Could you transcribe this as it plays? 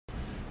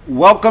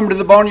Welcome to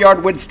the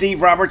Boneyard with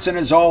Steve Robertson.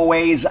 As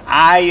always,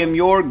 I am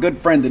your good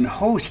friend and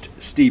host,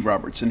 Steve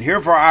Robertson, here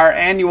for our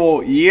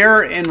annual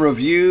Year in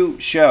Review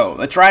show.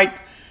 That's right,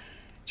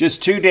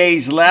 just 2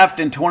 days left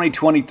in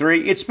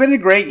 2023. It's been a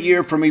great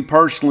year for me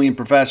personally and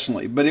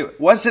professionally, but it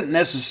wasn't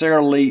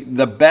necessarily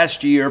the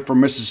best year for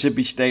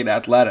Mississippi State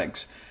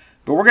athletics.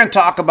 But we're going to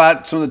talk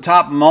about some of the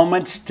top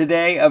moments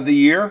today of the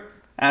year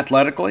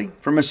athletically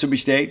for Mississippi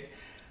State.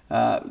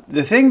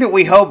 The thing that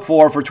we hope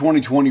for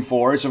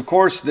 2024 is, of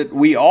course, that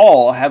we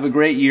all have a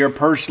great year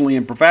personally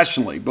and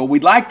professionally. But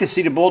we'd like to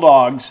see the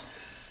Bulldogs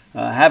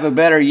have a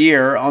better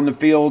year on the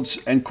fields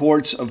and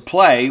courts of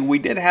play. We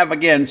did have,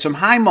 again, some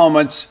high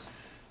moments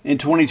in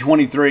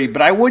 2023,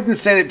 but I wouldn't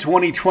say that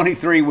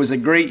 2023 was a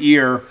great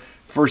year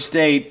for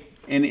State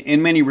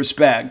in many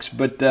respects.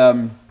 But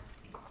I'm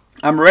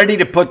ready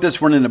to put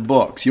this one in the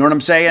books. You know what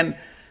I'm saying?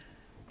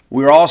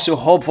 We were also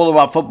hopeful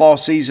about football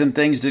season.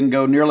 Things didn't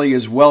go nearly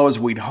as well as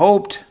we'd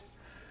hoped.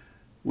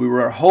 We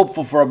were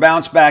hopeful for a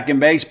bounce back in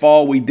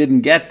baseball. We didn't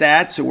get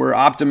that, so we're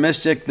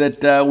optimistic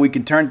that we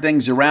can turn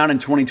things around in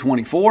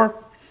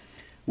 2024.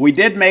 We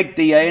did make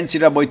the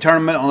NCAA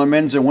tournament on the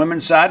men's and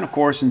women's side, and of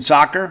course in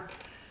soccer.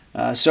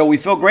 So we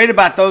feel great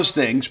about those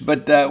things,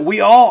 but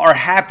we all are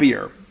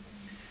happier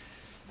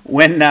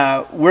when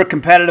we're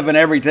competitive in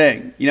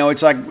everything. You know,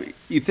 it's like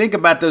you think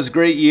about those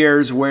great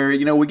years where,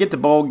 you know, we get to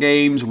bowl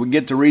games, we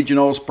get to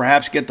regionals,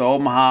 perhaps get to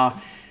Omaha,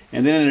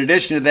 and then in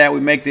addition to that, we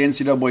make the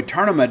NCAA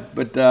tournament.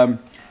 But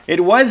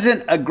it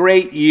wasn't a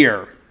great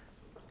year.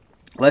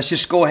 Let's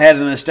just go ahead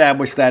and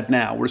establish that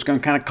now. We're just going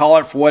to kind of call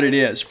it for what it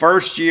is.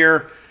 First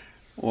year,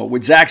 well,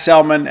 with Zach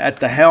Selman at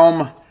the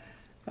helm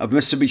of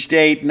Mississippi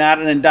State, not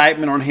an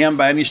indictment on him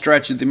by any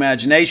stretch of the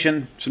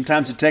imagination.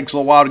 Sometimes it takes a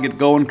little while to get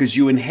going because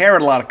you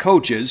inherit a lot of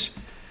coaches.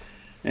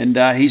 And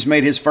he's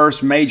made his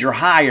first major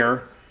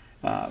hire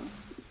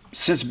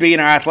since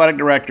being our athletic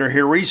director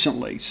here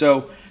recently.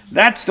 So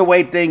that's the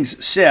way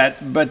things sit.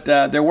 But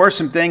there were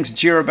some things to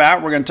cheer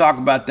about. We're going to talk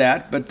about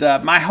that.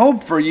 But my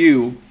hope for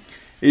you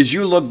is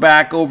you look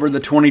back over the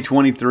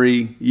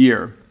 2023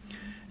 year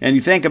and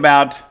you think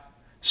about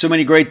so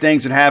many great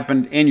things that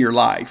happened in your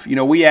life. You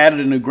know, we added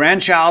a new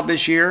grandchild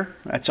this year.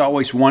 That's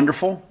always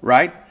wonderful,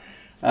 right?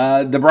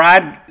 The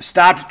bride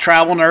stopped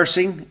travel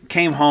nursing,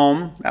 came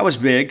home. That was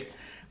big.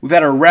 We've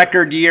had a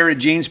record year at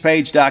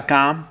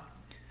genespage.com.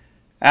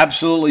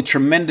 Absolutely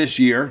tremendous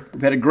year.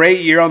 We've had a great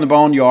year on the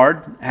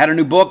Boneyard. Had a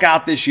new book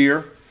out this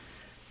year.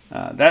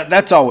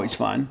 That's always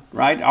fun,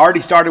 right? I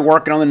already started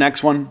working on the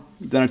next one.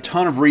 Done a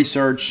ton of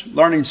research,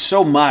 learning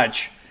so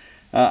much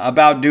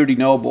about Duty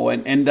Noble.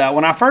 And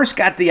when I first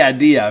got the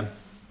idea,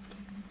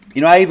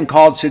 you know, I even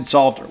called Sid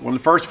Salter. One of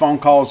the first phone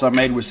calls I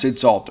made was Sid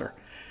Salter.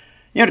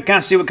 You know, to kind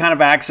of see what kind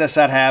of access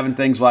I'd have and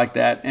things like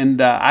that.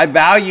 And I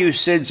value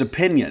Sid's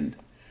opinion.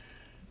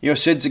 You know,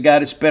 Sid's a guy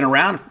that's been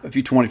around a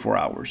few 24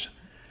 hours.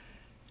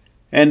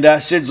 And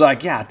Sid's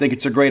like, yeah, I think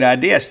it's a great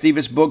idea. Steve,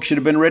 this book should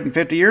have been written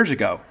 50 years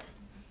ago.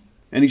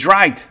 And he's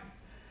right.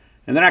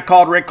 And then I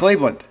called Rick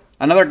Cleveland,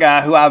 another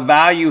guy who I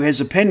value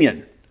his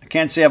opinion. I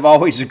can't say I've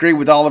always agreed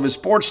with all of his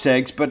sports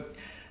takes, but,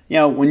 you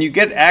know, when you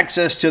get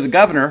access to the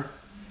governor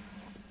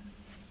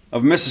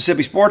of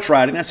Mississippi sports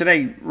writing, I said,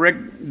 hey,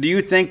 Rick, do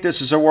you think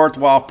this is a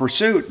worthwhile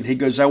pursuit? And he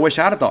goes, I wish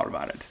I'd have thought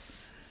about it.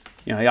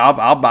 You know,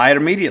 I'll buy it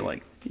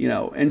immediately. You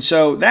know, and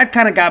so that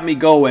kind of got me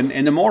going.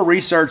 And the more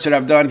research that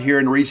I've done here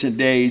in recent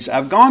days,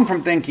 I've gone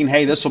from thinking,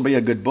 hey, this will be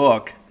a good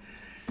book,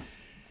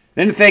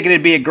 then thinking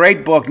it'd be a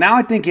great book. Now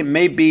I think it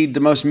may be the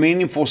most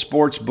meaningful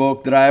sports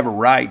book that I ever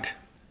write.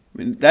 I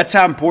mean, that's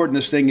how important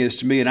this thing is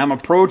to me, and I'm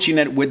approaching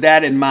it with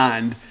that in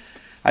mind.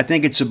 I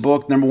think it's a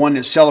book, number one,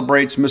 that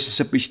celebrates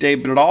Mississippi State,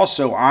 but it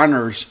also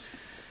honors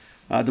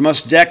the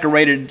most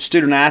decorated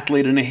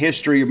student-athlete in the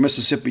history of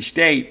Mississippi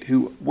State,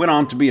 who went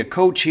on to be a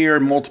coach here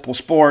in multiple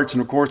sports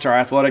and, of course, our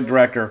athletic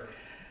director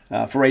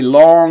for a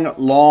long,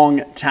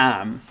 long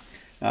time.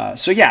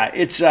 So, yeah,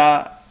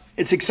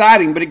 it's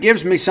exciting, but it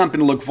gives me something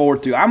to look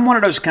forward to. I'm one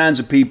of those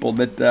kinds of people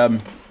that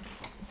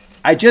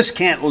I just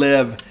can't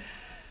live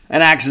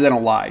an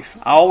accidental life.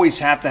 I always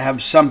have to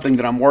have something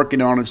that I'm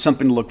working on and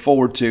something to look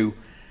forward to.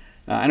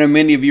 I know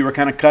many of you are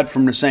kind of cut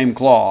from the same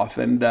cloth,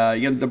 and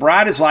you know, the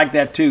bride is like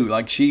that too.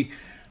 Like, she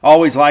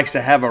always likes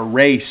to have a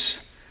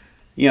race,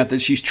 you know, that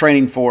she's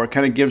training for. It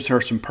kind of gives her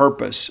some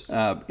purpose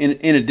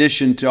in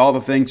addition to all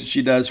the things that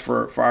she does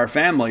for our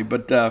family.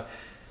 But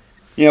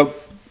you know,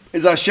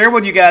 as I shared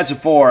with you guys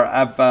before,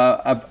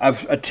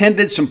 I've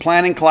attended some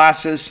planning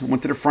classes. I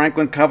went to the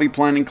Franklin Covey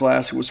planning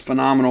class. It was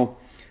phenomenal.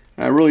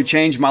 It really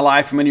changed my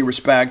life in many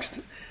respects.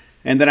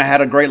 And then I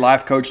had a great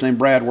life coach named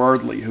Brad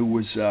Wordley, who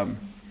was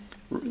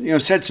you know,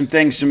 said some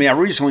things to me. I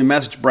recently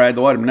messaged Brad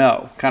to let him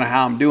know kind of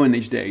how I'm doing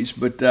these days.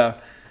 But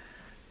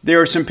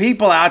there are some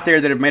people out there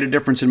that have made a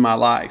difference in my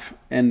life.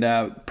 And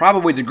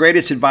probably the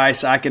greatest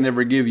advice I can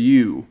ever give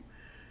you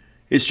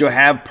is to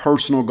have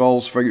personal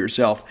goals for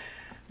yourself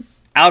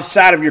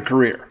outside of your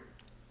career.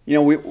 You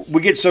know,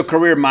 we get so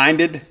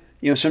career-minded,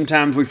 you know,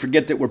 sometimes we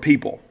forget that we're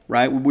people,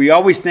 right? We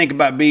always think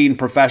about being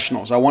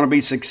professionals. I want to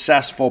be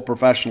successful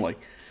professionally.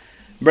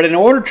 But in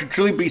order to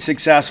truly be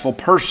successful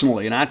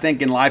personally, and I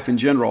think in life in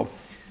general,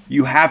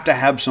 you have to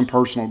have some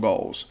personal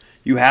goals.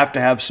 You have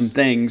to have some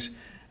things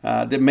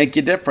that make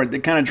you different,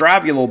 that kind of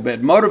drive you a little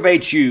bit,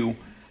 motivates you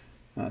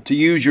to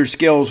use your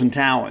skills and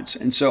talents.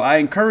 And so I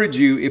encourage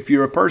you, if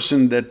you're a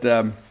person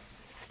that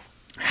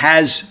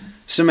has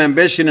some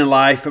ambition in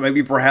life, but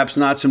maybe perhaps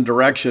not some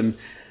direction,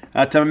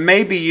 to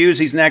maybe use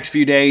these next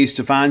few days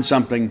to find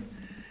something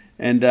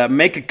and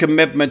make a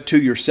commitment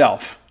to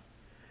yourself.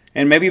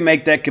 And maybe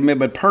make that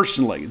commitment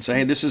personally and say,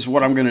 hey, this is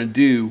what I'm going to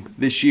do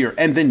this year,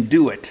 and then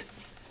do it.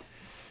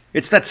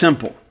 It's that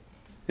simple.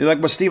 You're like,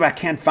 well, Steve, I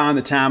can't find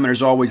the time, and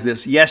there's always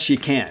this. Yes, you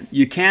can.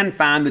 You can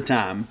find the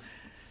time.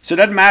 So it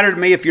doesn't matter to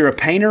me if you're a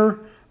painter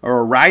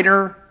or a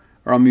writer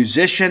or a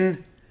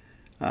musician.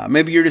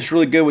 Maybe you're just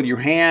really good with your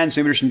hands.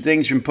 Maybe there's some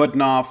things you've been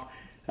putting off.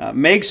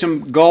 Make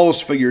some goals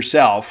for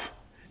yourself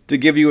to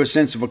give you a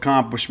sense of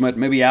accomplishment,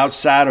 maybe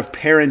outside of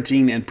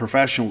parenting and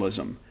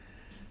professionalism.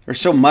 There's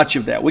so much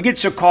of that. We get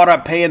so caught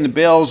up paying the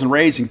bills and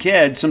raising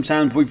kids,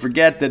 sometimes we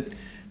forget that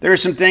there are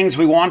some things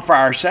we want for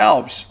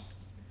ourselves.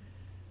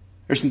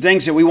 There's some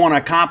things that we want to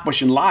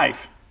accomplish in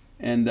life.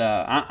 And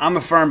I'm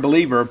a firm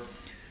believer.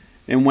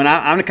 And when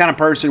I'm the kind of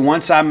person,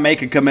 once I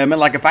make a commitment,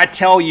 like if I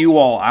tell you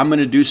all I'm going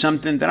to do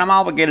something, then I'm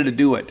obligated to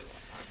do it.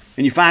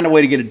 And you find a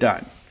way to get it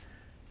done.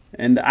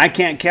 And I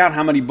can't count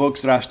how many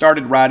books that I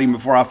started writing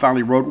before I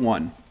finally wrote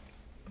one.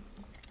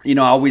 You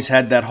know, I always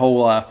had that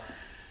whole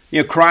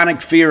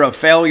chronic fear of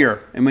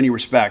failure in many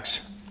respects.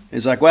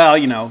 It's like, well,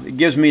 it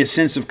gives me a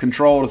sense of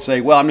control to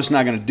say, well, I'm just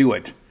not going to do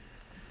it.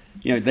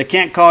 They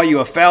can't call you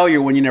a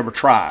failure when you never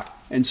try.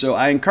 And so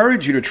I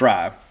encourage you to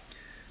try.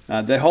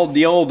 The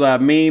old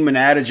meme and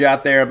adage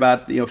out there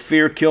about,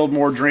 fear killed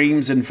more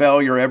dreams than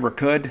failure ever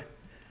could.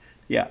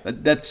 Yeah,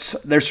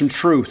 there's some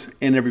truth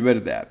in every bit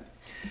of that.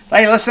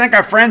 Hey, let's thank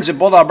our friends at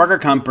Bulldog Burger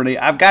Company.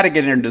 I've got to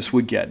get in there this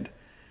weekend.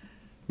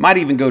 Might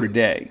even go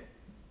today.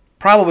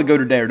 Probably go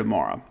today or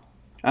tomorrow.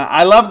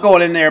 I love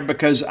going in there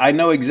because I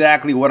know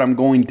exactly what I'm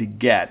going to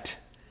get.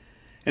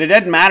 And it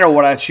doesn't matter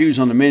what I choose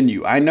on the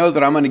menu. I know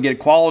that I'm going to get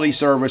quality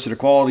service at a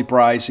quality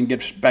price and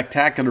get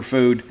spectacular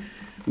food.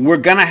 We're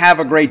going to have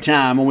a great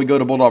time when we go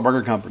to Bulldog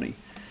Burger Company.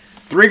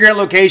 3 great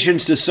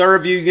locations to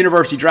serve you.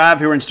 University Drive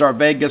here in Start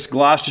Vegas,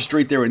 Gloucester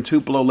Street there in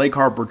Tupelo, Lake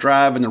Harbor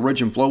Drive in the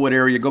Ridge and Flowwood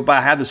area. Go by,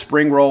 have the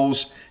spring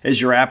rolls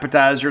as your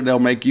appetizer. They'll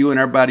make you and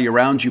everybody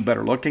around you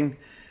better looking.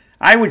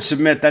 I would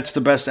submit that's the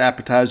best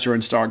appetizer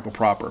in Starkville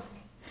proper.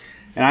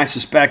 And I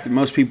suspect that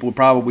most people would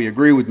probably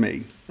agree with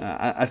me.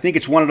 I think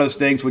it's one of those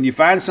things, when you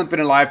find something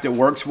in life that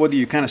works with you,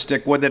 you kind of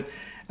stick with it.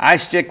 I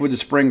stick with the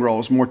spring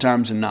rolls more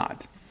times than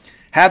not.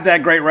 Have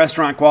that great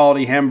restaurant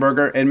quality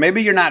hamburger, and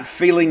maybe you're not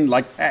feeling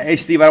like, hey,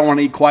 Steve, I don't want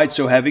to eat quite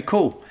so heavy.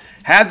 Cool.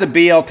 Have the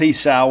BLT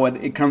salad.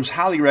 It comes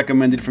highly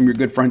recommended from your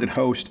good friend and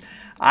host.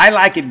 I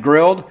like it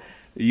grilled.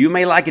 You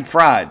may like it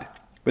fried.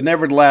 But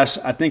nevertheless,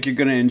 I think you're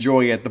going to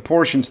enjoy it. The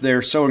portions there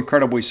are so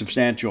incredibly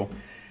substantial.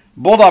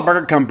 Bulldog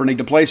Burger Company,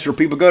 the place where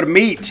people go to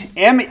meet,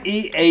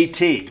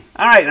 M-E-A-T.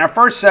 All right, in our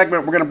first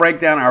segment, we're going to break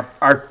down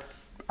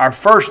our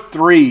first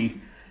 3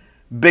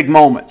 big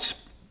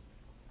moments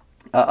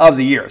of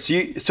the year.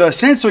 So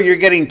essentially, you're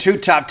getting 2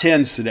 top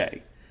 10s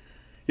today.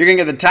 You're going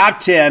to get the top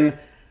 10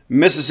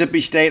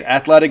 Mississippi State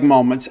athletic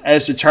moments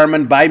as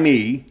determined by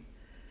me,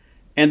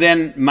 and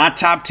then my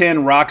top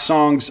 10 rock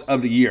songs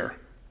of the year.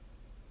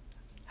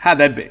 How'd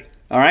that be?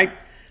 All right?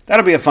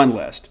 That'll be a fun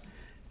list.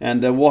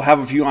 And we'll have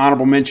a few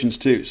honorable mentions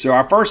too. So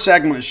our first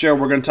segment of the show,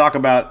 we're going to talk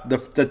about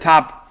the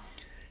top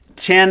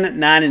 10,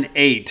 9, and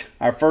 8,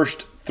 our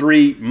first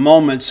 3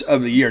 moments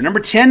of the year. Number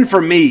 10 for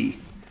me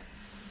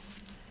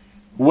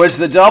was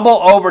the double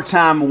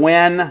overtime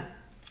win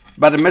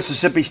by the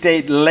Mississippi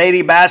State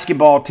Lady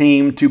basketball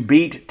team to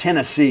beat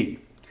Tennessee.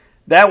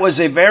 That was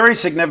a very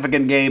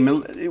significant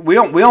game. We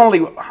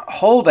only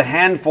hold a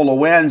handful of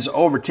wins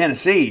over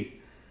Tennessee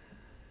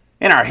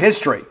in our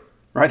history,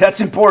 right? That's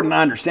important to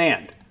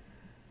understand.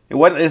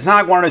 It's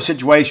not one of those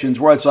situations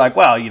where it's like,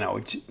 well,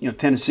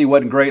 Tennessee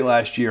wasn't great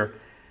last year.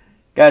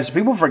 Guys,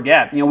 people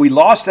forget, we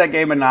lost that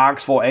game in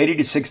Knoxville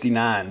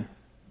 80-69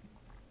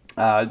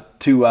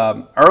 to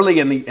early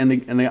in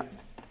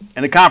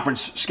the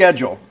conference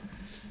schedule.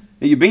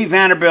 You beat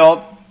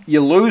Vanderbilt,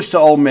 you lose to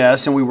Ole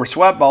Miss, and we were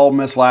swept by Ole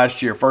Miss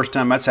last year. First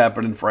time that's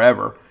happened in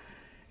forever.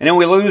 And then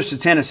we lose to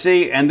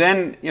Tennessee, and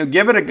then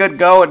give it a good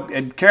go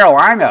at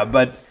Carolina.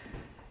 But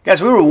guys,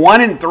 we were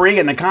 1-3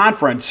 in the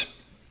conference.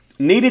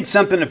 Needed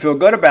something to feel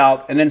good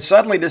about, and then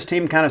suddenly this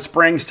team kind of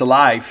springs to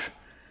life.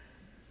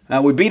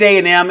 We beat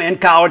A&M in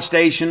College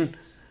Station.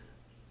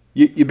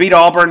 You beat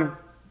Auburn.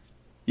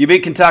 You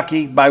beat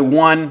Kentucky by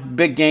 1,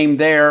 big game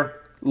there.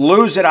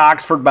 Lose at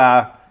Oxford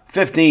by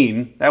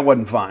 15. That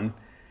wasn't fun.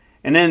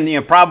 And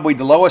then probably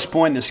the lowest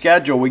point in the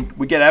schedule,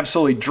 we get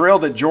absolutely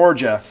drilled at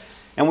Georgia.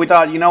 And we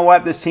thought, you know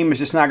what, this team is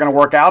just not going to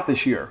work out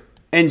this year.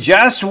 And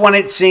just when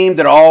it seemed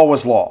that all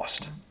was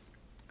lost,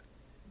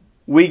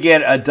 we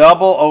get a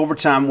double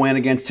overtime win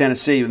against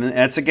Tennessee. And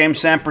that's a game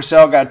Sam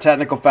Purcell got a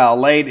technical foul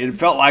late. It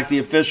felt like the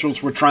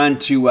officials were trying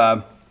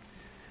to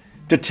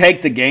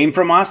take the game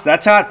from us.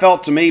 That's how it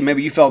felt to me.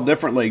 Maybe you felt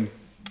differently.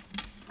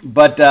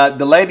 But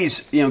the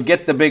ladies,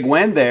 get the big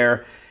win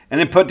there and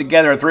then put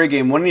together a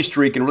 3-game winning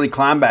streak and really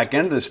climb back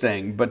into this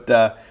thing.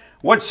 But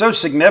what's so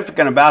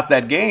significant about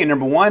that game,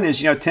 number one,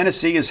 is,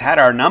 Tennessee has had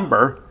our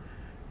number.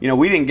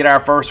 We didn't get our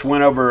first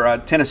win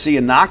over Tennessee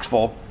in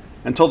Knoxville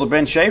until the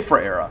Ben Schaefer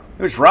era.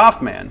 It was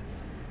rough, man.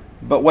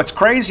 But what's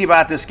crazy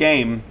about this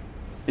game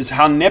is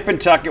how nip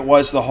and tuck it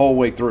was the whole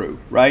way through,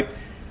 right?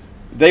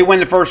 They win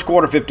the first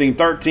quarter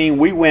 15-13.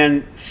 We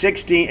win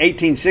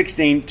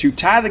 18-16 to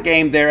tie the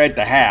game there at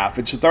the half.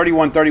 It's a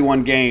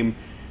 31-31 game.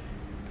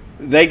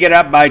 They get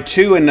up by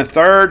 2 in the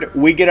third.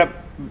 We get up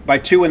by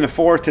 2 in the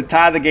fourth to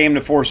tie the game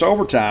to force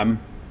overtime.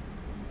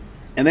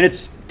 And then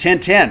it's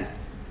 10-10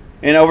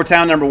 in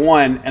overtime number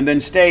 1. And then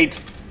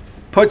State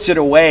puts it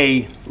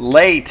away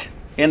late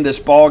in this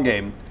ball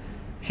game.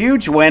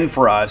 Huge win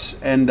for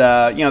us. And,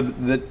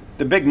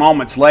 the big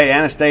moments late.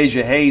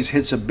 Anastasia Hayes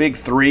hits a big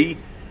 3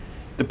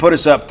 to put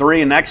us up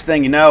 3. And next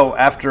thing you know,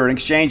 after an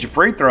exchange of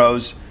free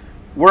throws,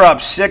 we're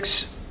up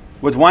 6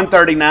 with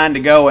 1:39 to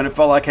go. And it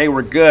felt like, hey,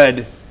 we're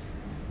good.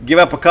 Give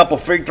up a couple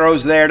free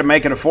throws there to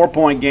make it a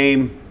 4-point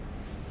game.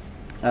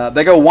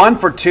 They go 1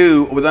 for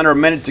 2 with under a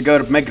minute to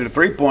go to make it a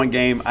 3-point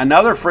game.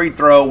 Another free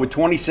throw with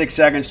 26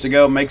 seconds to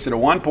go makes it a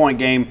 1-point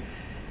game.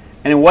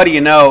 And then what do you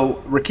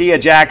know? Rakia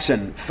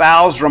Jackson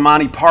fouls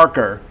Romani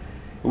Parker.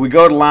 We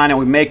go to the line and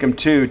we make them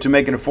 2 to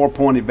make it a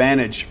 4-point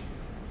advantage.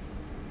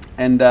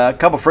 And a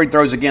couple free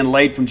throws again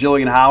late from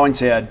Jillian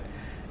Hollingshead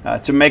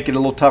to make it a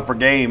little tougher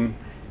game.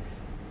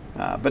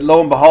 But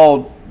lo and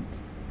behold,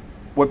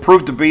 what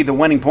proved to be the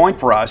winning point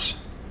for us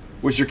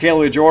was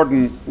Ja'Kelia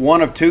Jordan,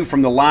 1 of 2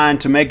 from the line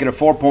to make it a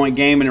 4-point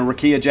game, and then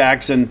Rakia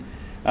Jackson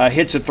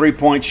hits a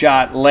 3-point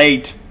shot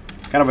late,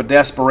 kind of a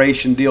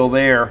desperation deal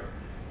there,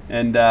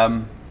 and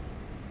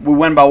we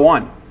win by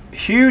 1.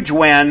 Huge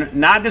win,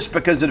 not just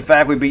because of the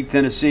fact we beat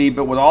Tennessee,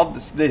 but with all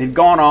that had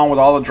gone on with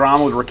all the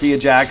drama with Rakia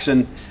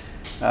Jackson,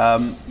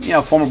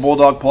 former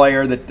Bulldog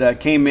player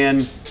that came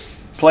in,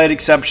 played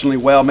exceptionally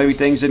well. Maybe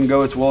things didn't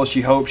go as well as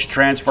she hoped. She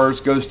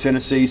transfers, goes to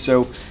Tennessee.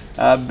 So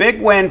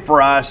big win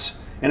for us.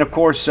 And, of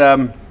course, we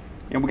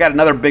got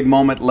another big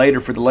moment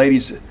later for the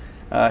ladies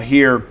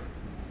here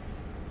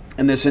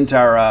in this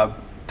entire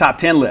top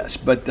 10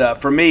 list.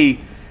 But for me,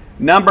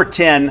 number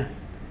 10,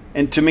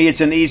 and to me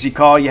it's an easy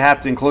call. You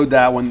have to include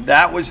that one.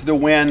 That was the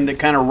win that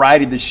kind of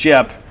righted the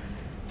ship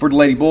for the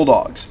Lady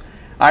Bulldogs.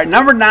 All right,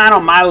 number 9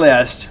 on my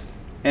list,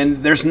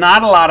 and there's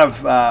not a lot of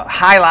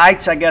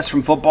highlights, I guess,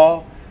 from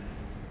football.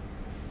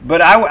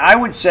 But I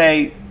would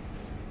say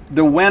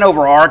the win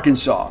over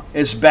Arkansas,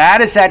 as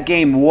bad as that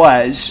game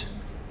was,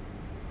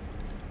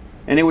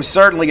 and it was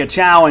certainly a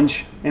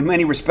challenge in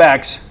many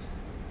respects,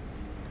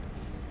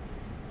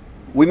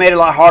 we made it a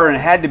lot harder than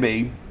it had to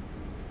be.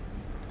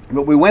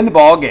 But we win the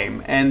ball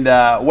game. And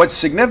what's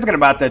significant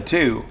about that,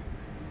 too,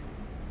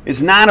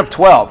 is 9 of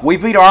 12. We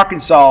beat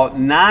Arkansas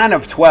 9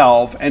 of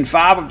 12 and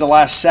 5 of the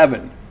last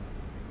 7.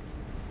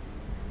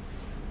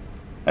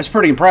 That's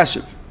pretty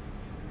impressive.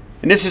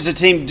 And this is a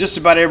team just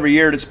about every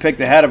year that's picked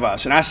ahead of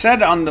us. And I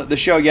said on the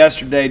show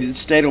yesterday that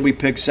State will be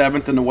picked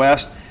 7th in the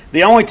West.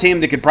 The only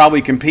team that could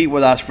probably compete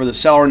with us for the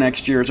cellar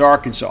next year is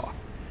Arkansas.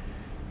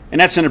 And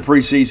that's in the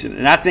preseason.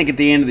 And I think at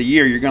the end of the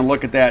year, you're going to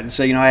look at that and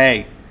say,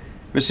 hey,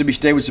 Mississippi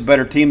State was a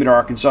better team than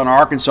Arkansas, and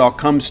Arkansas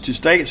comes to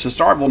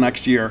Starkville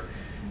next year,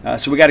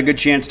 so we got a good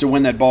chance to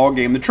win that ball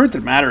game. The truth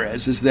of the matter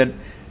is that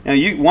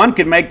one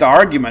could make the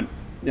argument,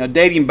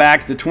 dating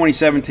back to the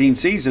 2017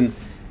 season,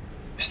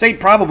 State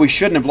probably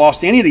shouldn't have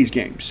lost any of these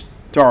games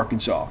to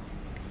Arkansas.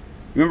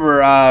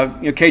 Remember,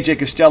 KJ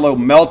Costello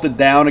melted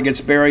down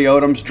against Barry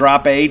Odom's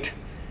drop 8,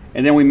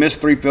 and then we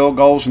missed 3 field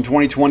goals in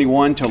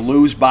 2021 to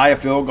lose by a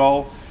field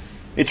goal.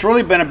 It's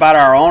really been about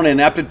our own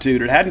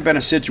ineptitude. It hadn't been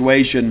a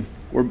situation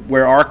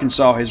where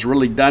Arkansas has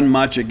really done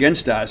much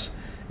against us.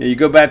 You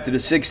go back to the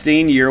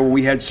 16 year when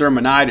we had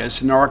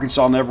Sermonitis and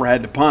Arkansas never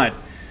had to punt.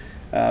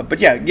 But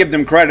yeah, give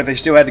them credit. They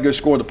still had to go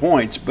score the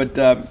points. But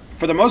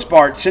for the most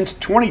part, since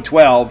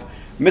 2012,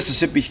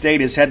 Mississippi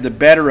State has had the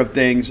better of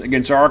things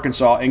against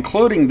Arkansas,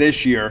 including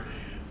this year.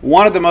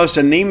 One of the most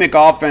anemic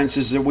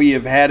offenses that we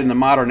have had in the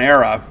modern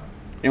era.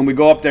 And we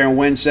go up there and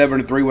win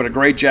 7-3 with a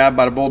great job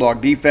by the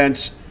Bulldog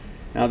defense.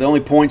 The only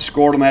points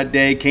scored on that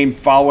day came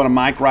following a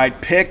Mike Wright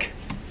pick.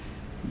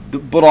 The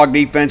Bulldog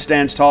defense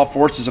stands tall,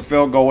 forces a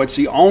field goal. It's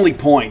the only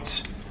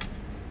points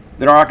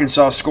that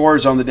Arkansas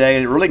scores on the day,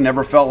 and it really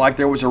never felt like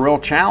there was a real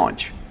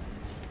challenge.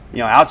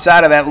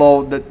 Outside of that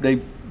little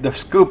the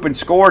scoop and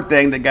score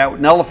thing that got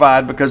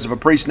nullified because of a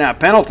pre-snap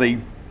penalty,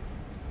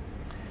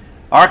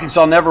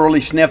 Arkansas never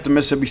really sniffed the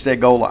Mississippi State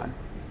goal line.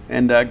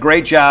 And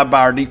great job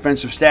by our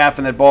defensive staff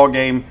in that ball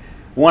game.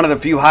 One of the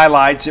few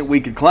highlights that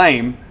we could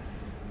claim.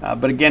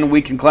 But again,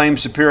 we can claim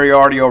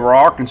superiority over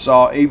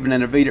Arkansas even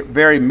in a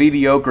very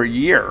mediocre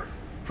year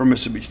for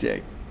Mississippi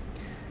State.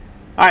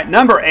 All right,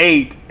 number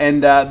 8,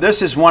 and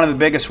this is one of the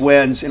biggest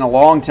wins in a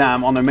long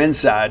time on the men's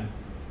side,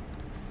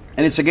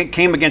 and it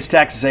came against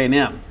Texas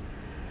A&M.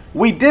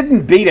 We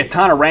didn't beat a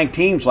ton of ranked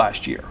teams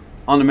last year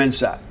on the men's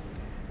side.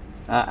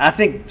 I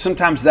think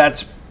sometimes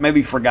that's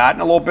maybe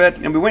forgotten a little bit.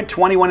 And we went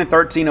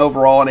 21-13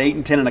 overall and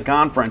 8-10 in the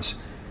conference.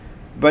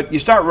 But you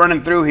start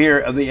running through here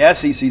of the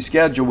SEC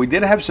schedule. We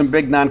did have some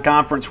big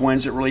non-conference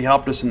wins that really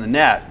helped us in the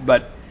net.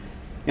 But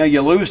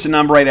you lose to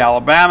number 8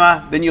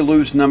 Alabama, then you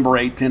lose to number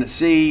 8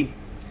 Tennessee,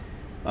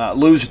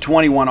 lose to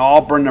 21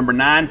 Auburn, number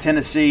 9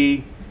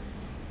 Tennessee,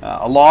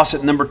 a loss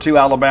at number 2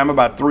 Alabama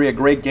by 3, a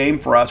great game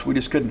for us. We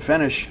just couldn't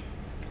finish.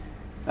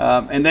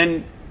 And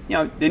then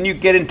then you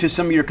get into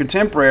some of your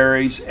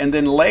contemporaries, and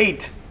then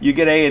late you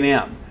get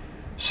A&M.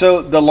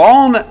 So the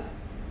lone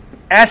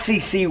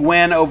SEC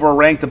win over a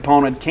ranked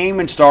opponent came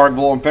in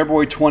Starkville on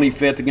February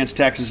 25th against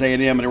Texas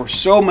A&M, and there were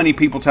so many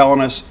people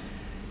telling us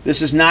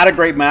this is not a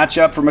great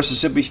matchup for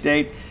Mississippi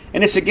State,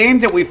 and it's a game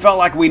that we felt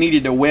like we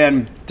needed to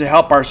win to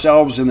help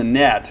ourselves in the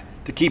net,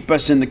 to keep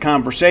us in the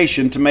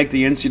conversation to make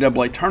the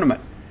NCAA tournament.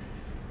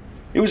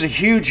 It was a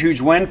huge, huge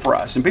win for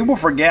us, and people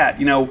forget,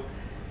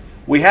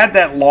 we had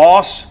that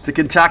loss to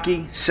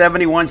Kentucky,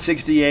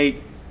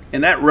 71-68,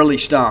 and that really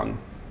stung.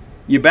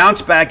 You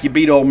bounce back, you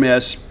beat Ole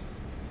Miss,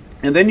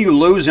 and then you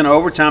lose in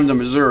overtime to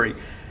Missouri.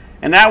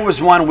 And that was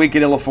one we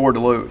could ill afford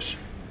to lose.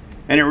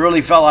 And it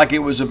really felt like it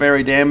was a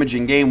very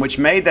damaging game, which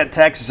made that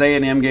Texas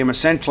A&M game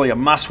essentially a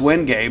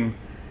must-win game.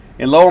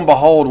 And lo and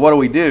behold, what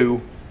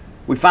do?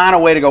 We find a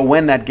way to go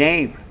win that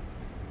game.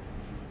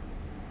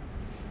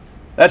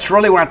 That's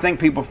really when I think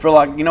people feel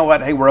like,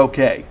 hey, we're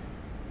okay.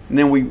 And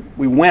then we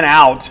went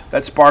out.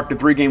 That sparked a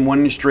 3-game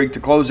winning streak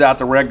to close out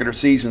the regular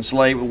season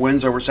slate with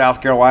wins over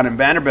South Carolina and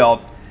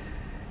Vanderbilt.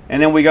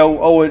 And then we go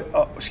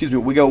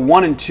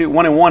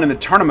 1-1 in the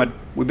tournament.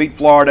 We beat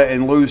Florida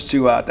and lose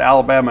to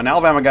Alabama, and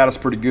Alabama got us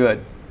pretty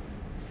good.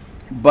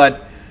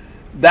 But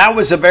that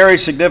was a very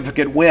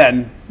significant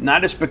win,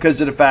 not just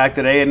because of the fact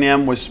that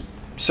A&M was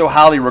so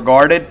highly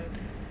regarded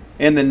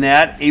in the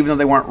net, even though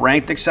they weren't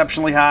ranked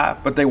exceptionally high,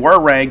 but they were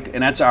ranked,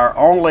 and that's our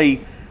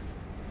only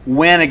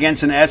win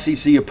against an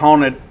SEC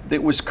opponent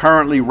that was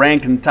currently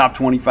ranked in the top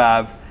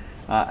 25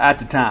 at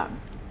the time.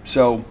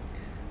 So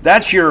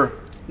that's your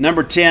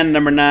number 10,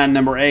 number 9,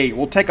 number 8.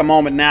 We'll take a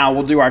moment now.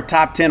 We'll do our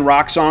top 10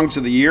 rock songs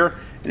of the year,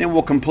 and then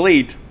we'll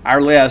complete our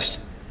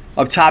list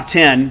of top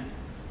 10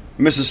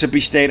 Mississippi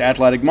State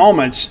athletic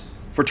moments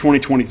for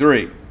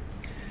 2023.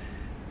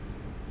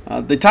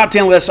 The top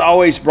 10 list is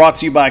always brought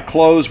to you by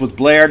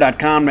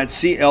closewithblair.com. That's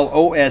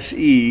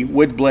C-L-O-S-E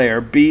with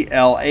Blair,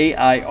 B-L-A-I-R.com.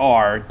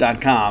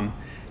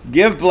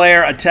 Give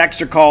Blair a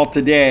text or call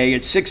today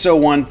at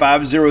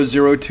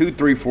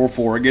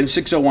 601-500-2344. Again,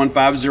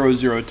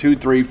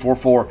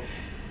 601-500-2344.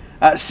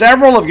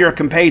 Several of your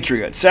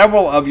compatriots,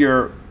 several of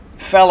your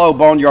fellow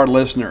Boneyard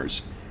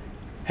listeners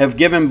have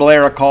given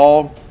Blair a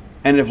call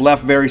and have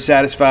left very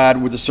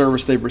satisfied with the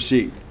service they've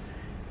received.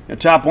 The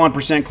top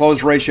 1%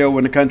 close ratio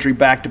in the country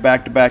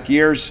back-to-back-to-back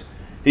years.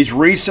 He's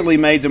recently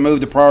made the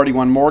move to Priority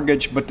One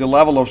Mortgage, but the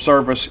level of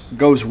service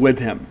goes with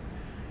him.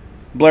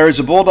 Blair is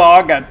a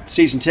Bulldog, got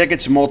season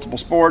tickets in multiple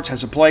sports,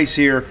 has a place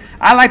here.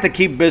 I like to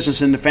keep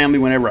business in the family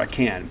whenever I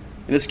can. And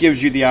this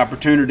gives you the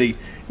opportunity,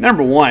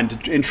 number one,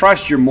 to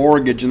entrust your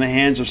mortgage in the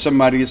hands of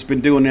somebody that's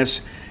been doing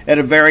this at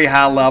a very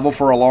high level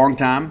for a long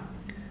time,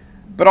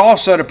 but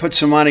also to put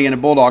some money in a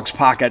Bulldog's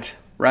pocket,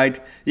 right?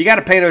 You got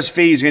to pay those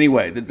fees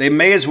anyway. They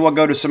may as well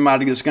go to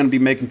somebody that's going to be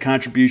making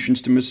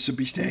contributions to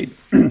Mississippi State.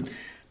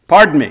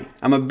 Pardon me.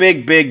 I'm a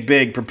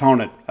big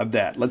proponent of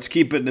that. Let's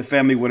keep it in the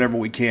family whenever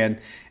we can.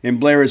 And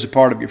Blair is a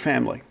part of your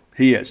family.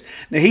 He is.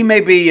 Now, he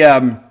may be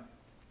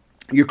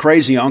your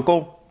crazy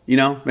uncle,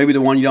 maybe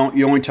the one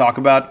you only talk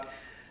about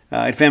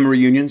at family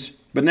reunions.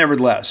 But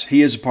nevertheless,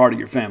 he is a part of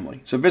your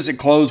family. So visit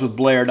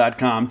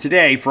closewithblair.com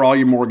today for all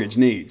your mortgage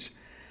needs.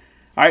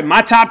 All right,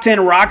 my top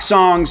 10 rock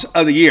songs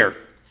of the year.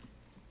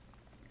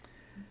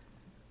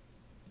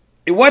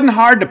 It wasn't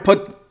hard to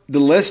put the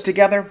list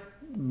together,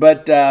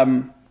 but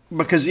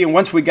because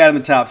once we got in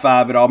the top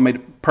 5, it all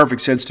made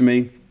perfect sense to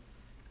me.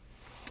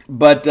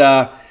 But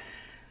a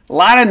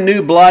lot of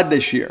new blood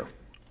this year.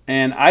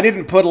 And I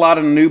didn't put a lot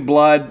of new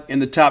blood in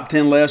the top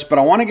 10 list, but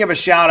I want to give a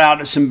shout out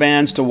to some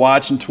bands to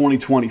watch in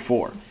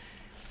 2024.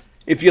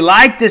 If you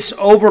like this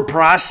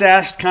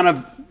over-processed kind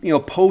of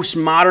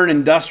postmodern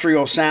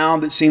industrial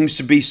sound that seems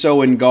to be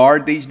so in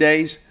vogue these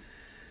days,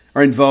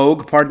 or in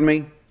vogue, pardon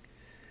me,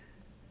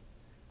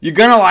 you're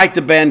going to like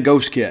the band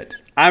Ghost Kid.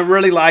 I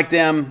really like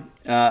them.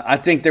 I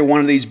think they're one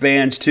of these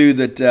bands, too,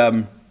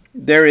 that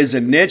there is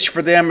a niche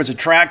for them. There's a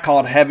track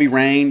called Heavy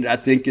Rain I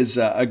think is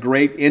a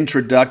great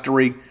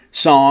introductory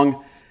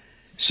song.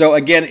 So,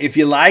 again, if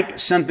you like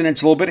something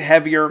that's a little bit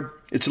heavier,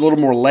 it's a little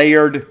more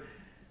layered,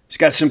 it's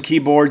got some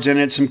keyboards in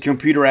it, some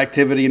computer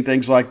activity and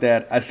things like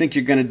that, I think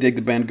you're going to dig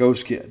the band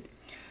Ghost Kid.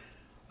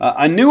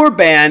 A newer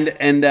band,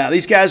 and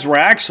these guys were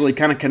actually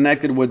kind of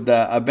connected with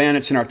a band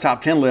that's in our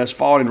top 10 list,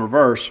 Falling in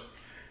Reverse.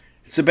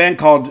 It's a band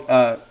called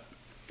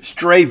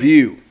Stray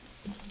View.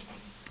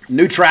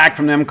 New track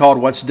from them called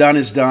What's Done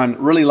Is Done.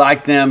 Really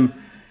like them.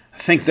 I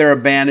think they're a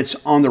band that's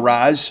on the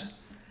rise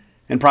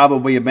and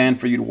probably a band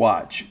for you to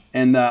watch.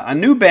 And a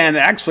new band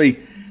that actually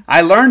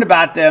I learned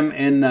about them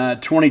in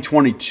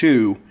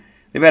 2022.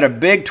 They've had a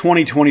big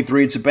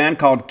 2023. It's a band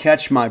called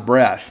Catch My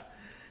Breath.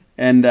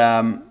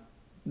 And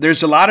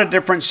there's a lot of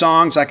different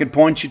songs I could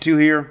point you to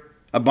here,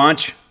 a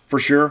bunch for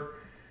sure.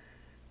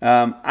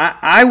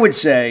 I would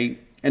say,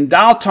 and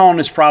Dial Tone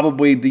is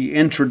probably the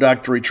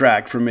introductory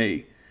track for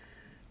me,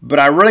 but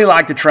I really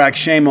like the track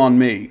Shame on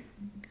Me.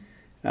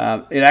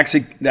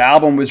 The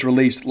album was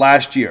released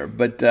last year,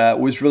 but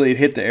it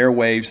hit the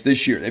airwaves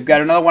this year. They've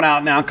got another one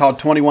out now called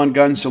 21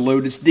 Gun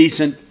Salute. It's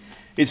decent.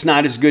 It's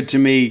not as good to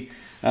me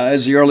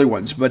as the early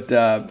ones, but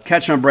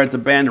Catch My Breath, the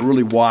band to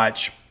really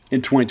watch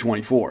in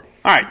 2024.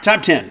 All right,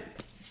 top 10.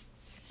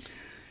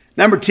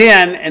 Number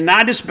 10, and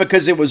not just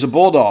because it was a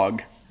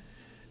Bulldog,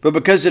 but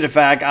because of the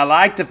fact, I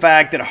like the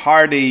fact that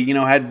Hardy,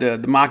 had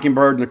the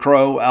Mockingbird and the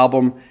Crow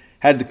album,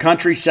 had the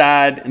country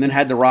side, and then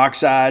had the rock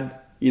side.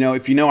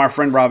 If you know our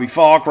friend Robbie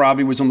Falk,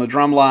 Robbie was on the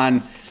drum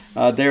line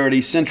there at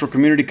East Central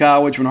Community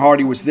College when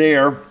Hardy was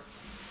there.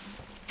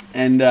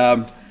 And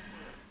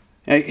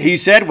he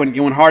said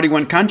when Hardy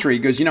went country, he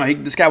goes,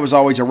 this guy was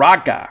always a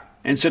rock guy.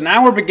 And so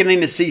now we're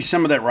beginning to see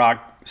some of that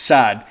rock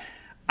side.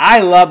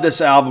 I love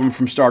this album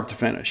from start to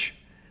finish.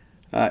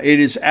 It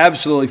is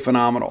absolutely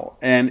phenomenal.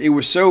 And it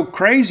was so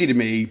crazy to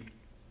me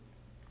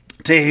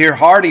to hear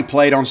Hardy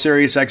played on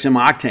Sirius XM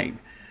Octane,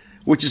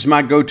 which is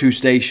my go-to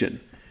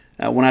station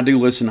when I do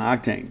listen to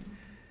Octane.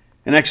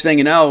 The next thing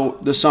you know,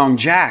 the song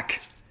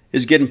Jack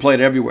is getting played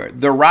everywhere.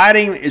 The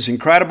writing is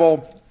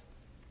incredible.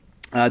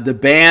 The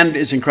band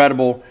is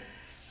incredible.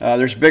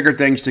 There's bigger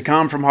things to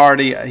come from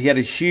Hardy. He had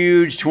a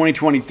huge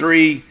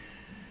 2023.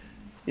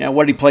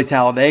 What did he play?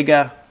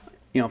 Talladega.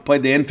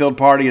 Played the infield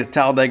party at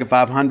Talladega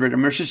 500. I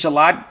mean, there's just a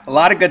lot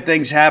of good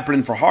things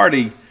happening for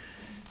Hardy.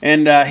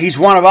 And he's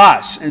one of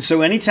us. And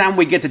so anytime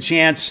we get the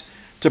chance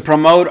to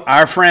promote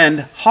our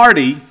friend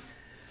Hardy,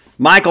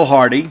 Michael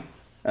Hardy,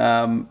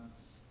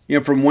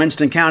 from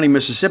Winston County,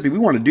 Mississippi, we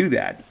want to do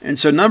that. And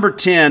so number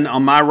 10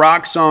 on my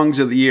rock songs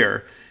of the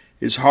year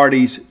is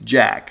Hardy's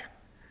Jack.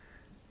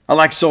 I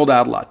like Sold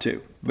Out a lot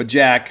too. But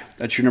Jack,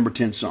 that's your number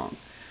 10 song.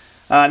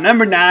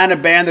 Number 9, a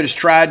band that is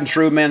tried and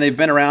true, man. They've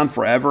been around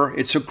forever.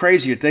 It's so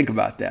crazy to think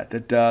about that.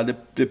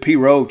 The P.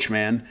 Roach,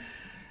 man.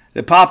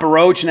 The Papa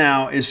Roach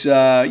now is,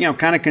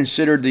 kind of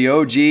considered the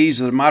OGs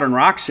of the modern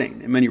rock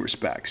scene in many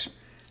respects.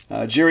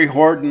 Jerry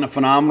Horton, a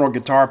phenomenal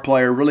guitar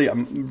player, really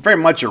very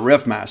much a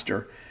riff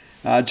master.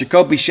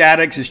 Jacoby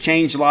Shaddix has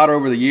changed a lot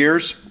over the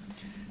years.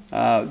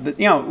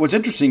 What's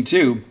interesting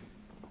too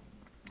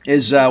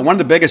is one of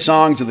the biggest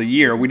songs of the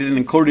year. We didn't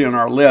include it on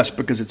our list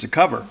because it's a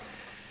cover.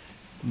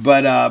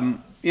 But,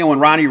 when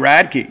Ronnie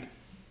Radke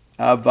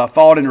of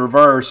Fall in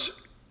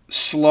Reverse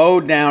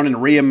slowed down and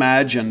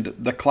reimagined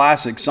the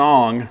classic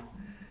song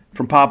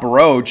from Papa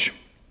Roach,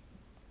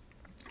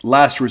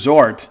 Last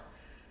Resort,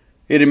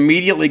 it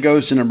immediately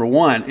goes to number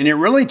 1. And it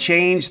really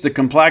changed the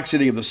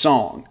complexity of the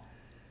song.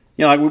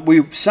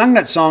 We've sung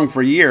that song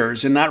for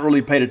years and not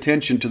really paid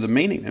attention to the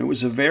meaning. It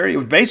was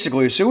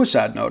basically a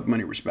suicide note in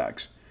many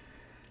respects.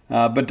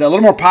 But a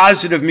little more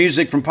positive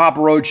music from Papa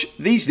Roach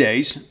these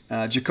days.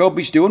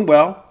 Jacoby's doing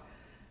well.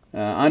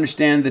 I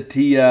understand that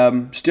he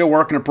still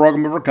working a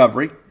program of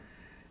recovery.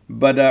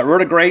 But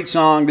wrote a great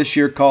song this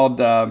year called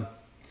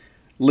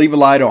Leave a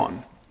Light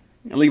On.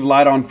 Leave a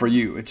Light On for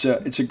You. It's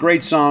a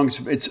great song.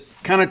 It's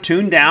kind of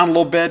tuned down a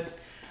little bit.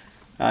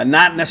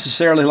 Not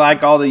necessarily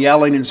like all the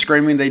yelling and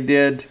screaming they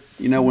did,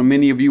 when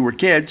many of you were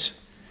kids.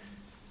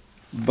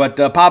 But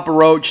Papa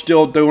Roach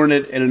still doing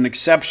it at an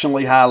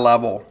exceptionally high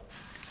level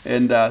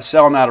and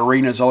selling out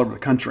arenas all over the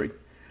country.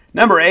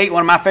 Number 8,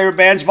 one of my favorite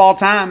bands of all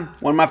time,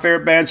 one of my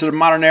favorite bands of the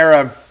modern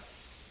era.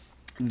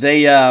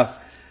 They've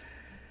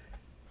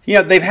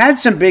had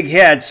some big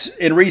hits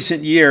in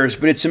recent years,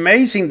 but it's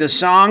amazing the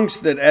songs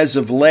that, as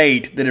of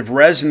late, that have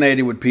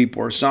resonated with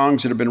people are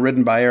songs that have been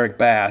written by Eric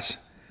Bass,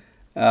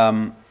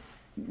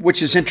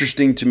 which is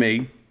interesting to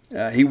me.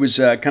 He was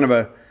kind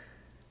of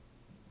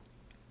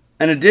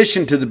an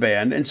addition to the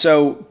band. And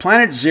so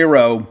Planet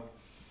Zero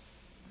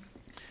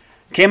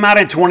came out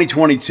in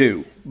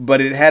 2022,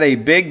 but it had a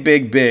big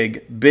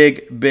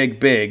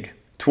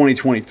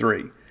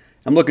 2023.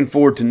 I'm looking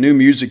forward to new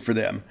music for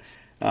them.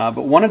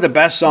 But one of the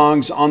best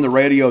songs on the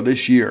radio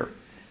this year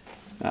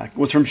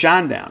was from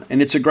Shinedown,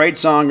 and it's a great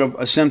song of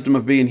A Symptom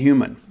of Being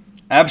Human.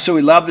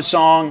 Absolutely love the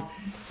song.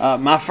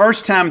 My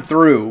first time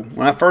through,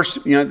 when I first,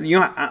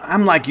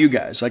 I'm like you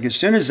guys. Like as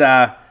soon as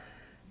I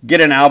get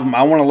an album,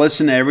 I want to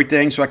listen to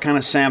everything, so I kind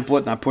of sample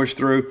it and I push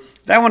through.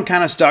 That one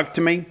kind of stuck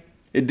to me.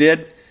 It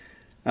did.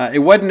 It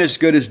wasn't as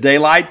good as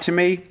Daylight to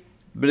me,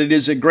 but it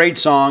is a great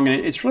song,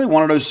 and it's really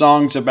one of those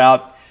songs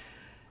about,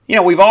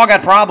 we've all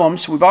got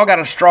problems, we've all got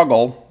to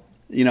struggle.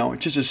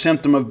 It's just a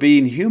symptom of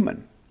being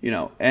human,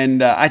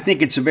 And I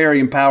think it's a very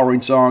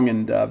empowering song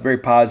and very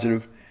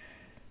positive.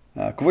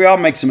 We all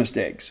make some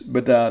mistakes.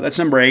 But that's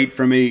number 8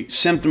 for me,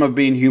 Symptom of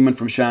Being Human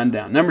from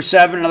Shinedown. Number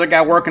 7, another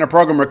guy working a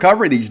program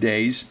recovery these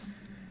days.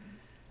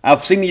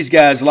 I've seen these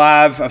guys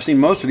live. I've seen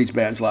most of these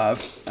bands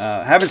live.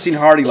 Haven't seen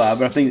Hardy live,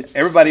 but I think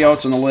everybody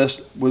else on the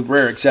list, with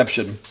rare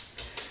exception.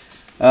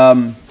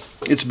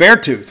 It's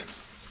Beartooth.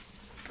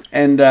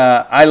 And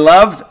I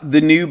love the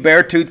new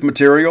Beartooth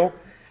material.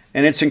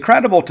 And it's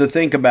incredible to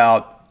think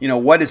about,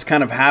 what has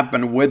kind of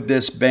happened with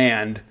this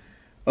band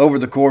over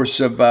the course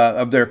of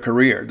their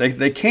career.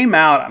 They came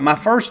out, my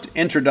first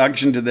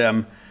introduction to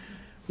them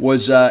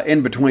was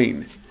In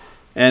Between.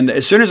 And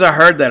as soon as I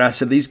heard that, I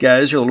said, these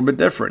guys are a little bit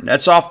different.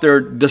 That's off their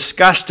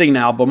Disgusting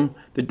album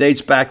that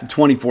dates back to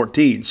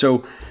 2014.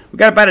 So we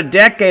got about a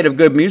decade of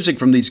good music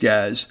from these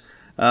guys.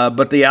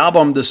 But the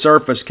album, The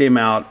Surface, came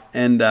out,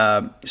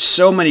 and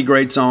so many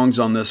great songs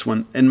on this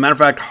one. And matter of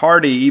fact,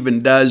 Hardy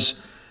even does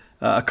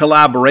a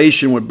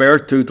collaboration with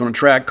Beartooth on a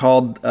track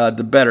called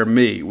The Better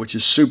Me, which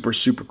is super,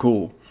 super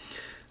cool.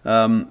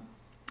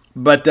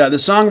 But the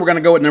song we're going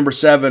to go with number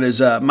 7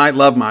 is Might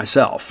Love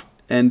Myself.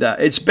 And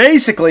it's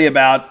basically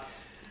about,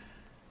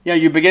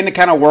 you begin to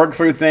kind of work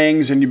through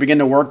things, and you begin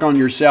to work on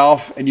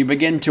yourself, and you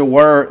begin to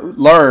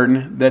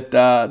learn that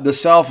the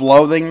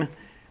self-loathing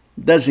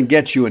doesn't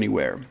get you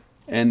anywhere.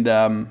 And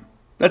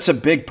that's a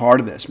big part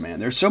of this, man.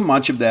 There's so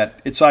much of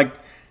that. It's like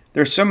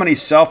there's so many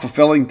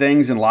self-fulfilling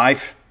things in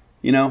life,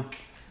 And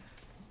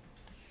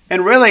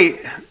really,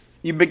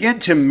 you begin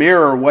to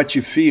mirror what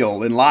you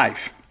feel in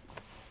life.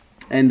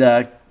 And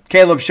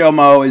Caleb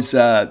Shomo is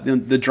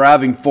the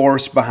driving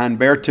force behind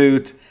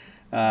Beartooth.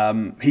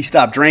 He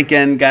stopped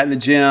drinking, got in the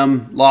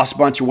gym, lost a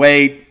bunch of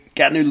weight,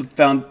 got a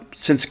newfound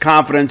sense of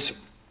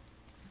confidence.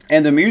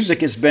 And the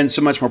music has been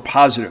so much more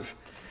positive.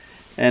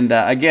 And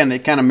again,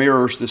 it kind of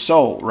mirrors the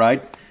soul,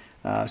 right?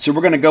 So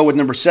we're going to go with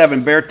number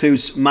 7,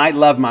 Beartooth's Might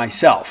Love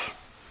Myself.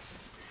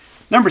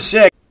 Number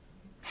 6,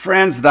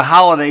 friends, the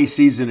holiday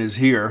season is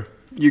here.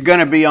 You're going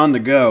to be on the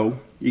go.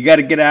 You got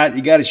to get out,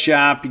 you got to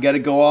shop, you got to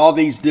go all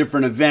these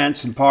different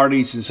events and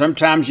parties, and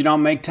sometimes you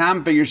don't make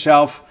time for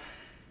yourself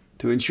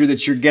to ensure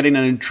that you're getting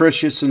a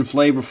nutritious and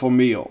flavorful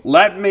meal.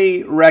 Let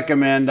me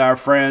recommend our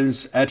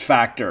friends at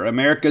Factor,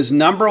 America's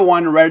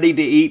 #1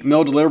 ready-to-eat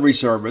meal delivery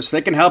service.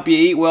 They can help you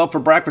eat well for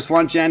breakfast,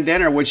 lunch, and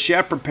dinner with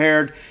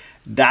chef-prepared,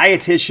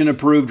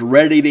 dietitian-approved,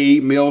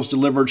 ready-to-eat meals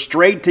delivered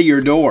straight to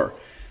your door.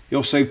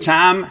 You'll save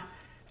time,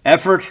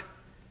 effort,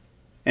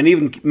 and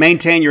even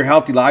maintain your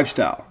healthy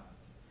lifestyle.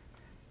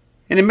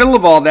 In the middle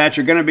of all that,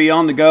 you're going to be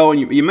on the go, and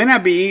you may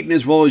not be eating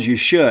as well as you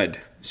should.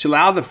 So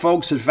allow the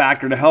folks at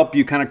Factor to help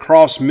you kind of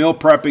cross meal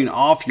prepping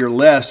off your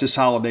list this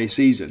holiday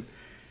season.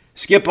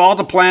 Skip all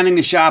the planning,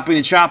 the shopping,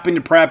 and shopping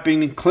to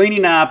prepping,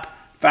 cleaning up.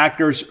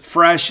 Factor's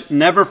fresh,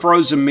 never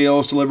frozen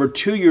meals delivered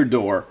to your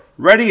door,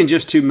 ready in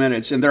just 2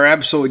 minutes, and they're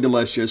absolutely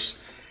delicious.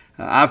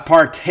 I've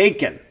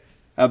partaken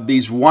of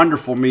these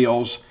wonderful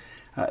meals.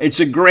 It's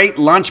a great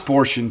lunch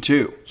portion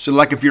too. So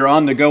like if you're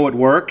on the go at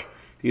work,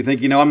 you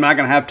think, I'm not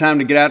going to have time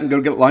to get out and go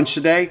get lunch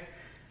today.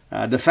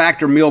 The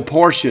Factor meal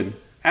portion,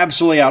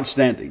 absolutely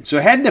outstanding. So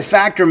head to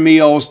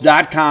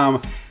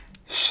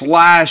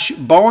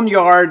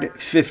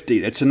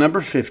factormeals.com/boneyard50. That's the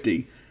number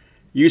 50.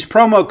 Use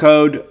promo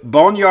code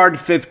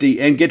boneyard50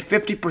 and get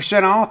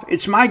 50% off.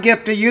 It's my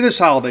gift to you this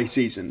holiday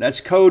season.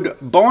 That's code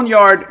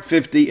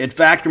boneyard50 at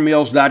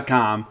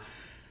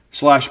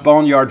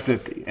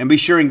factormeals.com/boneyard50. And be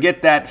sure and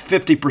get that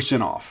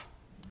 50% off.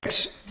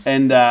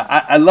 And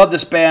I love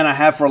this band. I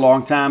have for a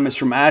long time. It's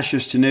from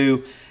Ashes to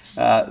New.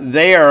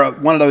 They are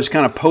one of those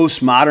kind of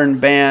postmodern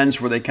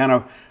bands where they kind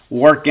of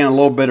work in a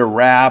little bit of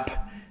rap,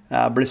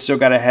 but it's still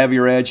got a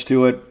heavier edge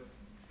to it.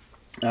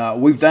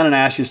 We've done an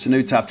Ashes to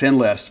New top 10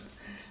 list.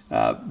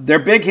 Their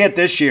big hit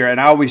this year,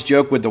 and I always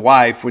joke with the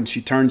wife when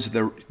she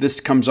this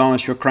comes on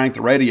and she'll crank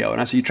the radio,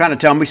 and I say, "You trying to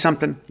tell me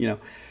something?"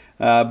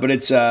 But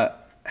it's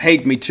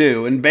Hate Me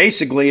Too, and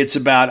basically it's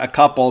about a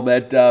couple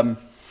that, so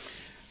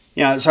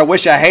I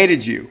wish I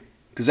hated you.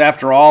 Because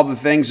after all the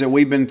things that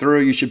we've been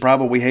through, you should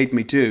probably hate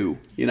me too.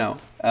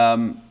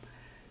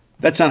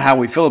 That's not how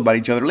we feel about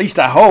each other. At least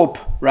I hope,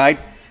 right?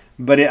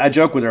 But I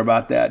joke with her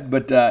about that.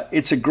 But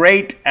it's a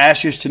great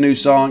Ashes to New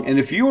song. And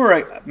if you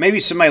were maybe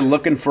somebody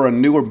looking for a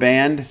newer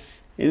band,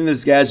 and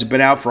those guys have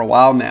been out for a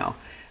while now,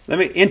 let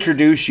me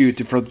introduce you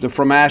to the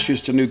From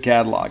Ashes to New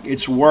catalog.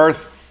 It's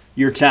worth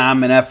your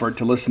time and effort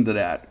to listen to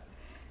that.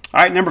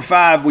 All right, number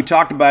 5, we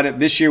talked about it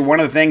this year. One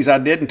of the things I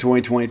did in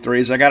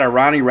 2023 is I got a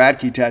Ronnie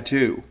Radke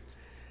tattoo.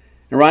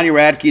 Now, Ronnie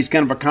Radke is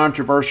kind of a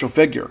controversial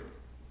figure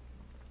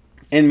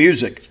in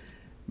music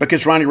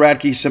because Ronnie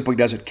Radke simply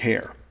doesn't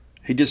care.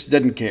 He just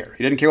doesn't care.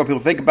 He doesn't care what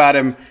people think about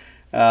him.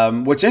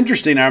 What's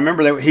interesting, I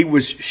remember that he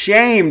was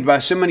shamed by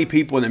so many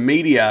people in the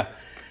media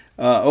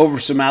over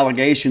some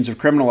allegations of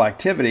criminal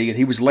activity, and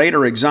he was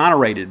later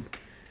exonerated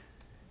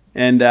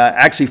and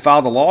actually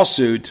filed a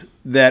lawsuit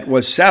that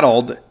was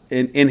settled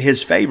in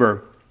his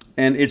favor.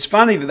 And it's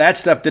funny that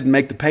stuff didn't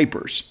make the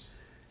papers.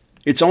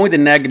 It's only the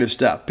negative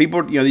stuff.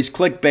 People, these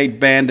clickbait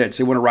bandits,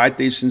 they want to write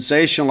these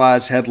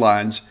sensationalized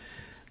headlines.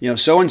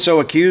 So-and-so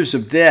accused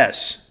of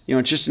this.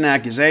 It's just an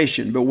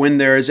accusation. But when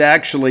there is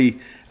actually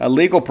a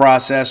legal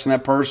process and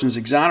that person's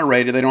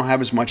exonerated, they don't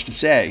have as much to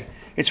say.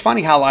 It's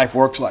funny how life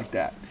works like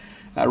that.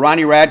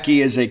 Ronnie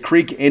Radke is a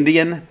Creek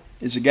Indian.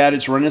 Is a guy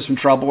that's run into some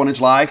trouble in his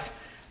life.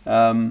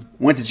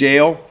 Went to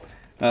jail.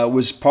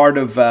 Was part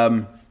of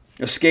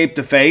Escape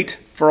the Fate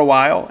for a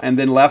while and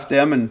then left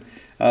them and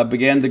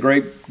began the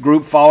great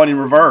group Falling in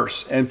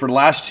Reverse. And for the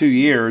last 2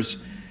 years,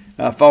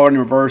 Falling in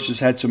Reverse has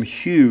had some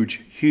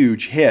huge,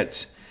 huge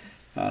hits.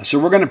 So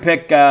we're going to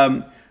pick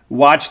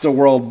Watch the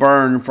World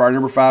Burn for our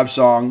number 5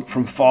 song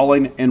from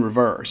Falling in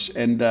Reverse.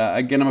 And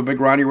again, I'm a big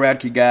Ronnie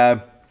Radke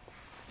guy.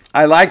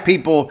 I like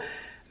people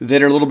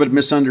that are a little bit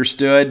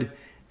misunderstood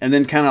and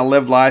then kind of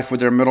live life with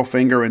their middle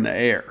finger in the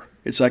air.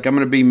 It's like, I'm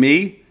going to be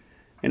me,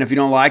 and if you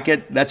don't like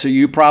it, that's a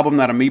you problem,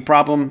 not a me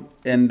problem.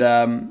 And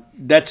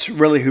that's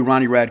really who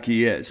Ronnie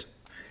Radke is.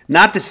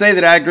 Not to say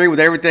that I agree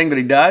with everything that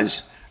he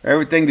does, or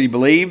everything that he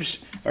believes,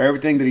 or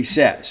everything that he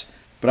says.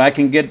 But I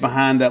can get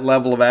behind that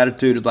level of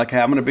attitude of like,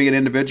 hey, I'm going to be an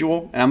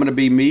individual, and I'm going to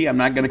be me. I'm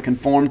not going to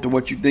conform to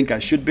what you think I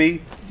should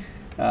be.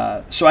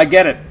 So I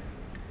get it.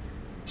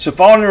 So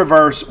Falling in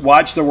Reverse,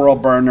 Watch the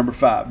World Burn, number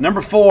 5.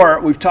 Number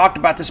 4, we've talked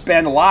about this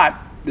band a lot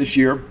this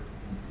year.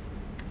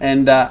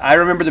 And I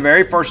remember the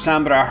very first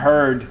time that I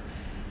heard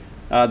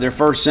their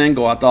first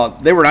single, I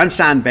thought they were an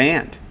unsigned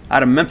band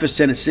out of Memphis,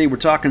 Tennessee. We're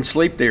talking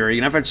Sleep Theory.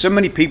 And I've had so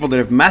many people that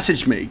have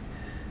messaged me.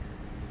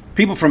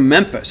 People from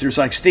Memphis. They're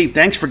like, Steve,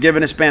 thanks for giving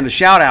this band a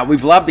shout out.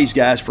 We've loved these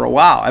guys for a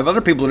while. I have other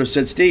people that have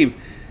said, Steve,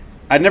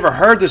 I'd never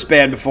heard this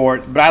band before,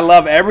 but I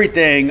love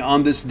everything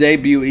on this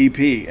debut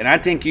EP. And I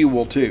think you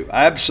will too.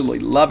 I absolutely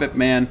love it,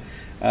 man.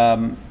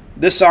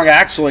 This song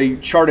actually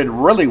charted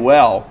really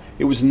well.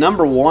 It was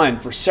number 1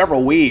 for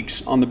several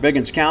weeks on the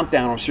Biggins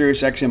Countdown on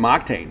Sirius XM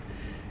Octane.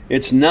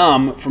 It's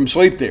Numb from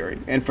Sleep Theory.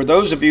 And for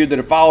those of you that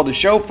have followed the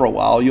show for a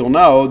while, you'll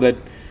know that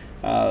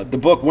the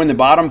book When the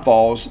Bottom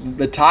Falls,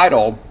 the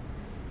title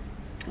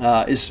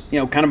is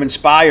kind of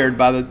inspired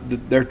by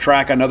their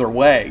track Another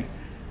Way.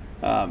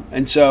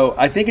 And so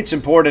I think it's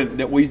important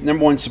that we,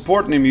 number one,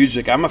 support new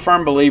music. I'm a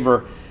firm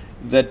believer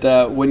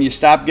that when you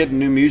stop getting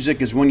new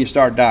music is when you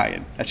start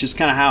dying. That's just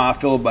kind of how I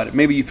feel about it.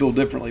 Maybe you feel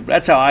differently, but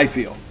that's how I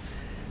feel.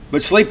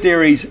 But Sleep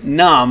Theory's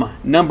Numb,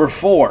 number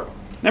 4.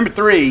 Number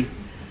 3,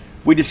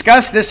 we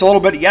discussed this a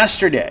little bit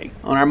yesterday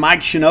on our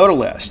Mike Shinoda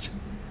list.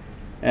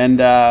 And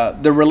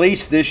the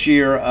release this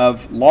year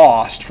of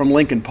Lost from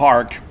Linkin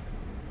Park.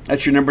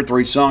 That's your number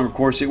 3 song. Of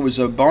course, it was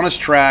a bonus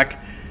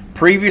track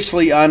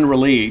previously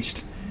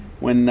unreleased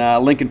when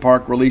Linkin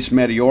Park released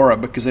Meteora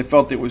because they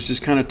felt it was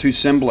just kind of too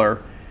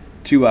similar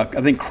to, I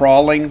think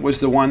Crawling was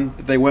the one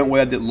that they went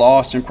with, that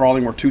Lost and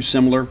Crawling were too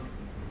similar.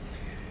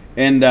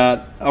 And,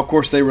 of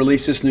course, they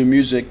released this new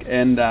music,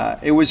 and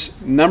it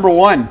was number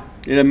 1.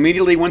 It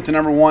immediately went to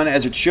number 1,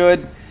 as it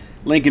should.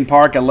 Linkin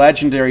Park, a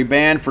legendary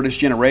band for this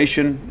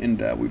generation,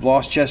 and we've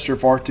lost Chester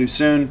far too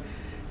soon.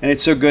 And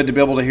it's so good to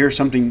be able to hear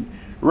something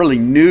really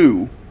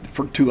new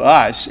to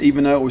us,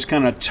 even though it was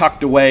kind of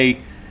tucked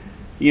away,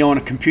 on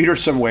a computer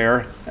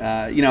somewhere,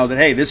 that,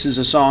 hey, this is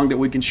a song that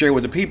we can share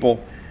with the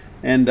people.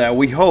 And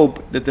we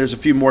hope that there's a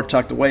few more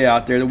tucked away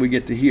out there that we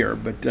get to hear.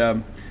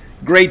 But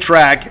great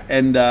track,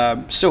 and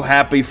so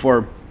happy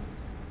for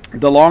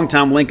the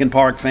longtime Linkin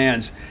Park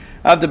fans.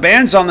 Of the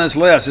bands on this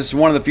list, this is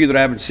one of the few that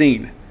I haven't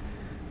seen.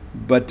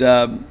 But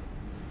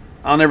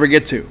I'll never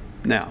get to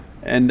now.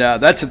 And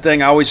that's the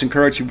thing. I always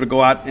encourage people to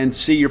go out and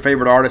see your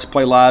favorite artists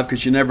play live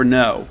because you never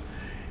know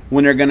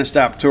when they're going to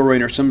stop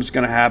touring or something's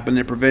going to happen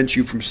that prevents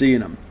you from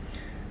seeing them.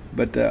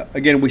 But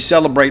again, we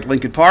celebrate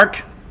Linkin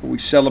Park. We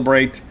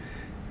celebrate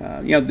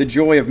the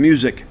joy of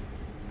music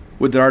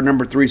with our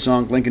number 3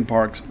 song, Linkin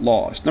Park's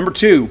Lost. Number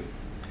 2,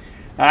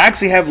 I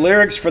actually have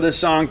lyrics for this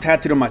song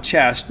tattooed on my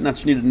chest. Not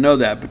that you need to know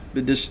that,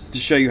 but just to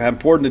show you how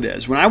important it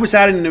is. When I was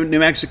out in New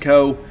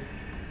Mexico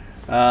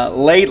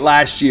late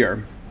last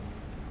year,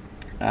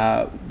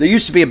 there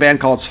used to be a band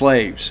called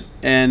Slaves,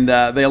 and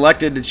they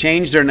elected to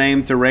change their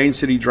name to Rain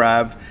City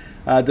Drive.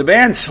 The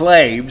band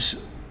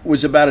Slaves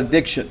was about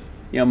addiction.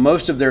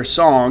 Most of their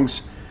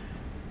songs,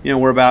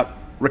 were about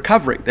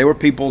recovery. They were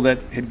people that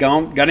had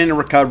got into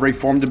recovery,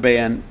 formed a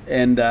band,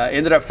 and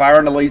ended up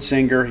firing the lead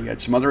singer. He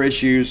had some other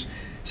issues.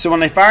 So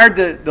when they fired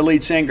the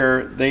lead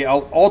singer, they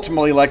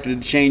ultimately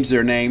elected to change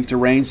their name to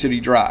Rain City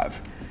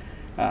Drive.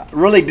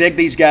 Really dig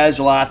these guys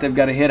a lot. They've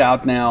got a hit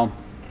out now.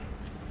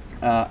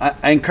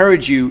 I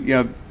encourage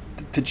you,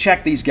 to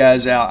check these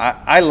guys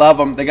out. I love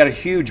them. They got a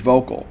huge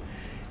vocal,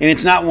 and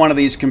it's not one of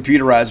these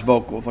computerized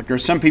vocals. Like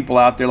there's some people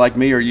out there like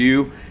me or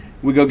you.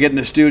 We go get in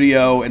the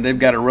studio, and they've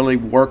got to really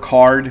work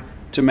hard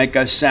to make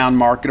us sound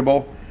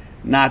marketable.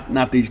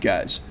 Not these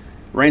guys.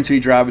 Rain City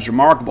Drive is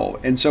remarkable.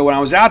 And so when I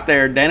was out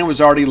there, Dana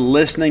was already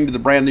listening to the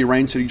brand new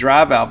Rain City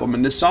Drive album,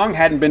 and this song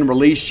hadn't been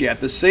released yet.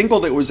 The single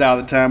that was out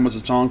at the time was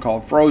a song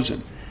called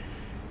Frozen.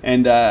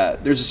 And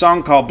there's a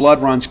song called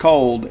Blood Runs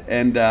Cold,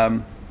 and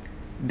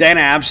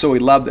Dana absolutely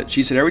loved it.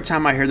 She said, every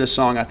time I hear this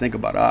song, I think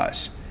about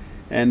us.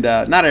 And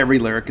not every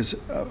lyric is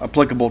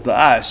applicable to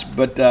us,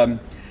 but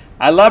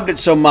I loved it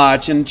so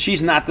much. And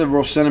she's not the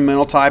real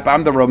sentimental type.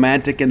 I'm the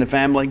romantic in the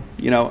family,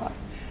 and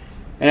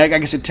I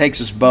guess it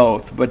takes us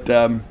both. But,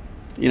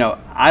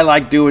 I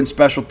like doing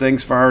special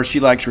things for her. She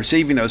likes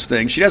receiving those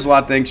things. She does a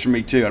lot of things for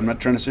me, too. I'm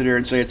not trying to sit here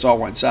and say it's all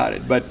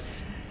one-sided, but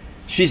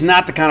she's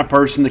not the kind of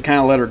person to kind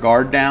of let her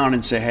guard down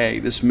and say, hey,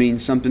 this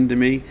means something to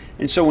me.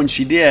 And so when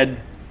she did,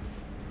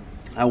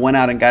 I went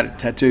out and got it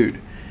tattooed,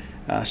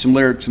 some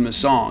lyrics from the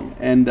song.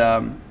 And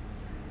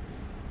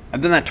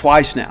I've done that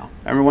twice now.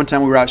 I remember one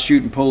time we were out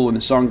shooting pool and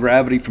the song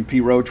Gravity from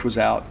P. Roach was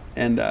out.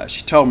 And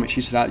she told me,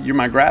 she said, "You're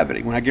my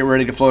gravity. When I get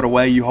ready to float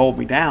away, you hold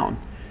me down.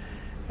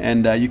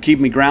 And you keep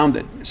me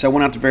grounded." So I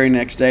went out the very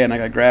next day and I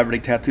got Gravity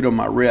tattooed on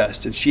my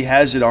wrist. And she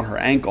has it on her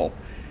ankle.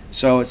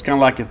 So it's kind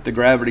of like if the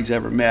gravity's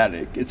ever met.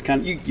 It's kind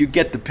of, you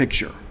get the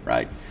picture,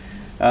 right?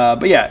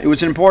 But yeah, it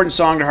was an important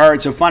song to her.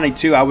 It's so funny,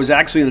 too. I was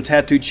actually in a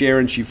tattoo chair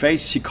and she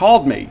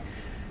called me.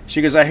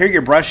 She goes, "I hear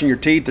you're brushing your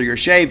teeth or you're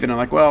shaving." I'm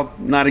like, "Well,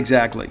 not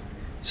exactly."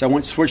 So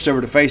I switched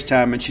over to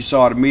FaceTime, and she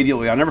saw it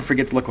immediately. I'll never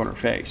forget the look on her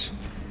face,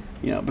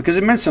 because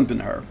it meant something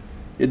to her.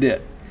 It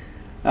did.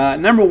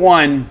 Number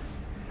one,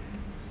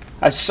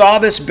 I saw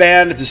this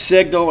band at the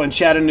Signal in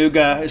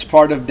Chattanooga as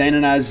part of Dana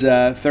and I's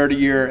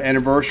 30-year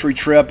anniversary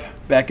trip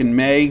back in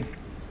May.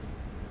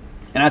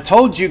 And I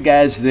told you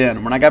guys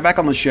then, when I got back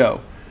on the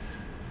show,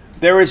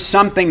 there is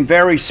something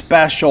very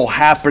special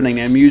happening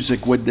in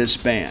music with this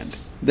band.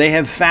 They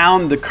have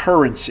found the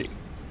currency,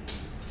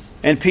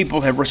 and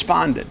people have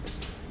responded.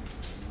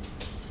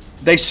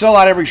 They sell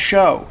out every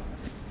show.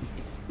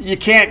 You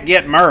can't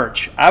get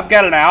merch. I've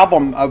got an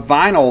album of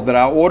vinyl that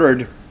I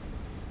ordered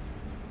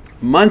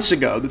months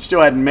ago that still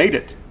hadn't made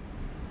it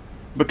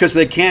because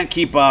they can't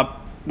keep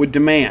up with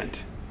demand,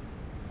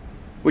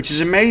 which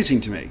is amazing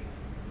to me.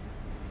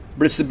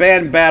 But it's the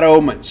band Bad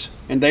Omens,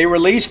 and they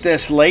released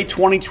this late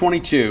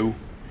 2022,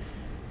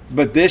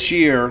 but this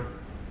year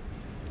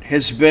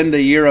has been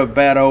the year of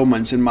bad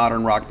omens in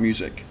modern rock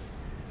music.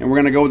 And we're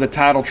going to go with the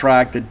title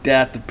track, "The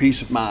Death of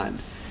Peace of Mind."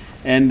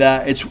 And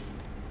it's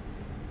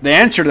the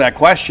answer to that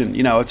question.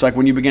 It's like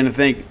when you begin to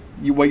think,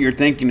 what you're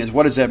thinking is,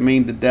 what does that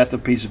mean, the death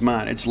of peace of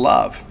mind? It's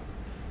love.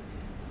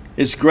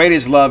 As great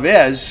as love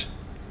is,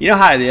 you know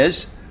how it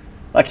is.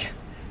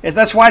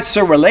 That's why it's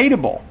so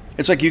relatable.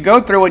 It's like you go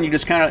through and you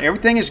just kind of,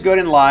 everything is good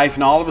in life,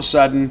 and all of a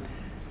sudden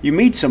you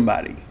meet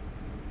somebody.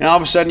 And all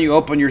of a sudden you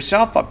open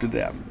yourself up to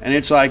them. And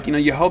it's like,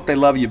 you hope they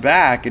love you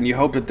back, and you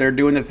hope that they're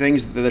doing the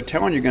things that they're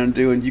telling you're going to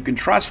do, and you can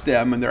trust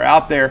them, and they're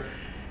out there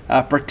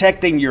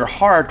protecting your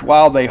heart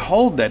while they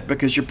hold it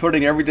because you're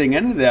putting everything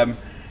into them.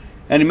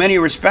 And in many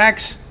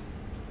respects,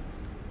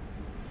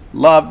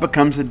 love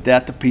becomes the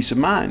death of peace of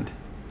mind.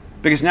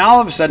 Because now all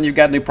of a sudden you've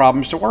got new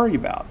problems to worry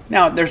about.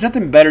 Now, there's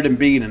nothing better than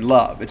being in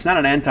love. It's not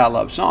an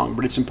anti-love song,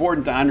 but it's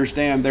important to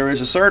understand there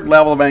is a certain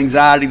level of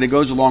anxiety that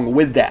goes along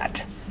with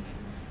that.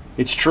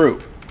 It's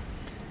true.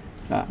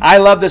 I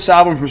love this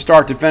album from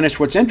start to finish.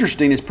 What's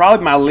interesting is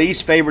probably my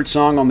least favorite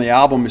song on the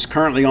album is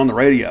currently on the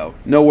radio,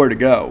 "Nowhere to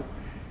Go."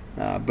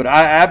 But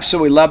I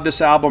absolutely love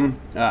this album.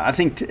 I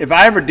think if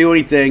I ever do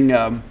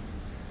anything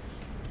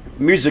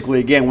musically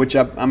again, which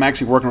I'm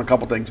actually working on a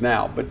couple things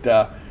now,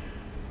 but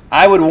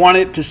I would want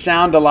it to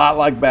sound a lot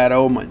like Bad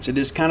Omens. It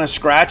just kind of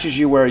scratches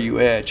you where you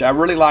itch. I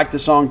really like the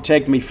song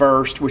 "Take Me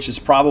First," which is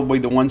probably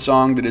the one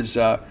song that is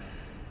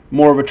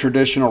more of a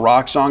traditional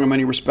rock song in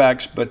many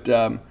respects. But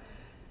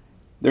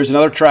there's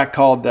another track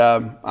called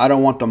 "I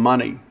Don't Want the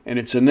Money," and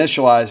it's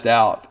initialized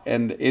out,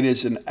 and it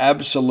is an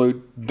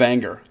absolute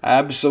banger. I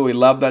absolutely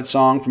love that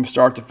song from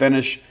start to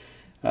finish.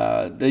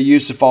 They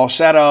use the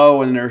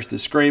falsetto, and there's the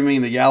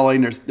screaming, the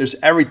yelling, there's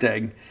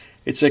everything.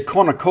 It's a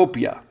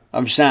cornucopia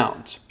of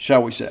sounds,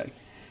 shall we say.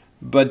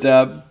 But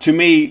to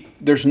me,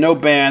 there's no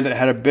band that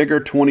had a bigger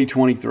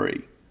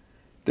 2023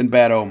 than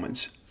Bad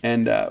Omens.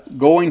 And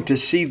going to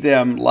see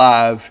them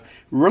live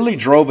really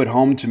drove it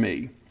home to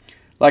me.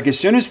 Like as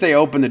soon as they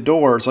open the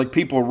doors, like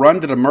people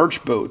run to the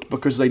merch booth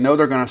because they know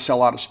they're going to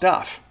sell out of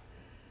stuff.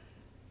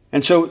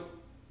 And so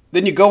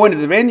then you go into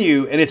the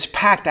venue and it's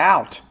packed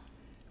out. I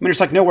mean,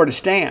 there's like nowhere to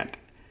stand.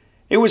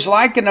 It was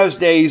like in those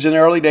days, in the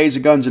early days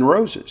of Guns N'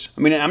 Roses.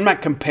 I mean, I'm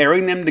not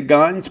comparing them to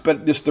Guns,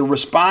 but just the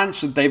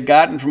response that they've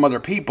gotten from other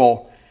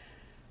people,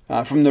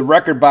 from the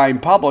record-buying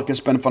public, has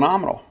been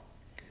phenomenal.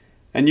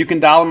 And you can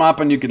dial them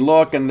up and you can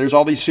look, and there's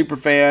all these super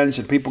fans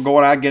and people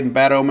going out getting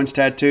Bad Omens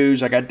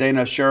tattoos. I got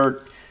Dana's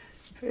shirt.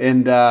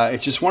 And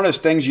it's just one of those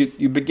things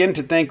you begin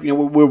to think,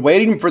 we're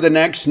waiting for the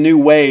next new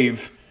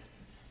wave.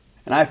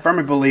 And I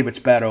firmly believe it's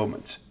Bad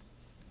Omens.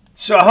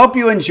 So I hope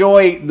you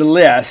enjoy the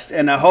list,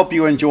 and I hope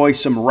you enjoy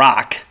some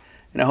rock,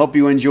 and I hope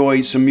you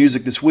enjoy some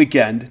music this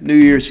weekend, New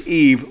Year's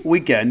Eve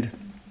weekend.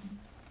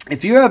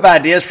 If you have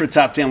ideas for the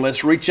top 10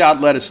 list, reach out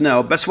and let us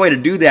know. Best way to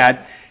do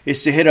that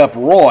is to hit up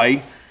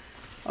Roy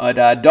at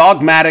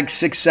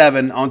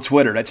Dogmatic67 on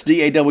Twitter. That's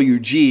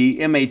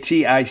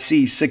DAWGMATIC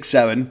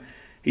 67.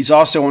 He's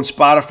also on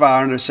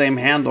Spotify under the same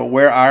handle,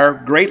 where our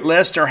great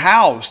lists are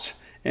housed.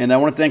 And I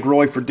want to thank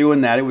Roy for doing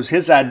that. It was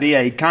his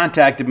idea. He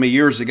contacted me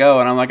years ago,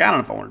 and I'm like, I don't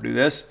know if I want to do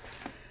this.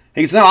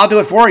 He goes, no, I'll do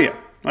it for you. I'm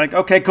like,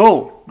 okay,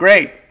 cool,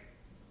 great.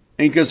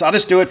 And he goes, I'll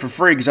just do it for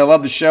free because I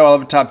love the show. I love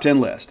the top 10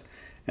 list.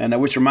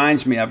 And which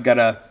reminds me, I've got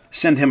to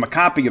send him a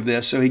copy of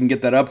this so he can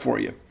get that up for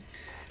you.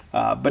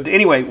 But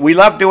anyway, we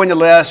love doing the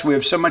list. We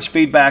have so much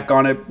feedback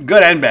on it,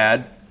 good and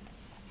bad.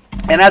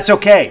 And that's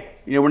okay.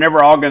 We're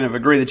never all going to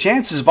agree. The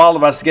chances of all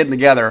of us getting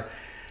together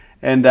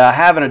and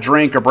having a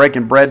drink or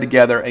breaking bread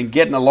together and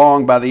getting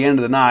along by the end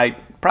of the night,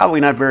 probably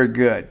not very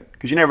good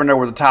because you never know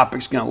where the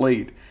topic's going to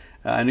lead.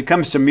 And it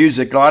comes to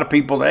music, a lot of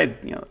people,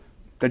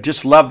 that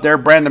just love their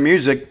brand of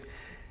music,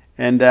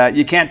 and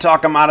you can't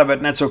talk them out of it,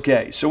 and that's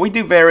okay. So we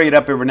do vary it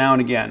up every now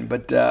and again.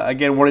 But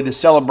again, wanted to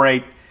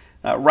celebrate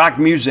rock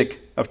music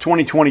of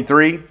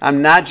 2023.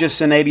 I'm not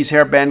just an 80s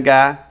hair band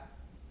guy,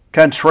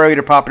 contrary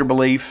to popular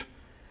belief.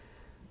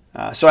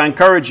 So I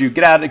encourage you,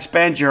 get out and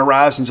expand your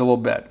horizons a little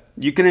bit.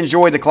 You can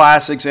enjoy the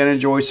classics and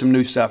enjoy some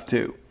new stuff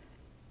too.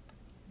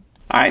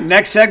 All right,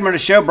 next segment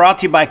of the show brought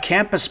to you by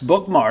Campus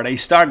Bookmart, a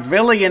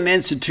Starkvillian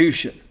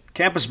institution.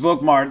 Campus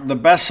Bookmart, the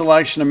best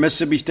selection of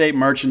Mississippi State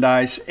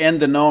merchandise in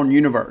the known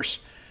universe.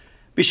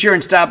 Be sure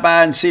and stop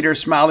by and see their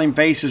smiling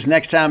faces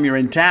next time you're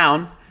in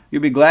town.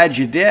 You'll be glad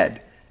you did.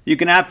 You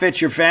can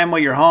outfit your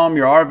family, your home,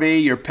 your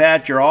RV, your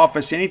pet, your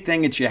office,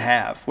 anything that you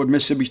have with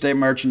Mississippi State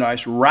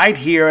merchandise right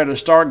here at a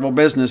Starkville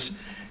business,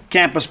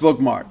 Campus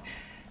Bookmart.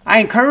 I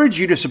encourage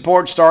you to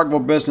support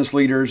Starkville business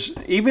leaders,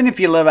 even if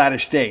you live out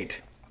of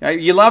state.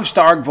 You love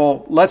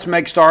Starkville. Let's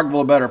make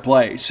Starkville a better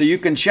place. So you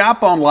can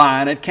shop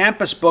online at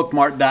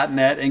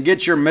campusbookmart.net and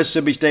get your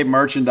Mississippi State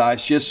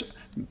merchandise just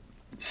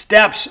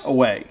steps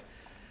away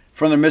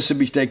from the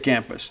Mississippi State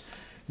campus.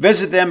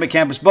 Visit them at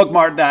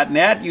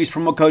campusbookmart.net. Use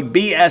promo code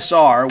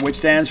BSR, which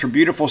stands for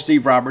Beautiful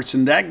Steve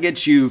Robertson. That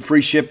gets you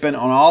free shipping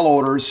on all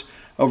orders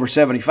over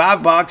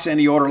 $75.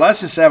 Any order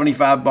less than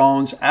 75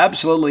 bones,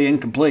 absolutely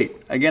incomplete.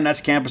 Again,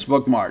 that's Campus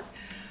Bookmart.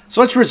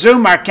 So let's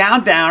resume our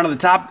countdown of the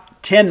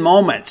top 10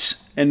 moments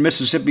in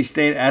Mississippi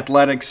State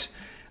athletics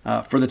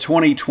for the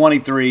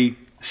 2023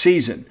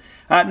 season.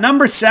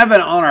 Number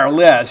 7 on our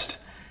list,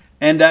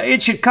 and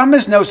it should come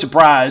as no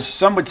surprise.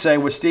 Some would say,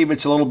 well, Steve,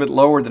 it's a little bit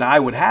lower than I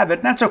would have it,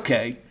 and that's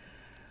okay.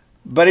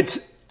 But it's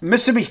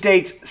Mississippi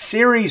State's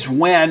series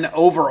win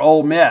over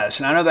Ole Miss,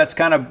 and I know that's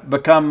kind of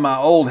become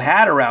old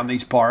hat around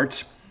these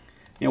parts.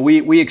 You know,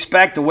 we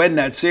expect to win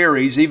that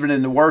series even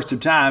in the worst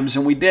of times,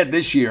 and we did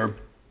this year.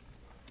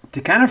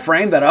 To kind of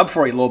frame that up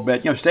for you a little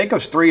bit, you know, State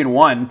goes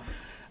 3-1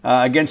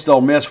 against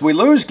Ole Miss. We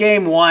lose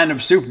game 1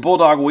 of Super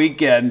Bulldog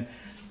weekend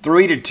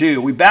 3-2.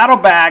 We battle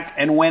back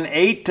and win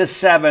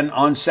 8-7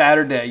 on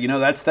Saturday. You know,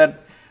 that's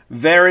that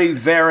very,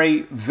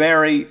 very,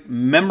 very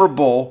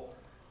memorable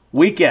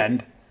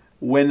weekend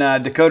when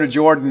Dakota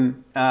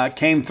Jordan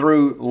came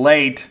through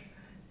late,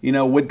 you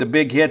know, with the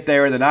big hit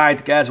there in the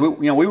ninth. Guys,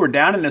 we were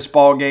down in this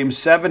ball game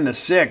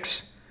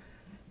 7-6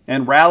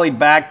 and rallied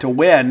back to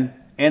win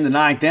in the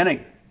ninth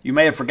inning. You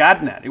may have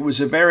forgotten that. It was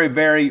a very,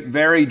 very,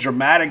 very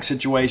dramatic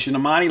situation.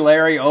 Amani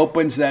Larry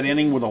opens that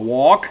inning with a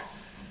walk.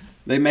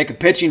 They make a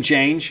pitching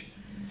change.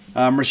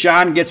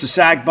 Rashawn gets a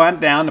sac bunt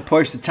down to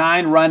push the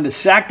tying run to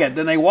second.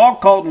 Then they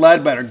walk Colton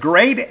Ledbetter.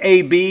 Great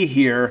AB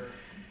here.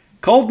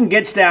 Colton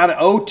gets down to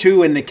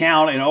 0-2 in the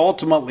count and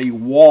ultimately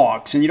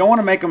walks. And you don't want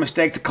to make a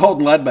mistake to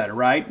Colton Ledbetter,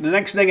 right? The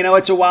next thing you know,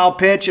 it's a wild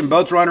pitch, and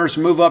both runners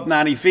move up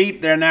 90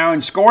 feet. They're now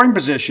in scoring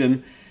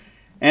position,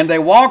 and they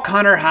walk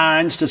Hunter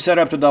Hines to set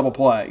up the double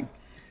play.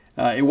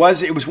 It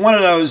was one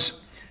of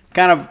those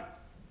kind of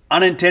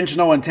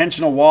unintentional,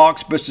 intentional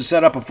walks, but to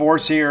set up a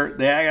force here.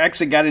 They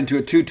actually got into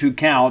a 2-2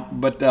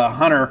 count, but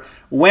Hunter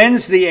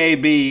wins the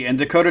AB, and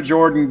Dakota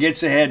Jordan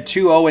gets ahead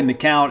 2-0 in the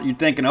count. You're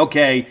thinking,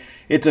 okay,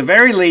 at the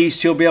very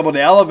least, he'll be able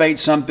to elevate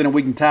something and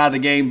we can tie the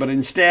game. But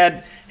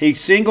instead, he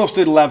singles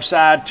to the left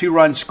side,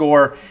 2-run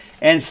score,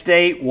 and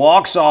State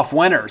walks off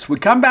winners. We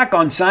come back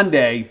on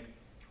Sunday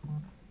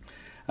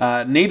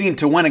needing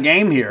to win a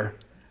game here.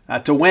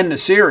 To win the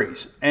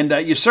series. And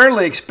you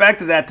certainly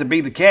expected that to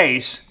be the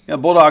case. You know,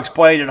 Bulldogs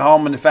played at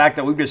home, and the fact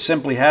that we just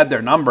simply had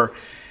their number.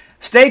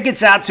 State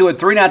gets out to a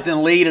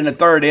 3-0 lead in the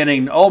third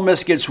inning. Ole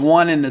Miss gets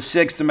one in the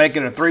sixth to make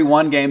it a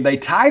 3-1 game. They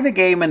tie the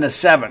game in the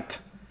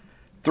seventh,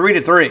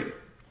 3-3.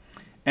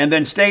 And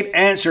then State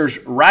answers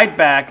right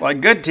back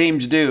like good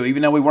teams do,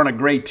 even though we weren't a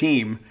great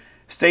team.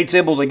 State's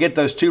able to get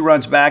those 2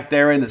 runs back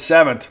there in the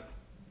seventh.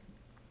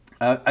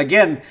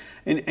 Again,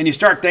 and you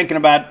start thinking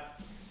about,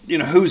 you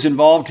know, who's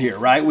involved here,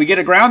 right? We get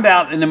a ground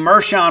out, and then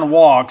Mershon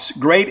walks.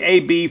 Great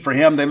AB for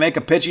him. They make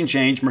a pitching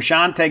change.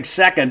 Mershon takes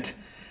second.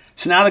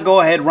 So now the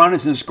go-ahead run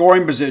is in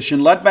scoring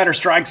position. Ledbetter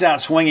strikes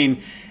out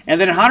swinging. And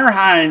then Hunter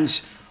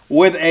Hines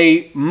with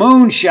a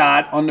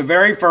moonshot on the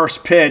very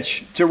first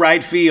pitch to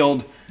right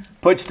field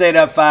put State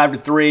up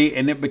 5-3,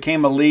 and it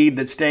became a lead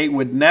that State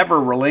would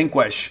never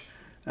relinquish.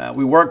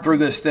 We worked through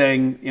this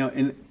thing. You know,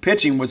 and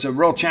pitching was a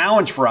real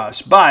challenge for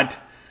us, but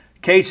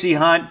Casey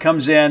Hunt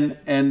comes in,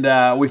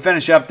 and we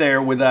finish up there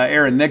with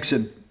Aaron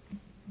Nixon.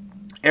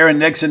 Aaron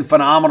Nixon,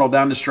 phenomenal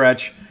down the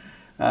stretch.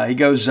 He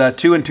goes 2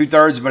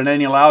 2/3 of an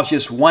inning, allows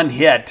just 1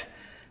 hit,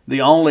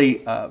 the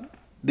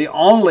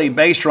only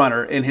base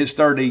runner in his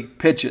 30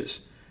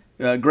 pitches.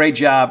 Great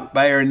job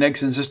by Aaron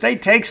Nixon. So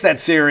State takes that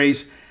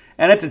series,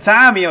 and at the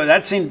time, you know,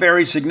 that seemed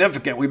very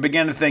significant. We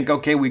began to think,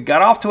 okay, we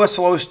got off to a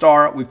slow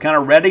start. We've kind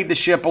of readied the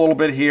ship a little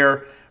bit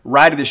here,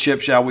 righted the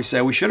ship, shall we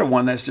say. We should have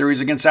won that series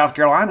against South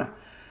Carolina.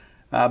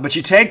 But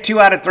you take 2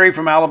 out of 3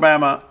 from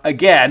Alabama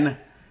again,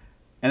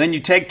 and then you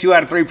take 2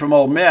 out of 3 from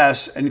Ole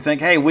Miss, and you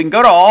think, hey, we can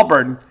go to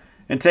Auburn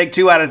and take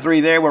 2 out of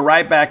 3 there. We're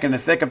right back in the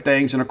thick of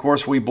things, and, of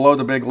course, we blow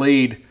the big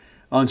lead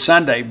on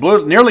Sunday.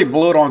 Nearly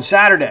blew it on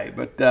Saturday,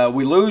 but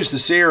we lose the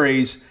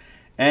series,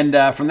 And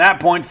from that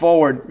point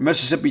forward,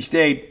 Mississippi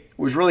State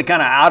was really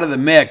kind of out of the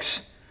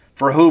mix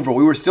for Hoover.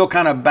 We were still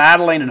kind of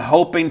battling and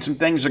hoping some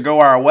things would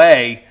go our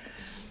way,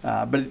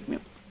 but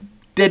it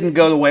didn't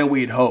go the way we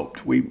had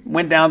hoped. We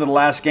went down to the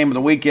last game of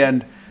the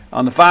weekend,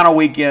 on the final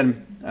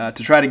weekend,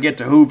 to try to get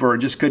to Hoover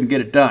and just couldn't get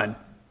it done.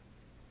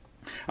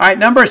 All right,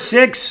 number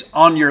 6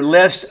 on your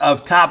list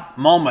of top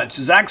moments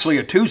is actually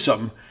a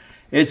twosome.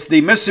 It's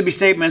the Mississippi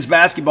State men's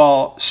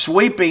basketball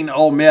sweeping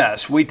Ole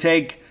Miss. We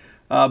take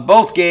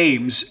both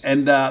games,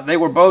 and they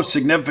were both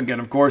significant.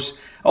 Of course,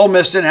 Ole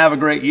Miss didn't have a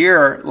great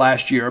year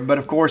last year, but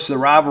of course the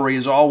rivalry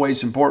is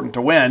always important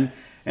to win.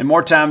 And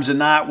more times than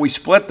not, we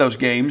split those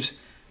games,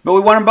 but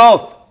we won them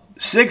both.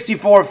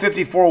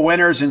 64-54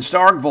 winners in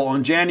Starkville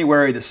on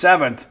January the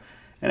 7th.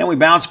 And then we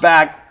bounced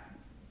back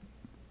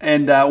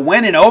and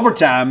win in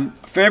overtime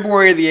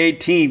February the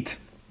 18th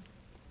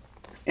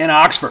in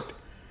Oxford.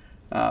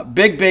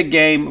 Big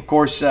game. Of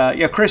course,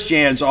 Chris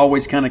Jans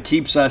always kind of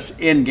keeps us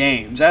in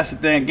games. That's the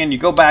thing. Again, you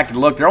go back and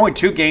look. There are only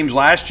 2 games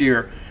last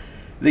year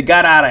that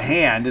got out of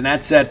hand, and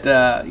that's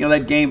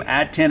that game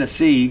at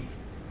Tennessee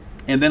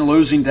and then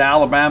losing to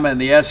Alabama in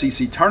the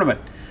SEC tournament.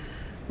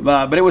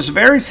 But it was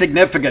very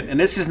significant, and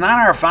this is not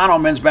our final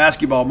men's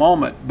basketball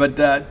moment, but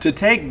to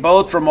take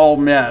both from Ole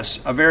Miss,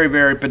 a very,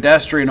 very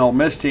pedestrian Ole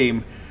Miss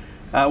team,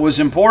 was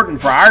important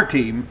for our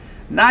team,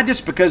 not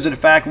just because of the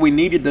fact we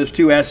needed those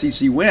 2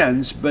 SEC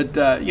wins, but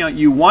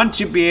you want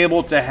to be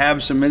able to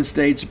have some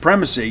in-state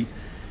supremacy,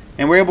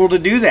 and we're able to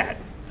do that.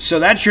 So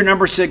that's your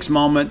number 6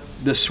 moment,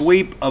 the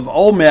sweep of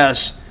Ole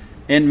Miss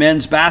in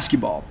men's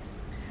basketball.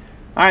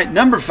 All right,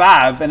 number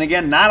 5, and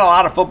again, not a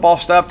lot of football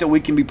stuff that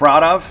we can be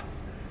proud of,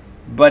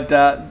 but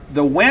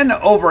the win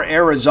over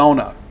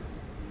Arizona,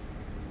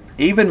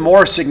 even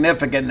more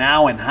significant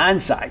now in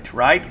hindsight,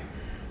 right?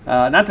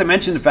 Not to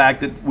mention the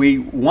fact that we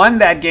won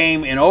that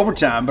game in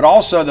overtime, but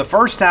also the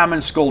first time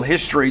in school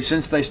history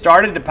since they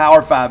started the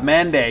Power 5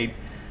 mandate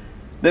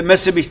that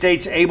Mississippi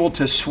State's able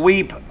to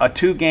sweep a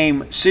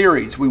 2-game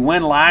series. We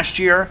win last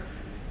year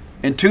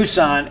in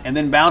Tucson and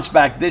then bounce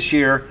back this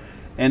year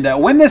and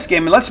win this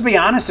game. And let's be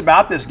honest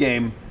about this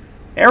game.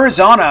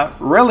 Arizona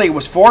really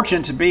was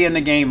fortunate to be in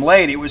the game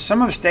late. It was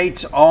some of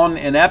State's own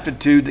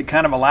ineptitude that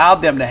kind of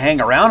allowed them to hang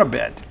around a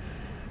bit.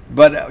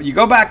 But you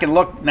go back and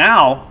look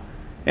now,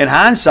 in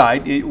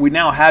hindsight, we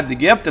now have the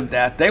gift of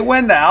that. They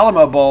win the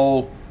Alamo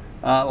Bowl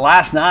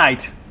last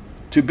night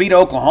to beat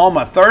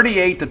Oklahoma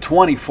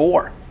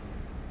 38-24.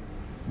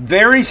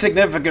 Very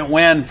significant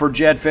win for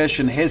Jed Fish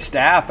and his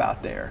staff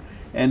out there.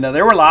 And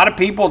there were a lot of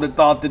people that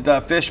thought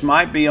that Fish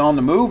might be on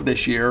the move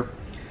this year.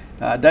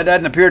 That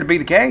doesn't appear to be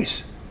the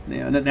case.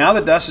 Now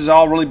the dust has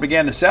all really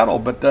began to settle,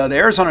 but the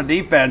Arizona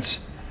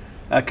defense,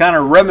 kind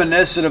of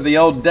reminiscent of the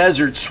old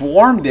Desert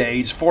Swarm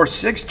days, forced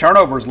 6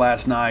 turnovers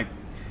last night.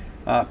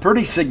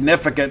 Pretty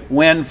significant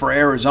win for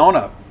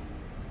Arizona.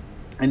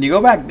 And you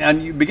go back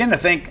and you begin to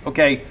think,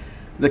 okay,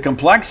 the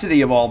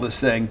complexity of all this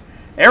thing.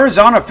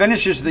 Arizona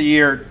finishes the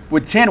year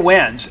with 10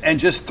 wins and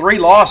just 3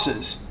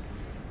 losses.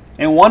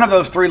 And one of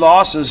those 3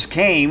 losses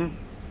came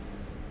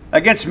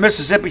against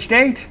Mississippi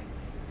State.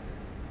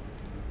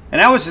 And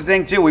that was the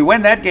thing, too. We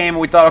win that game,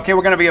 and we thought, okay,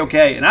 we're going to be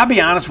okay. And I'll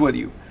be honest with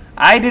you.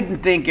 I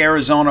didn't think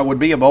Arizona would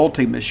be a bowl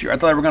team this year. I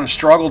thought they were going to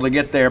struggle to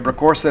get there. But, of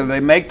course, they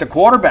make the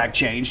quarterback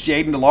change.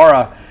 Jaden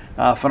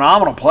DeLaura,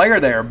 phenomenal player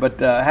there, but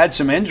had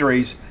some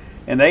injuries.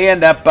 And they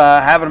end up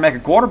having to make a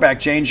quarterback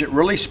change. It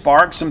really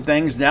sparked some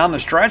things down the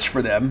stretch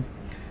for them.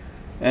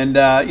 And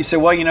you say,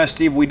 well,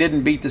 Steve, we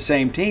didn't beat the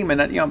same team.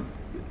 And,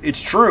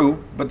 it's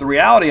true. But the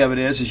reality of it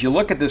is you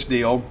look at this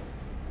deal,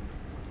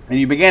 and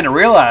you begin to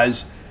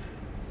realize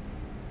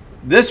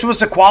this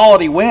was a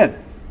quality win.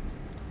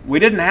 We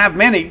didn't have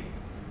many,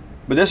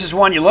 but this is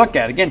one you look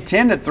at. Again,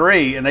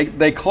 10-3, and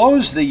they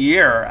closed the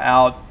year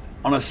out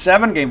on a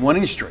 7-game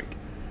winning streak.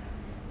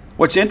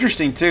 What's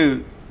interesting,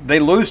 too, they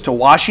lose to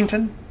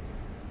Washington.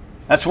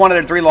 That's one of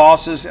their 3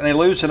 losses, and they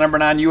lose to number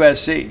 9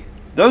 USC.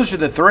 Those are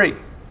the 3.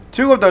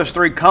 2 of those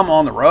 3 come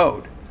on the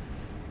road,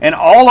 and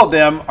all of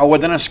them are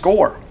within a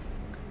score.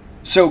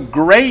 So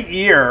great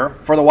year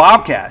for the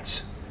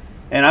Wildcats.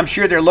 And I'm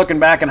sure they're looking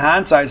back in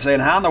hindsight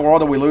saying, how in the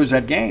world did we lose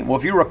that game? Well,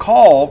 if you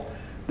recall,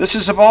 this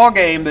is a ball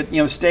game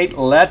that State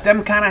let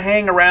them kind of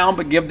hang around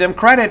but give them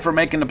credit for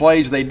making the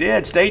plays they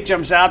did. State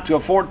jumps out to a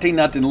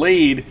 14-0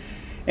 lead,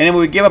 and then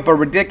we give up a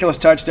ridiculous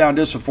touchdown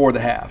just before the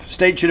half.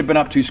 State should have been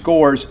up 2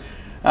 scores.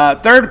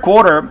 Third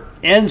quarter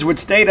ends with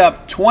State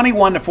up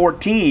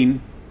 21-14.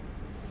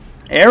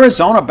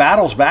 Arizona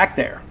battles back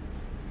there.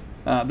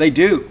 They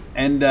do,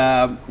 and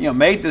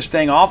made this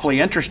thing awfully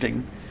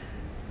interesting.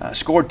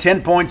 Scored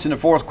 10 points in the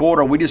fourth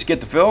quarter. We just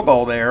get the field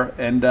goal there,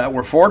 and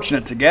we're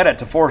fortunate to get it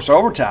to force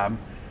overtime.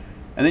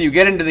 And then you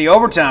get into the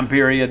overtime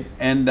period,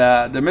 and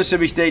the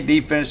Mississippi State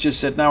defense just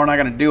said, no, we're not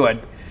going to do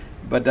it.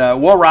 But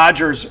Will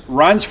Rogers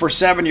runs for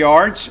 7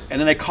 yards,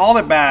 and then they call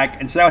it back,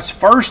 and so now it's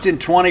 1st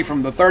and 20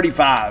 from the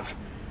 35.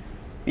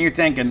 And you're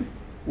thinking,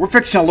 we're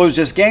fixing to lose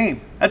this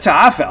game. That's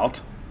how I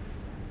felt.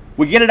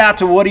 We get it out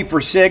to Woody for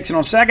 6, and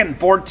on 2nd and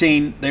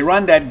 14, they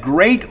run that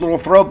great little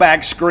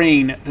throwback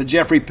screen to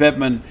Jeffrey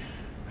Pittman,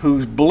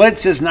 who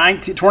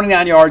blitzes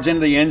 29 yards into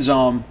the end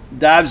zone,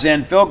 dives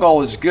in, field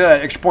goal is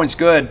good, extra point's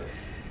good.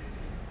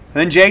 And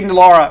then Jaden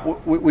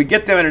DeLaura, we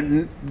get them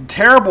in a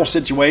terrible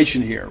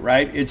situation here,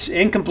 right? It's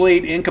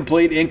incomplete.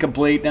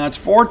 Now it's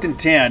 4th and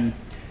 10.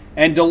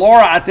 And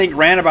DeLaura, I think,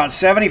 ran about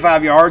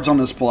 75 yards on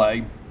this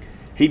play.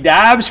 He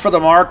dives for the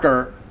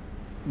marker.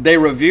 They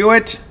review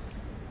it.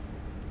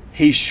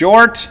 He's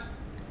short.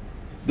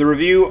 The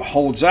review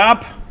holds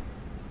up.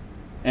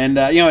 And,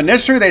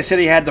 initially they said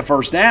he had the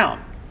first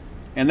down.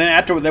 And then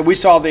after that, we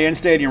saw the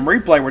in-stadium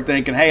replay. We're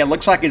thinking, hey, it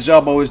looks like his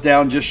elbow is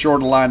down just short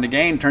of the line of the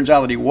game. Turns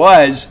out that he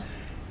was.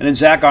 And then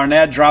Zach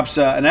Arnett drops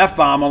an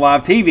F-bomb on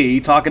live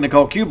TV talking to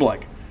Cole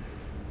Kublik.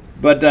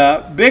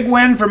 But big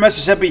win for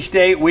Mississippi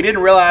State. We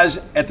didn't realize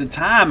at the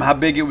time how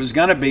big it was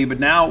going to be, but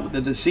now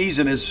that the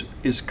season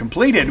is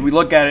completed, we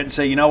look at it and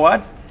say, you know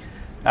what?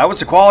 That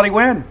was a quality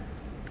win.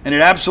 And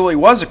it absolutely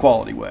was a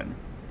quality win.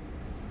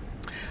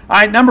 All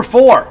right, number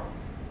 4.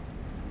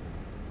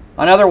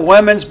 Another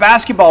women's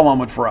basketball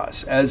moment for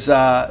us. As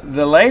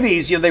the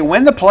ladies, they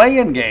win the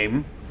play-in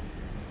game.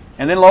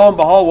 And then lo and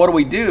behold,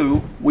 what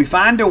do? We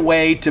find a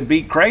way to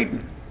beat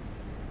Creighton.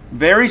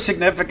 Very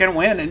significant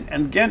win.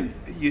 And again,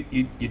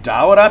 you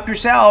dial it up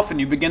yourself and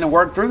you begin to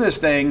work through this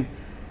thing.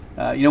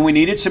 We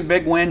needed some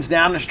big wins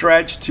down the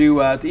stretch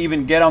to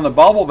even get on the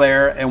bubble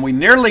there. And we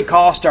nearly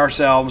cost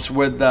ourselves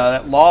with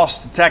that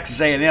loss to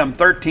Texas A&M,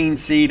 13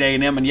 seed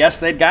A&M. And yes,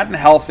 they'd gotten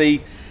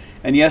healthy.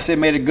 And yes, they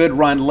made a good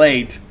run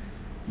late.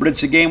 But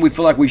it's a game we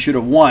feel like we should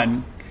have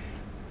won.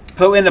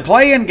 So in the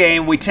play-in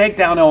game, we take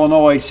down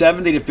Illinois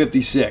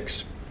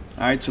 70-56.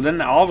 All right, so then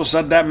all of a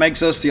sudden that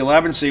makes us the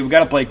 11th seed. We've got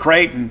to play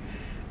Creighton.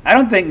 I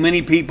don't think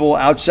many people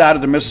outside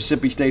of the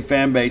Mississippi State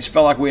fan base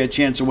felt like we had a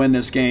chance to win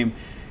this game.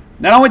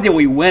 Not only did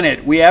we win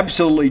it, we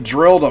absolutely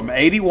drilled them,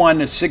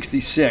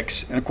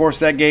 81-66. And, of course,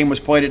 that game was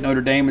played at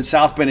Notre Dame in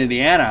South Bend,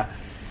 Indiana.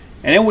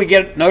 And then we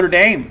get Notre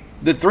Dame,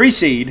 the 3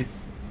 seed,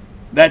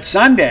 that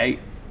Sunday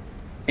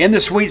in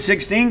the Sweet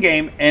 16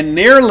 game and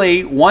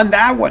nearly won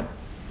that one.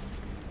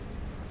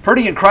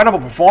 Pretty incredible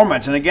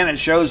performance. And again, it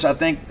shows, I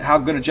think, how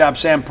good a job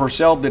Sam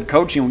Purcell did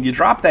coaching when you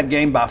drop that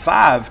game by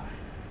 5.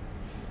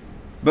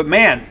 But,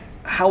 man,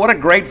 what a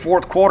great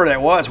fourth quarter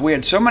that was. We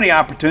had so many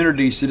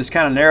opportunities to just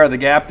kind of narrow the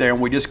gap there,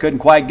 and we just couldn't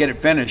quite get it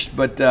finished.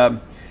 But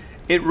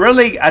it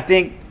really, I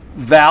think,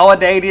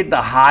 validated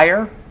the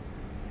hire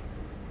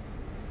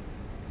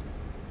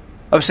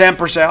of Sam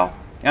Purcell.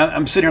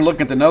 I'm sitting here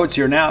looking at the notes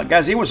here now.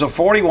 Guys, it was a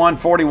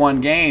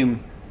 41-41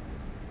 game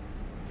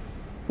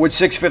with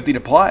 6:50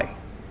 to play.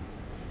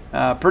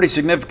 Pretty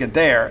significant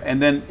there.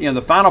 And then,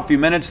 the final few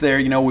minutes there,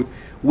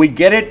 we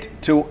get it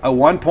to a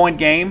 1-point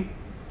game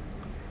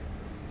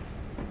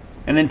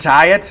and then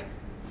tie it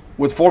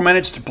with 4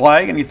 minutes to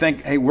play. And you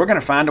think, hey, we're going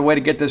to find a way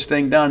to get this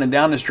thing done. And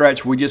down the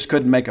stretch, we just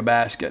couldn't make a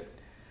basket.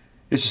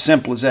 It's as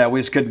simple as that. We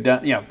just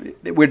couldn't,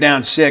 we're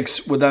down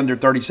 6 with under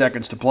 30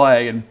 seconds to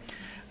play. And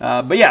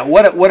but yeah,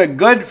 what a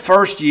good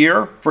first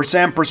year for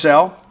Sam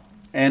Purcell.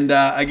 And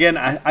again,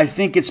 I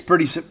think it's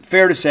pretty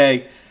fair to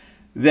say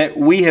that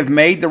we have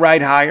made the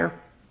right hire.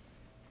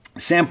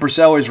 Sam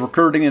Purcell is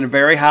recruiting at a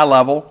very high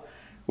level.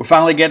 We're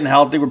finally getting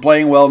healthy. We're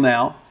playing well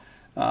now.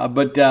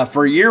 But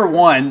for year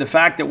one, the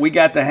fact that we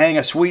got to hang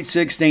a Sweet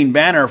 16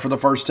 banner for the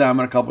first time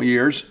in a couple of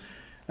years,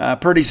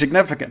 pretty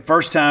significant.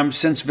 First time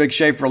since Vic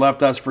Schaefer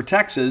left us for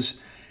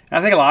Texas. And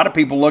I think a lot of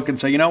people look and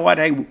say, you know what,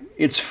 hey,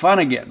 it's fun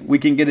again. We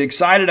can get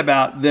excited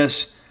about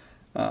this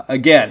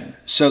again.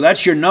 So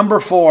that's your number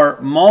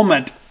 4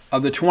 moment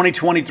of the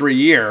 2023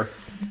 year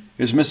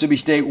is Mississippi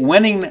State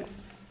winning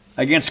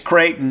against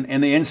Creighton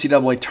in the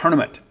NCAA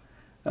tournament.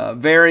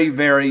 Very,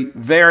 very,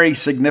 very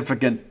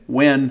significant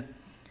win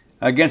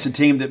against a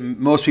team that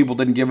most people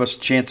didn't give us a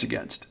chance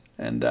against.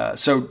 And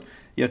so,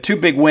 2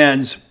 big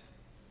wins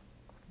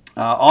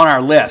on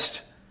our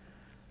list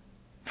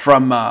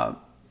from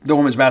the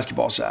women's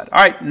basketball side.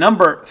 All right,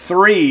 number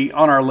 3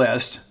 on our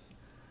list.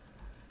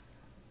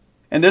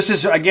 And this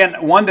is,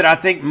 again, one that I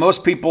think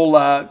most people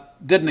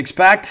didn't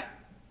expect.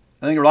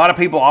 I think a lot of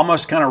people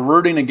almost kind of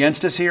rooting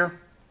against us here.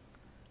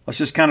 Let's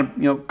just kind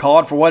of, call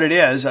it for what it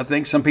is. I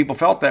think some people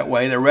felt that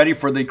way. They're ready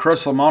for the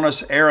Chris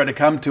Lemonis era to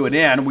come to an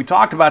end. We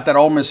talked about that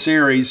Ole Miss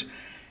series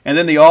and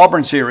then the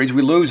Auburn series.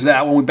 We lose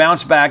that when we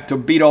bounce back to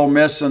beat Ole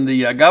Miss in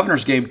the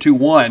Governor's game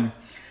 2-1.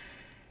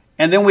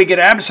 And then we get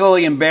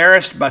absolutely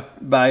embarrassed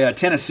by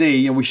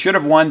Tennessee. We should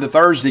have won the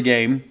Thursday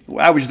game.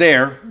 I was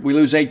there. We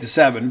lose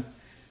 8-7.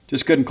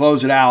 Just couldn't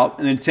close it out.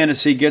 And then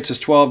Tennessee gets us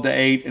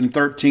 12-8 and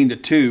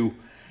 13-2.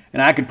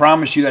 And I can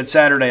promise you that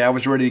Saturday I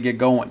was ready to get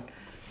going.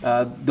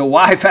 The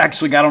wife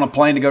actually got on a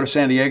plane to go to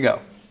San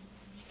Diego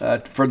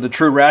for the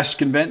True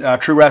Rest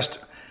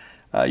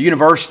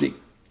University,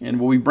 and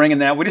we'll be bringing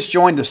that. We just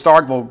joined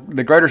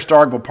the Greater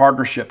Starkville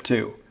Partnership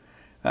too,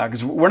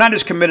 because we're not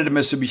just committed to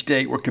Mississippi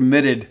State; we're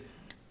committed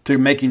to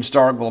making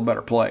Starkville a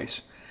better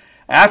place.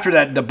 After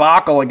that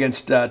debacle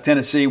against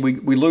Tennessee,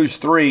 we lose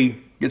 3,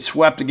 get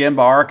swept again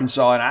by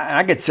Arkansas, and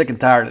I get sick and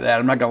tired of that.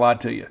 I'm not gonna lie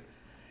to you.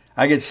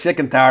 I get sick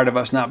and tired of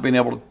us not being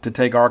able to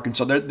take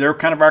Arkansas. They're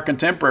kind of our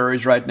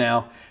contemporaries right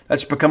now.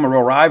 That's become a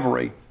real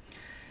rivalry.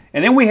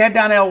 And then we head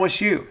down to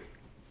LSU.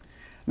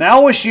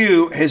 Now,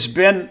 LSU has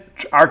been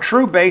our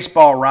true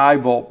baseball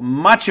rival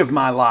much of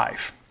my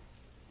life.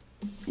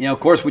 You know, of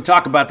course, we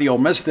talk about the Ole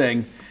Miss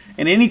thing,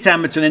 and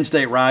anytime it's an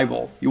in-state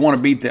rival, you want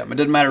to beat them. It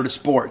doesn't matter the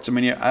sports. I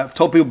mean, I've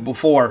told people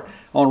before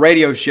on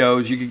radio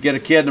shows, you could get a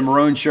kid in a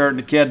maroon shirt and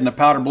a kid in a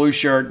powder blue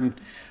shirt and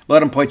let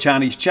them play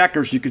Chinese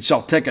checkers. You could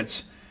sell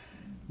tickets.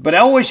 But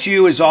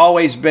LSU has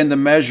always been the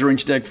measuring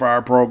stick for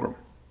our program.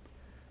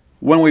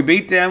 When we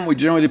beat them, we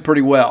generally did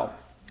pretty well.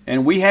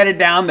 And we headed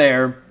down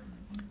there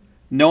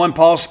knowing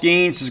Paul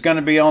Skeens is going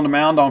to be on the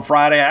mound on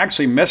Friday. I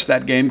actually missed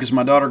that game because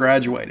my daughter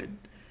graduated.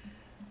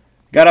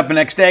 Got up the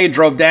next day and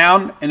drove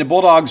down, and the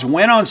Bulldogs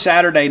went on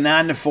Saturday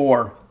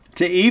 9-4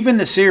 to even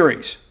the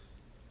series.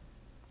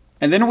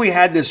 And then we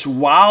had this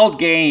wild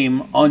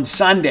game on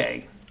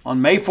Sunday,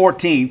 on May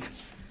 14th.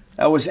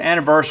 That was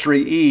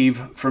anniversary eve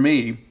for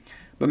me.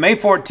 But May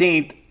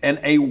 14th, and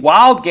a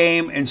wild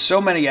game in so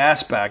many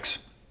aspects.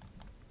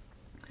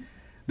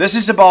 This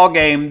is a ball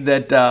game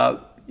that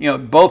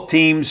both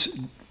teams'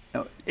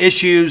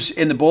 issues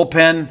in the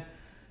bullpen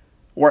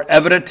were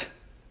evident.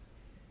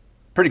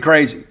 Pretty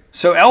crazy.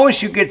 So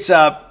LSU gets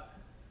up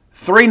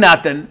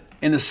 3-0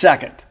 in the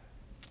second.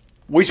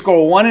 We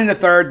score 1 in the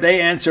third. They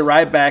answer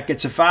right back.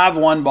 It's a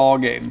 5-1 ball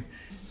game.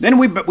 Then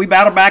we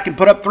battle back and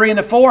put up 3 in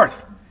the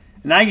fourth.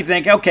 Now you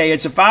think, okay,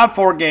 it's a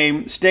 5-4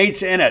 game.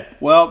 State's in it.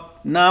 Well,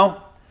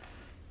 no.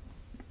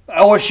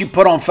 LSU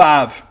put on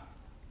 5.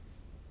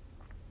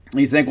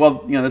 You think,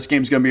 well, this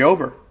game's going to be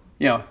over.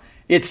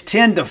 It's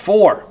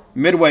 10-4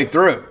 midway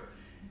through.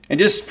 And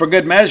just for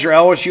good measure,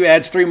 LSU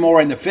adds 3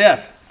 more in the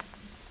fifth.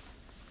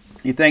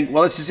 You think,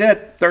 well, this is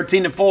it,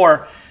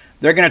 13-4.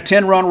 They're going to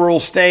 10-run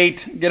rule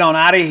State, get on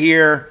out of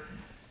here,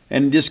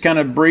 and just kind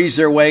of breeze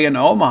their way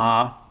into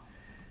Omaha.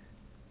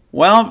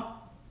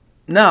 Well,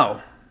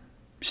 no.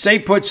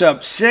 State puts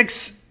up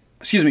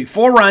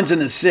 4 runs in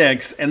the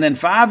sixth and then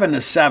 5 in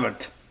the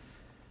seventh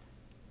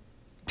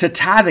to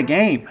tie the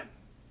game.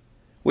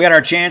 We had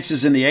our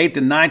chances in the 8th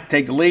and 9th to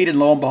take the lead, and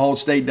lo and behold,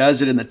 State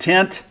does it in the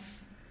 10th.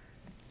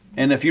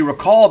 And if you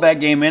recall, that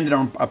game ended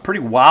on a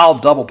pretty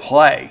wild double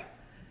play.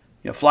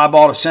 Fly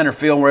ball to center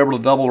field, and we're able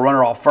to double the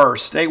runner off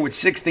first. State with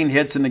 16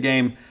 hits in the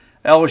game,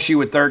 LSU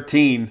with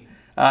 13.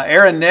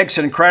 Aaron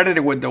Nixon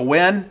credited with the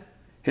win,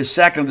 his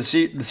second of the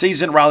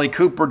season. Riley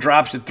Cooper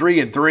drops to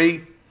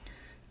 3-3.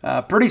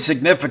 Pretty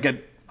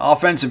significant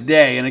offensive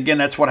day. And again,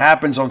 that's what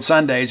happens on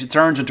Sundays. It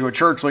turns into a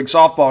church league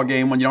softball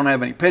game when you don't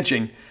have any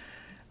pitching.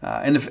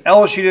 And if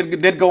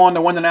LSU did go on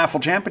to win the national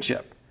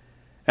championship.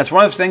 That's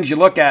one of the things you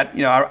look at.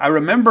 I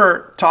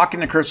remember talking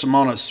to Chris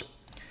Simonis.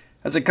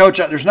 As a coach,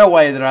 there's no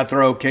way that I'd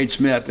throw Cade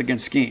Smith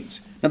against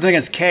Skeens. Nothing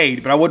against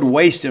Cade, but I wouldn't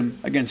waste him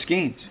against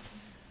Skeens.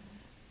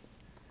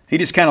 He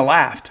just kind of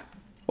laughed.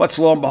 What's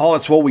lo and behold,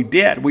 that's what we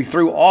did. We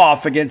threw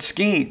off against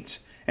Skeens.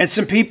 And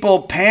some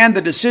people panned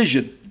the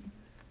decision.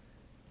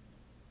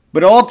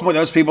 But ultimately,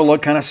 those people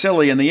look kind of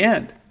silly in the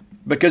end.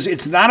 Because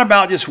it's not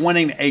about just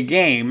winning a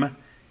game.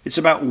 It's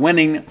about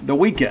winning the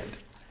weekend.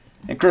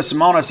 And Chris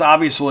Simonis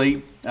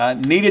obviously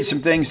needed some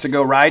things to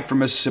go right for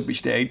Mississippi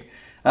State.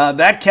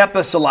 That kept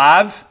us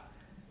alive.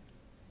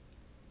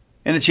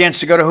 And a chance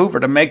to go to Hoover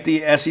to make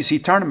the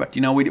SEC tournament.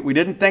 We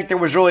didn't think there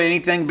was really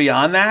anything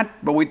beyond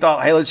that, but we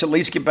thought, hey, let's at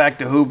least get back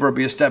to Hoover,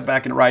 be a step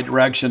back in the right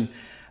direction.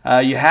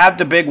 You have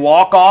the big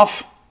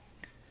walk-off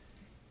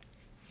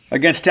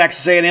against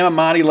Texas A&M.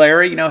 Amani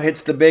Larry, hits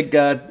the big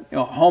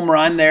home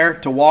run there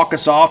to walk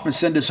us off and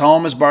send us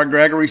home, as Bart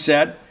Gregory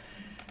said.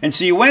 And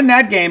so you win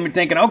that game and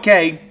thinking,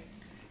 okay,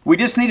 we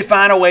just need to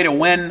find a way to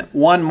win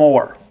one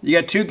more. You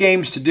got 2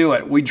 games to do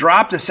it. We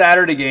dropped the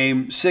Saturday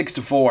game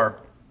 6-4.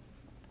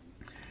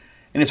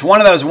 And it's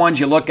one of those ones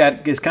you look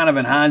at, it's kind of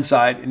in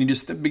hindsight, and you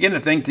just begin to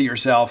think to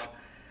yourself,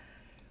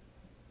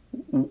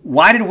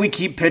 why did we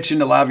keep pitching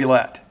to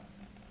Laviolette?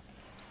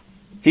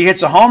 He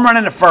hits a home run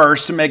in the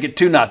first to make it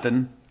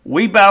 2-0.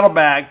 We battle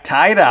back,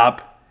 tie it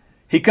up.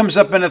 He comes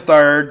up in the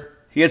third.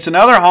 He hits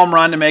another home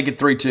run to make it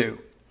 3-2.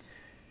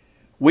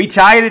 We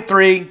tie it at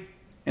 3,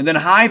 and then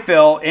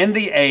Highfill in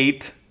the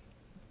 8th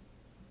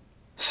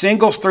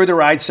singles through the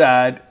right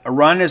side. A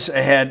run is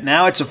ahead.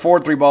 Now it's a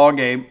 4-3 ball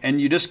game, and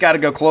you just got to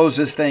go close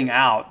this thing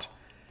out.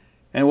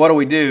 And what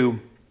do?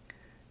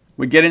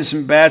 We get in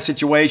some bad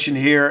situation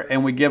here,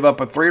 and we give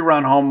up a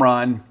 3-run home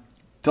run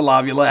to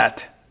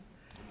Laviolette.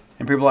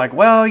 And people are like,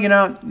 well,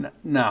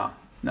 no.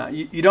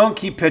 You don't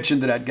keep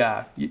pitching to that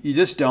guy. You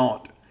just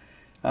don't.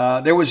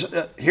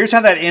 Here's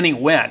how that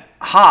inning went.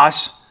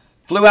 Haas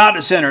flew out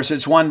to center, so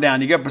it's 1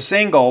 down. You get up a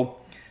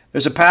single.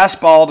 There's a pass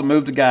ball to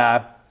move the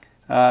guy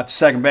to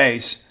second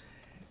base.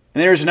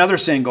 And there's another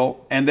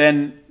single.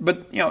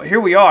 But here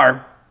we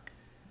are.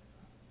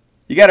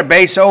 You got a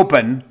base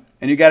open,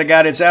 and you got a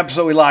guy that's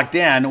absolutely locked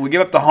in. And we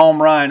give up the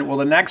home run. Well,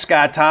 the next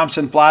guy,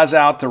 Thompson, flies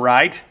out to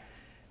right,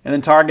 and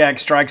then Targak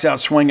strikes out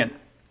swinging.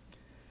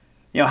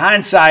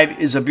 Hindsight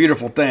is a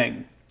beautiful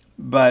thing,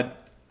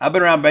 but I've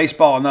been around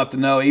baseball enough to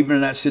know even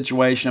in that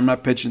situation, I'm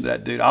not pitching to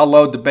that dude. I'll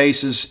load the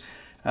bases,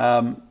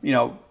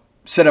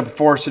 set up a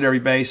force at every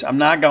base. I'm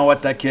not going to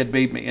let that kid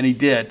beat me, and he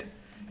did.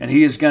 and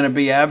he is going to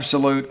be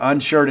absolute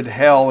unshirted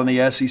hell in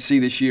the SEC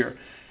this year.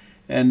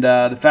 And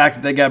the fact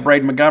that they got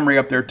Braden Montgomery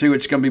up there too,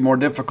 it's going to be more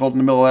difficult in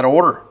the middle of that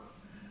order.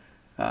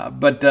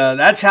 But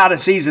that's how the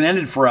season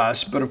ended for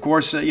us. But, of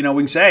course, we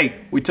can say,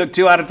 hey, we took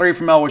 2 out of 3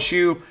 from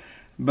LSU.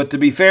 But to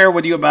be fair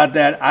with you about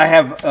that, I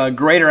have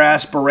greater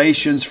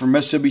aspirations for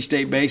Mississippi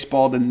State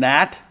baseball than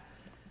that.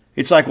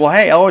 It's like, well,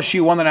 hey,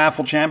 LSU won the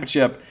national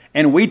championship,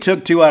 and we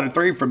took 2 out of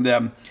 3 from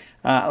them.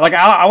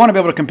 I want to be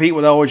able to compete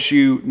with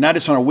LSU not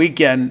just on a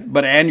weekend,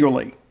 but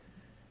annually.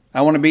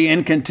 I want to be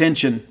in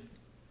contention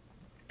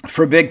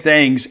for big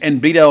things and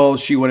beat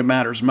LSU when it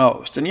matters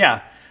most. And,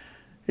 yeah,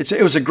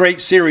 it was a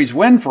great series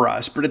win for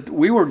us, but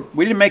we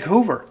didn't make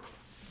Hoover.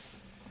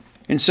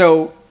 And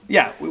so,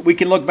 yeah, we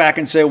can look back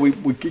and say we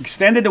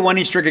extended the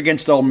winning streak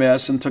against Ole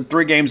Miss and took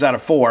 3 games out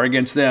of 4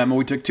 against them, and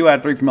we took 2 out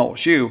of 3 from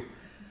LSU.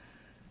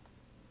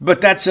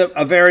 But that's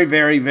a very,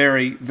 very,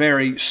 very,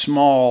 very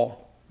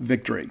small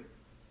victory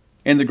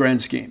in the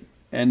grand scheme.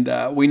 And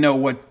we know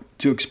what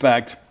to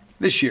expect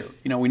this year.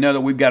 We know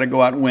that we've got to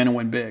go out and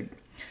win big.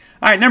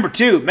 All right, number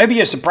 2, maybe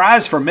a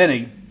surprise for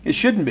many. It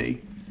shouldn't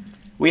be.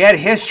 We had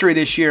history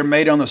this year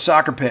made on the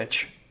soccer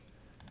pitch.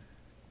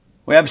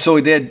 We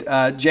absolutely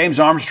did. James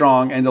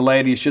Armstrong and the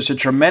ladies, just a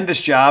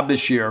tremendous job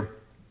this year.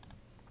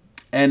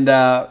 And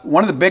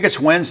one of the biggest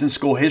wins in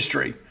school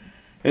history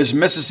is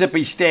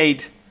Mississippi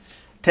State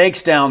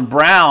takes down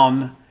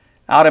Brown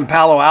out in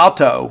Palo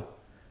Alto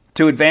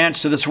to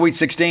advance to the Sweet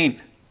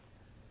 16.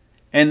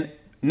 And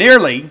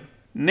nearly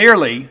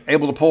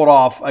able to pull it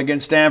off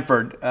against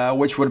Stanford,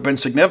 which would have been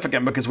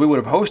significant because we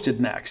would have hosted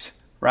next,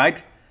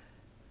 right?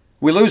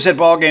 We lose that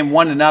ball game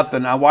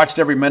 1-0. I watched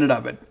every minute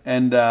of it.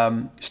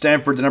 And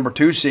Stanford, the number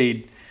 2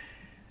 seed.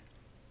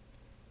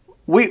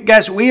 We've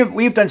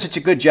done such a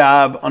good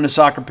job on the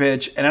soccer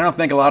pitch, and I don't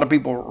think a lot of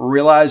people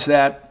realize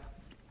that.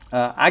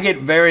 I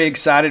get very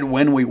excited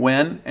when we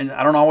win, and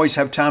I don't always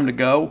have time to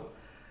go.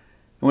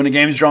 When the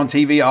games are on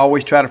TV, I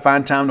always try to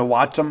find time to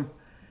watch them.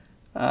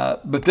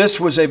 But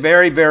this was a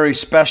very, very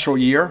special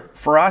year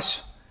for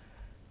us.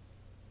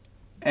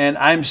 And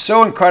I'm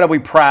so incredibly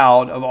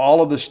proud of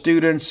all of the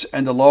students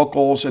and the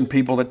locals and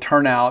people that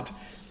turn out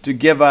to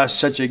give us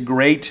such a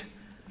great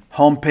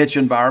home pitch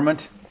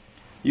environment.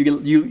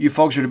 You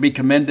folks are to be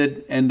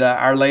commended. And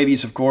our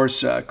ladies, of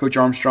course, Coach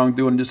Armstrong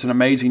doing just an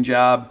amazing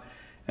job.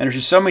 And there's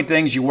just so many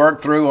things you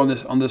work through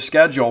on this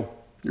schedule.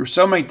 There were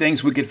so many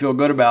things we could feel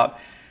good about.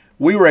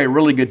 We were a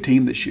really good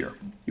team this year.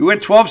 We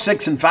went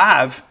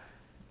 12-6-5.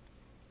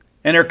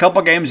 And there are a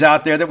couple games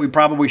out there that we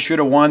probably should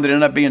have won that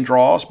ended up being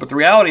draws. But the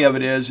reality of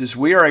it is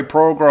we are a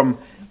program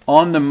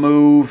on the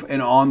move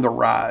and on the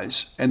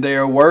rise. And they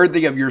are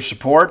worthy of your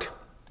support.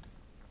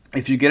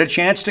 If you get a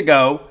chance to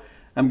go,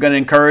 I'm going to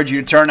encourage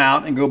you to turn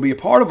out and go be a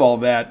part of all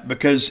that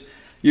because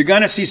you're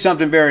going to see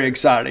something very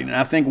exciting. And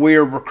I think we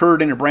are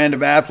recruiting a brand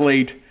of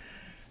athlete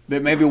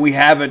that maybe we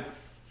haven't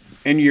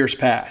in years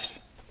past.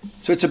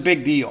 So it's a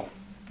big deal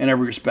in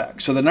every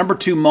respect. So the number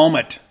 2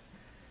 moment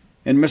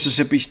in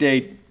Mississippi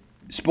State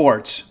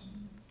sports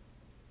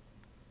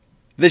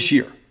this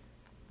year,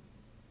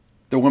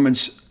 the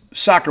women's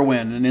soccer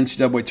win in an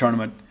NCAA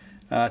tournament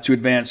to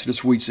advance to the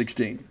Sweet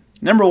 16.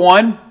 Number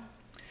 1,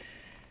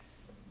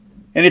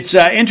 and it's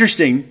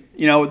interesting,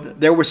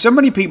 there were so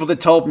many people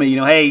that told me,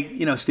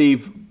 hey,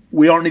 Steve,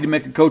 we don't need to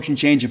make a coaching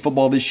change in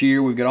football this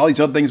year. We've got all these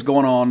other things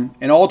going on.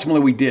 And ultimately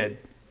we did.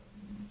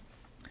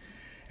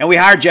 And we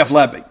hired Jeff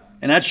Lebby.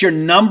 And that's your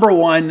number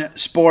 1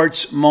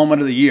 sports moment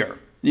of the year. And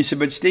you said,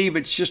 but Steve,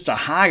 it's just a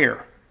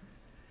hire.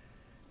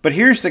 But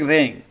here's the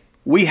thing.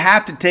 We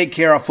have to take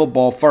care of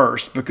football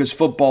first because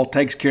football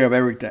takes care of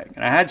everything.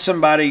 And I had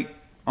somebody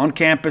on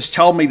campus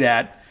tell me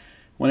that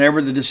whenever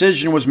the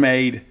decision was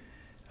made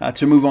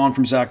to move on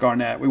from Zach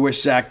Arnett. We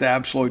wish Zach the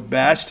absolute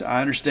best.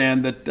 I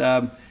understand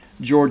that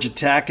Georgia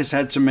Tech has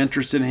had some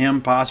interest in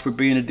him possibly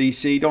being a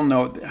DC. Don't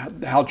know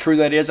how true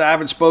that is. I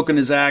haven't spoken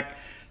to Zach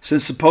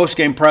since the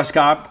post-game press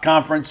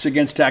conference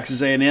against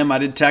Texas A&M. I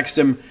did text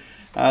him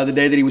the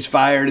day that he was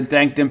fired and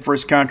thanked him for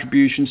his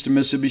contributions to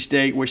Mississippi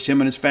State, wished him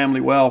and his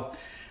family well.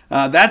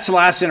 That's the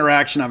last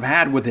interaction I've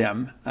had with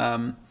him.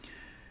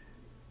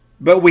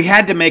 But we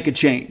had to make a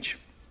change.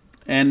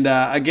 And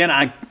again,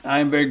 I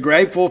am very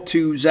grateful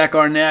to Zach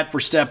Arnett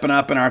for stepping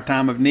up in our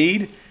time of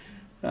need.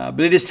 But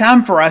it is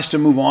time for us to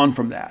move on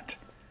from that.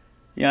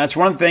 That's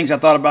one of the things I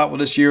thought about with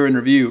this year in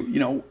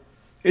review.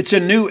 It's a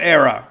new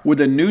era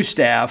with a new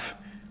staff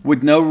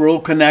with no real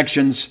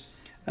connections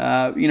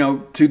to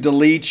the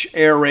Leach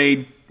air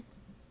raid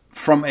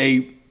from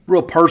a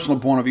real personal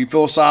point of view.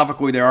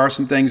 Philosophically, there are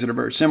some things that are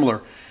very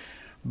similar.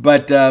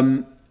 But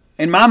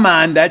in my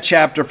mind, that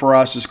chapter for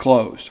us is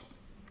closed.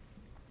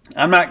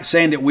 I'm not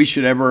saying that we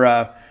should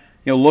ever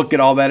look at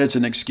all that as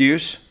an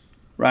excuse,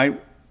 right?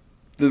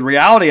 The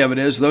reality of it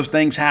is those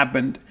things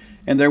happened,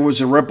 and there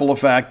was a ripple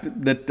effect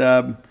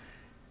that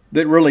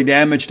really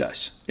damaged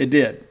us. It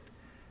did.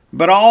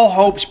 But all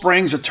hope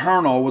springs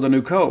eternal with a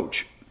new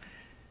coach.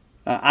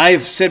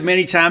 I've said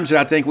many times that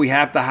I think we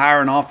have to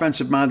hire an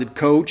offensive-minded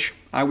coach.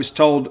 I was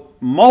told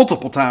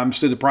multiple times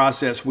through the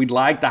process we'd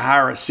like to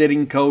hire a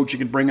sitting coach who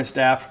could bring a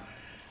staff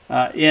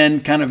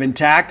in kind of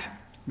intact.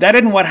 That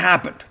isn't what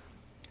happened.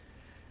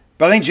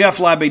 But I think Jeff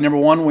Lebby, number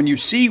one, when you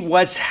see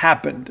what's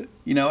happened,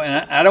 and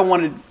I don't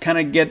want to kind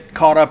of get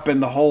caught up in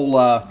the whole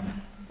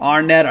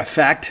Arnett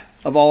effect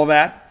of all of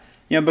that,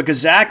 because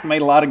Zach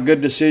made a lot of good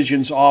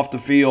decisions off the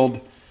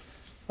field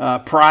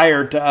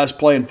prior to us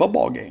playing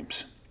football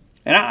games.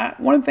 And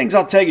one of the things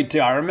I'll tell you, too,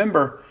 I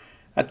remember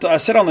I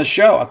said on the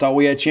show, I thought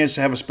we had a chance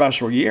to have a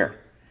special year.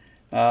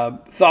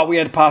 Thought we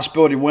had a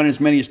possibility of winning as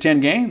many as 10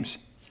 games.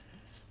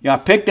 I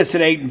picked us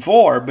at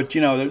 8-4, but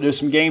there's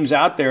some games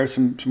out there,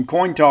 some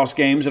coin toss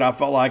games that I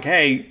felt like,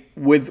 hey,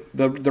 with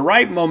the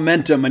right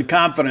momentum and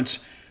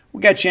confidence,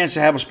 we got a chance to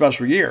have a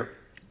special year.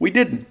 We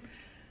didn't.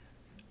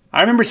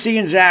 I remember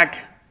seeing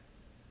Zach,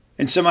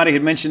 and somebody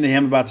had mentioned to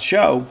him about the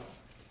show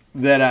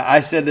that I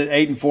said that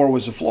 8-4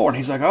 was the floor, and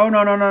he's like, oh,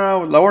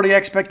 no, lower the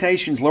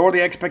expectations, lower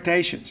the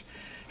expectations.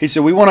 He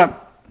said, we want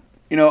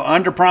to,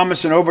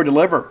 under-promise and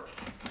over-deliver.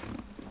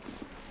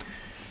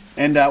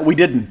 And we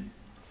didn't.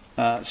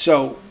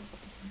 So,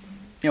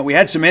 we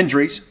had some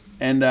injuries,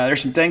 and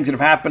there's some things that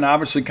have happened,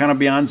 obviously, kind of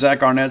beyond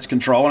Zach Arnett's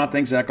control. And I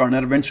think Zach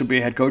Arnett eventually will be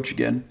a head coach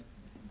again,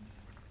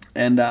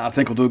 and I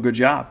think he'll do a good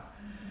job.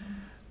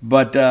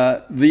 But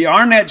the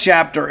Arnett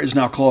chapter is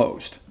now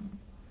closed.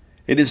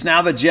 It is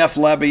now the Jeff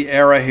Lebby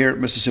era here at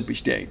Mississippi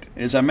State.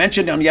 As I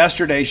mentioned on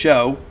yesterday's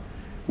show,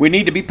 we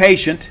need to be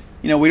patient.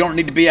 We don't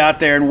need to be out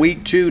there in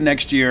week 2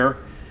 next year,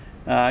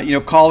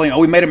 calling,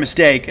 we made a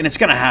mistake, and it's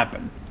going to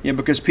happen,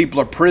 because people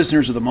are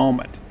prisoners of the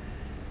moment.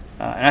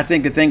 And I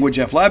think the thing with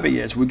Jeff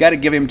Lebby is we've got to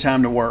give him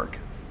time to work.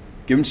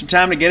 Give him some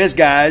time to get his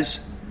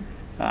guys.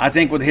 I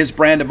think with his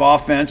brand of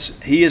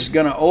offense, he is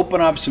going to open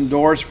up some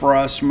doors for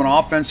us from an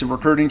offensive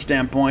recruiting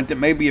standpoint that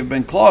maybe have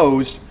been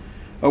closed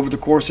over the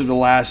course of the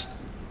last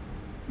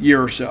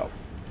year or so.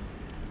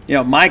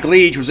 Mike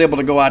Leach was able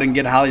to go out and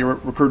get highly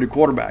recruited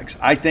quarterbacks.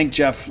 I think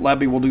Jeff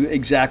Lebby will do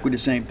exactly the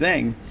same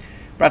thing.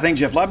 But I think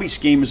Jeff Lebby's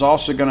scheme is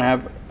also going to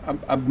have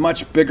a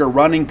much bigger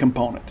running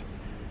component.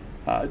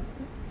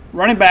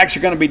 Running backs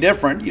are going to be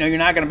different. You're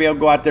not going to be able to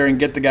go out there and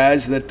get the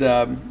guys that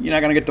you're not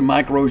going to get the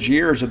Mike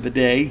Roziers of the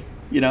day.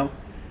 You're not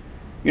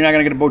going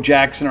to get a Bo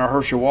Jackson or a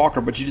Herschel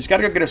Walker, but you just got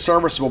to go get a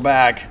serviceable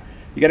back.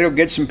 You got to go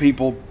get some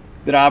people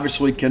that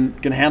obviously can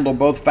handle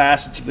both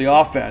facets of the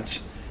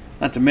offense.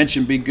 Not to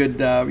mention be good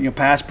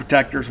pass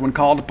protectors when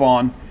called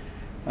upon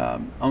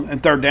in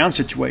third down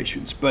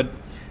situations. But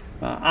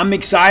I'm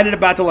excited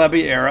about the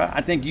Lebby era.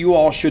 I think you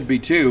all should be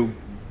too.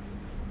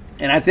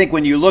 And I think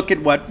when you look at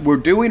what we're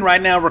doing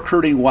right now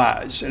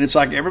recruiting-wise, and it's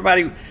like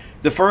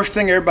the first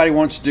thing everybody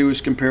wants to do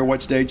is compare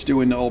what State's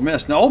doing to Ole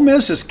Miss. Now, Ole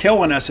Miss is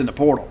killing us in the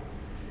portal.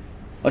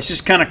 Let's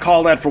just kind of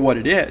call that for what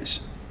it is.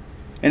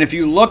 And if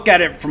you look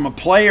at it from a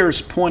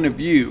player's point of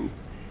view,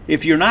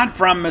 if you're not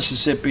from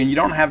Mississippi and you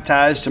don't have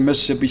ties to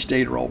Mississippi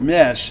State or Ole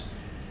Miss,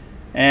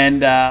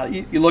 and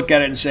you look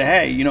at it and say,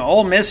 hey,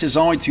 Ole Miss has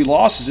only 2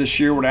 losses this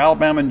year with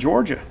Alabama and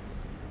Georgia,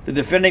 the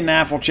defending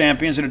national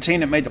champions and a team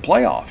that made the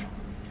playoff.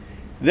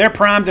 They're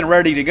primed and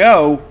ready to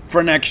go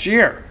for next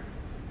year.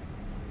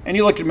 And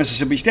you look at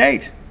Mississippi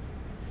State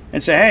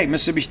and say, hey,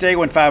 Mississippi State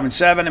went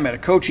 5-7. They made a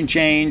coaching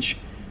change.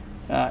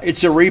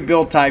 It's a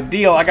rebuild type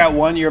deal. I got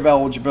 1 year of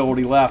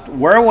eligibility left.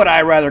 Where would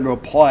I rather go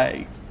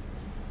play?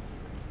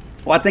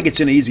 Well, I think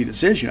it's an easy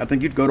decision. I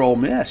think you'd go to Ole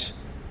Miss.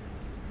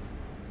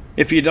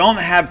 If you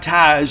don't have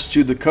ties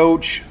to the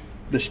coach,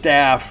 the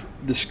staff,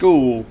 the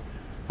school,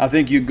 I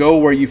think you go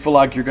where you feel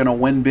like you're going to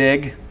win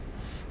big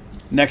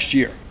next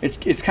year.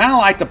 It's kind of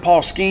like the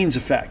Paul Skeens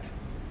effect.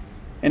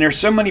 And there's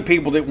so many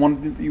people that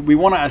we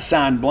want to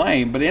assign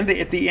blame. But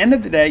at the end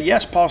of the day,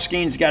 yes, Paul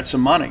Skeens got some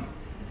money.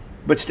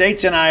 But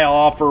State's NIL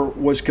offer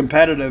was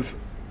competitive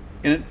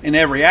in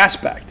every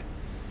aspect.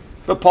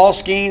 But Paul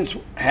Skeens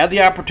had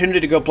the opportunity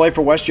to go play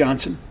for Wes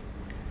Johnson.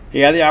 He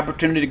had the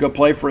opportunity to go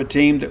play for a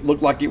team that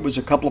looked like it was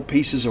a couple of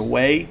pieces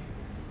away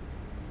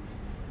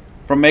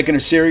from making a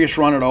serious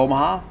run at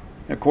Omaha.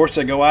 Of course,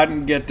 they go out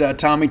and get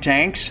Tommy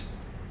Tanks.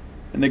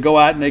 And they go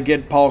out and they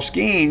get Paul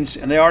Skeens,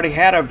 and they already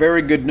had a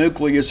very good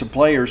nucleus of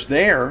players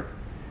there.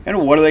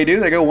 And what do?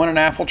 They go win an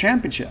AFL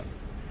championship.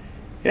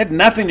 It had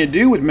nothing to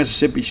do with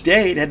Mississippi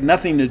State. It had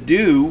nothing to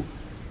do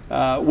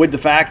with the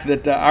fact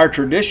that our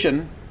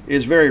tradition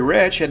is very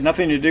rich. It had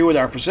nothing to do with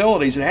our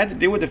facilities. It had to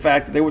do with the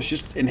fact that there was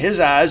just, in his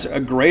eyes, a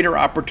greater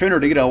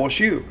opportunity at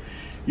LSU.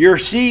 You're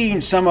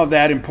seeing some of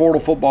that in portal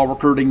football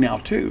recruiting now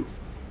too.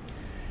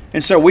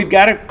 And so we've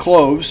got to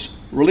close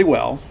really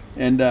well.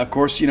 And, of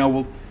course,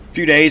 a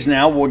few days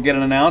now, we'll get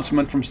an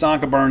announcement from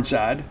Stonka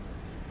Burnside.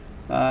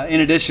 In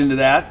addition to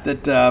that,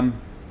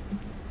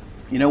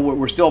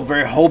 we're still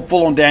very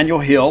hopeful on Daniel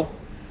Hill.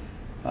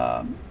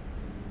 But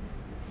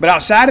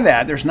outside of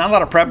that, there's not a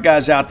lot of prep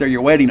guys out there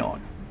you're waiting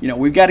on.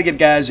 We've got to get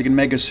guys that can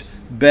make us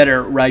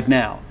better right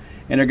now.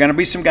 And there are going to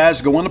be some guys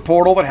that go in the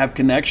portal that have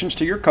connections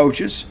to your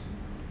coaches.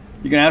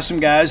 You're going to have some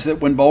guys that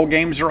when bowl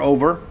games are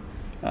over,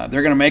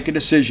 they're going to make a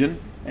decision.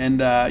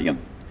 And,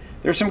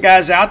 there's some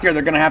guys out there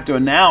they're going to have to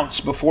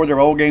announce before their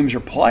bowl games are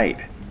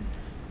played.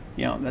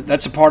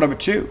 That's a part of it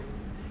too.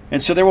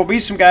 And so there will be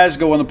some guys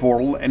go in the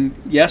portal. And,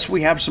 yes,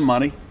 we have some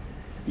money.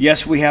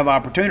 yes, we have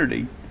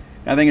opportunity.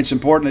 I think it's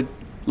important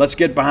that let's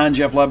get behind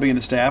Jeff Lebby and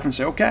the staff and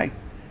say, okay.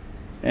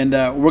 And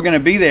we're going to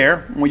be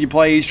there when you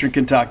play Eastern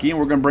Kentucky, and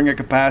we're going to bring a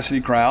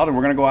capacity crowd, and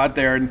we're going to go out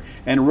there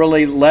and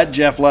really let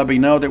Jeff Lebby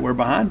know that we're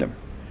behind him.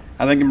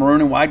 I think the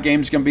maroon and white game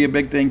is going to be a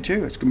big thing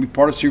too. It's going to be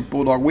part of Super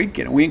Bulldog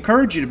Weekend, and we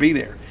encourage you to be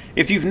there.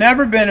 If you've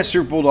never been to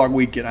Super Bulldog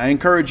Weekend, I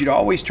encourage you to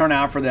always turn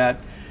out for that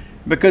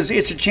because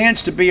it's a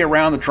chance to be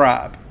around the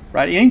tribe,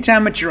 right?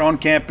 Anytime that you're on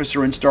campus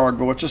or in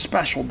Starkville, it's a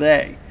special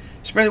day.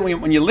 Especially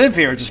when you live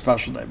here, it's a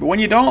special day. But when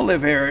you don't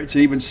live here, it's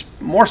an even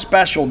more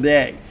special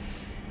day.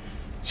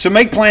 So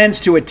make plans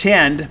to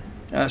attend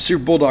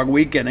Super Bulldog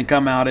Weekend and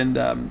come out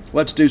and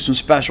let's do some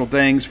special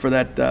things for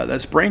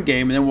that spring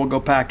game, and then we'll go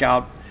pack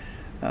out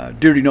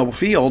Duty Noble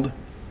Field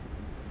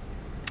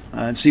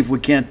and see if we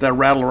can't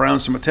rattle around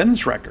some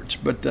attendance records.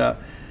 But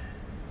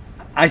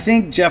I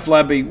think Jeff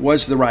Lebby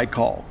was the right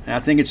call. And I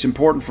think it's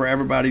important for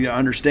everybody to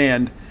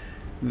understand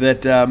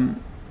that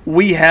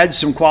we had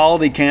some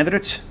quality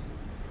candidates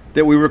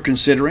that we were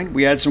considering.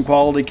 We had some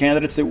quality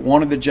candidates that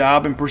wanted the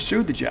job and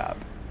pursued the job.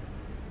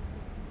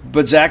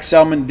 But Zach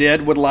Selman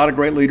did what a lot of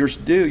great leaders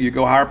do. You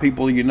go hire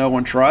people you know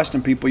and trust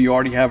and people you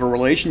already have a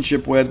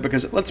relationship with,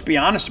 because let's be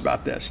honest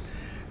about this.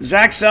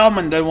 Zach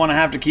Selman doesn't want to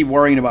have to keep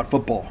worrying about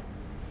football.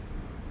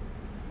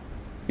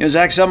 You know,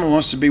 Zach Selman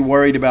wants to be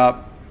worried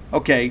about,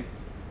 okay,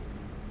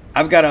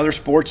 I've got other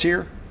sports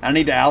here. I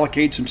need to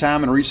allocate some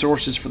time and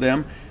resources for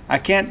them. I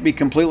can't be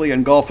completely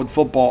engulfed with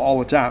football all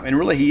the time. And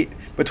really,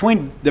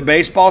 between the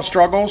baseball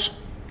struggles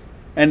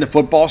and the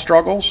football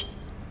struggles,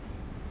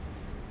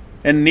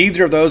 and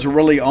neither of those were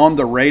really on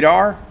the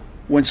radar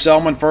when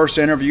Selman first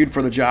interviewed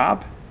for the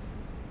job.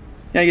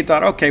 You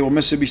thought, okay, well,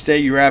 Mississippi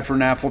State, you're after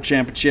an AFL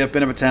championship,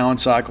 end of a talent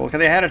cycle. Okay,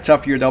 they had a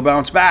tough year. They'll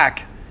bounce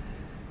back.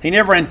 He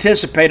never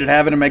anticipated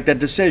having to make that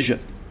decision.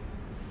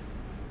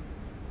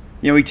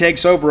 He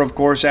takes over, of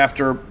course,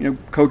 after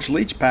Coach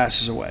Leach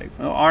passes away.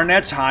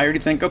 Arnett's hired.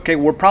 You think, okay,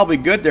 we're probably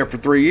good there for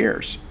 3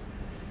 years.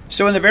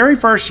 So in the very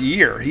first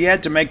year, he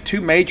had to make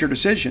two major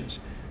decisions.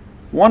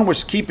 One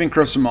was keeping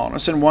Chris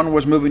Simonis, and one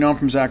was moving on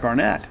from Zach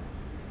Arnett.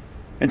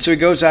 And so he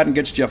goes out and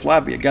gets Jeff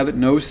Lebby, a guy that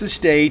knows the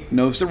state,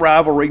 knows the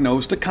rivalry,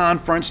 knows the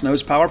conference,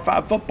 knows Power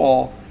 5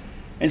 football.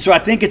 And so I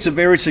think it's a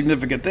very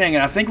significant thing.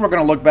 And I think we're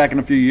going to look back in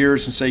a few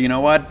years and say, you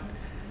know what?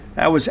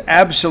 That was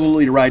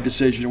absolutely the right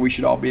decision, and we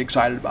should all be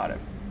excited about it.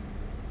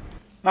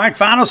 All right,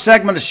 final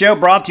segment of the show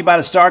brought to you by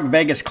the Stark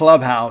Vegas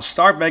Clubhouse.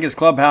 Stark Vegas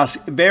Clubhouse,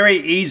 very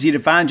easy to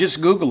find. Just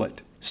Google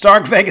it.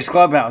 Stark Vegas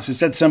Clubhouse.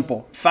 It's that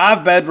simple.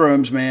 5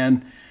 bedrooms,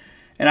 man.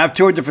 And I've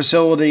toured the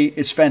facility.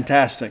 It's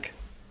fantastic.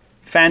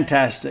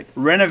 Fantastic.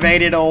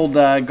 Renovated old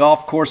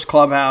golf course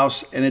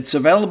clubhouse, and it's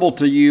available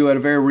to you at a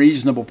very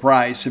reasonable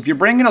price. If you're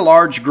bringing a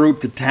large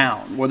group to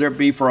town, whether it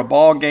be for a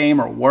ball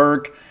game or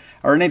work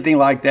or anything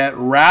like that,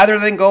 rather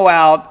than go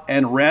out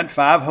and rent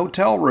 5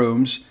 hotel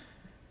rooms,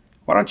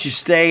 why don't you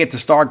stay at the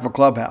Starkville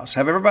Clubhouse?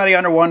 Have everybody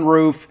under one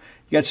roof.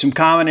 You got some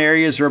common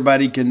areas where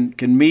everybody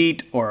can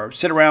meet or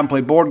sit around, play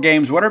board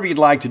games, whatever you'd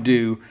like to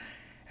do.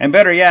 And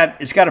better yet,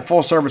 it's got a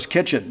full-service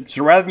kitchen.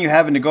 So rather than you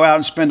having to go out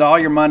and spend all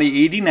your money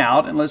eating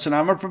out, and listen,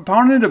 I'm a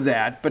proponent of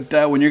that,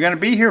 but when you're going to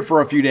be here for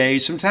a few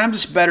days, sometimes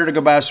it's better to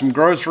go buy some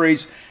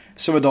groceries,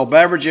 some adult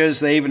beverages.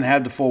 They even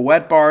have the full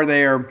wet bar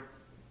there,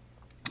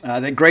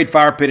 that great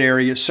fire pit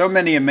area, so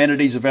many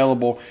amenities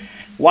available.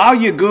 While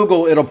you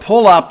Google, it'll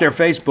pull up their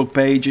Facebook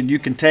page, and you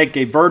can take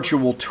a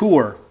virtual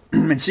tour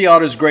and see all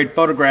those great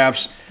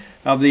photographs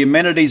of the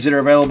amenities that are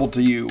available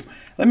to you.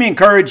 Let me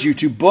encourage you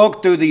to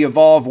book through the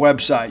Evolve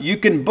website. You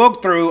can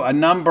book through a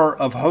number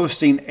of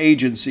hosting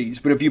agencies,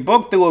 but if you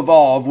book through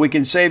Evolve, we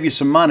can save you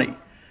some money.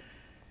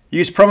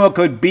 Use promo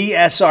code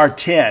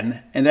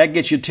BSR10, and that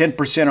gets you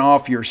 10%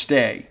 off your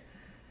stay.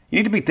 You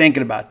need to be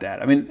thinking about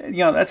that. I mean,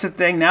 that's the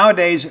thing.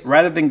 Nowadays,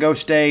 rather than go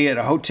stay at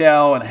a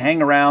hotel and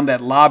hang around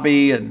that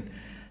lobby, and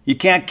you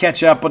can't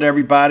catch up with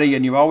everybody,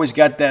 and you've always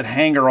got that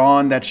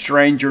hanger-on, that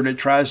stranger that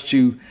tries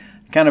to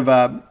kind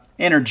of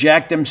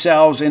interject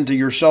themselves into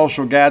your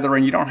social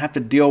gathering. You don't have to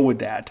deal with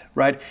that,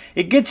 right?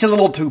 It gets a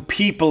little too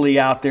people-y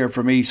out there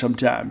for me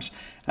sometimes.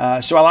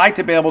 So I like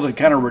to be able to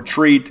kind of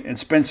retreat and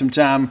spend some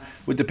time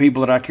with the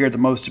people that I care the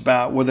most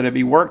about, whether it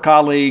be work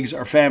colleagues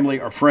or family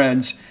or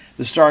friends.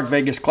 The Stark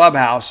Vegas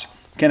Clubhouse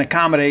can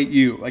accommodate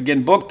you.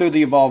 Again, book through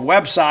the Evolve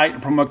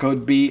website, promo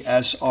code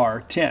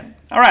BSR10.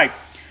 All right.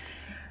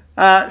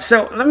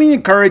 So let me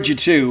encourage you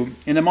too,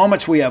 in the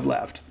moments we have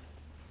left,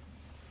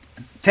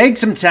 take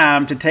some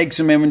time to take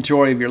some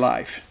inventory of your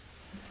life.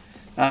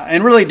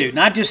 And really do.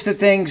 Not just the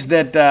things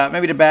that,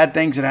 maybe the bad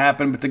things that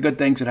happen, but the good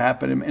things that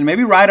happen. And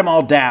maybe write them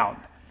all down.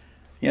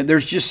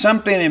 There's just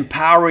something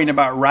empowering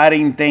about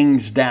writing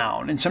things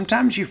down. And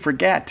sometimes you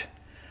forget.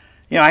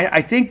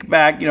 I think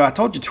back, I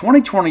told you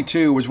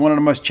 2022 was one of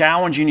the most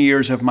challenging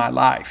years of my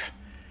life.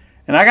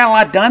 And I got a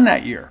lot done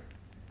that year.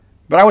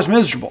 But I was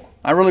miserable.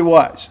 I really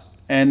was.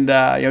 And,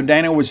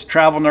 Dana was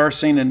travel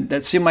nursing, and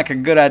that seemed like a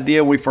good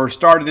idea when we first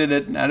started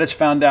it. And I just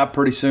found out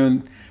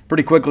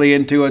pretty quickly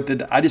into it,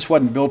 that I just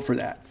wasn't built for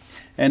that.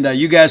 And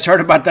you guys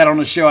heard about that on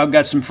the show. I've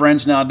got some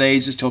friends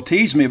nowadays that still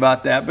tease me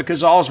about that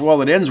because all's well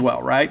that ends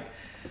well, right?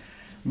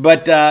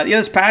 But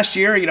this past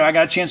year, I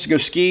got a chance to go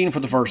skiing for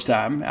the first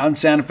time out in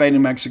Santa Fe, New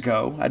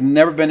Mexico. I'd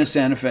never been to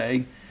Santa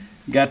Fe.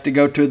 Got to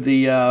go to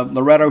the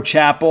Loretto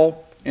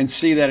Chapel and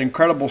see that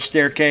incredible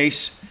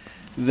staircase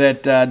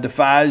that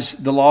defies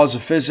the laws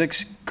of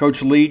physics.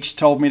 Coach Leach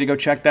told me to go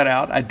check that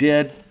out. I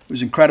did. It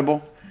was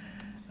incredible.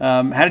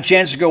 Had a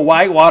chance to go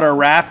whitewater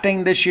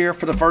rafting this year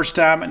for the first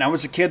time. And I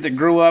was a kid that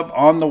grew up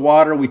on the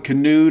water. We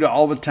canoed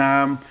all the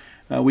time.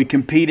 We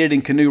competed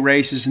in canoe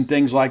races and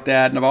things like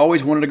that. And I've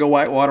always wanted to go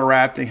whitewater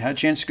rafting. Had a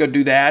chance to go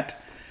do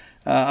that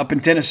up in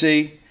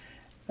Tennessee.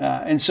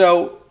 And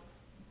so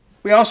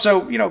we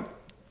also,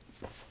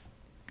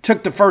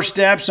 took the first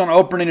steps on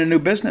opening a new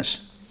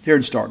business here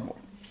in Starkville.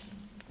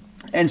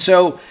 And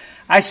so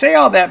I say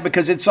all that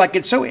because it's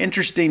so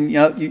interesting.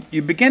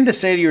 You begin to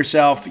say to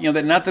yourself,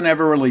 that nothing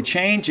ever really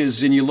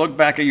changes, and you look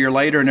back a year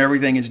later and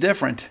everything is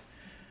different,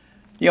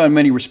 in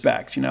many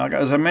respects.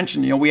 As I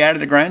mentioned, we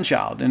added a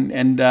grandchild.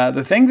 And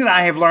the thing that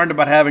I have learned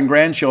about having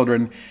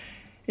grandchildren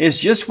is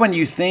just when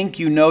you think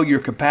you know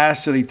your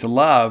capacity to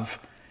love,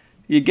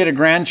 you get a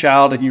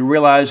grandchild and you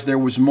realize there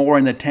was more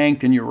in the tank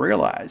than you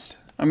realized.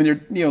 I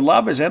mean,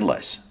 love is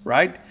endless,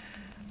 right?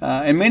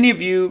 And many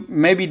of you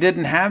maybe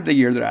didn't have the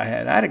year that I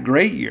had. I had a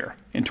great year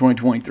in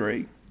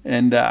 2023,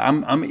 and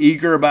I'm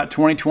eager about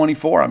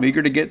 2024. I'm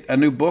eager to get a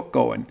new book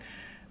going.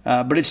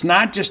 But it's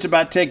not just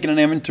about taking an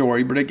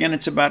inventory, but again,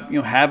 it's about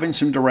having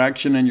some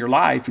direction in your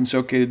life. And so,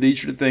 okay,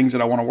 these are the things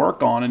that I want to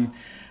work on. And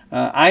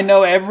I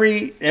know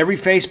every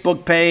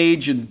Facebook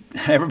page and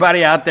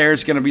everybody out there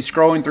is going to be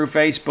scrolling through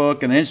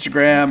Facebook and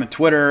Instagram and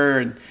Twitter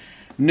and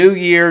new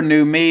year,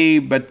 new me,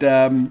 but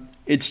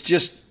it's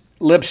just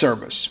lip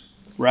service,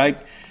 right?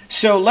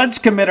 So let's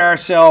commit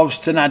ourselves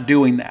to not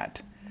doing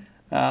that.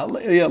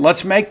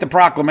 Let's make the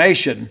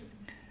proclamation,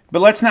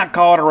 but let's not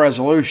call it a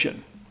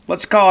resolution.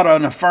 Let's call it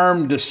an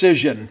affirmed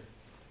decision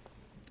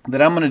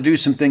that I'm going to do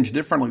some things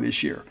differently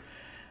this year.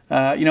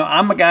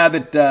 I'm a guy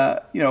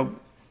that,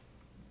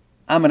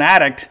 I'm an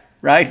addict,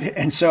 right?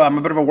 And so I'm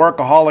a bit of a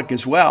workaholic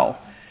as well.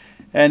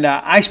 And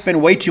I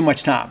spend way too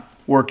much time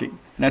working.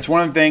 And that's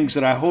one of the things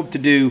that I hope to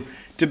do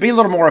to be a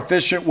little more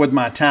efficient with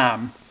my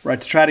time,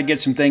 right? To try to get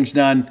some things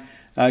done,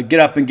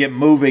 get up and get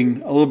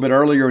moving a little bit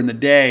earlier in the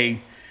day.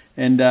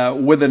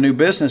 And with a new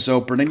business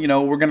opening,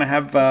 we're going to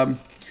have, I'm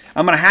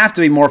going to have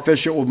to be more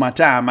efficient with my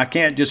time. I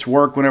can't just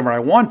work whenever I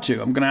want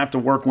to. I'm going to have to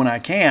work when I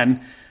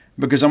can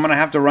because I'm going to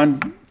have to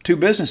run two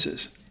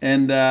businesses.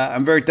 And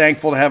I'm very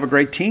thankful to have a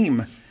great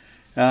team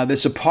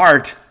that's a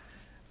part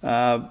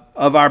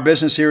of our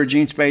business here at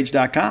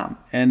genespage.com.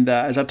 And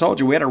as I told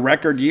you, we had a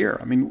record year.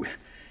 I mean,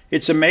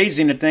 it's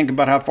amazing to think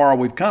about how far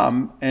we've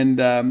come. And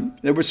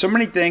there were so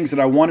many things that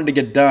I wanted to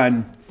get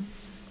done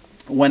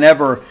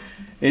whenever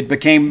it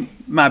became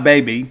my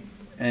baby.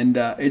 And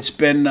it's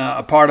been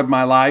a part of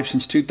my life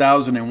since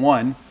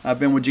 2001. I've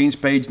been with Gene's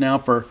Page now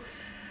for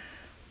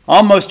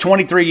almost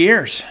 23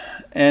 years.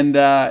 And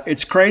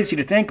it's crazy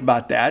to think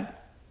about that.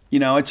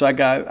 It's like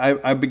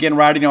I began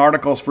writing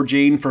articles for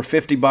Gene for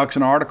 $50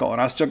 an article,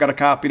 and I still got a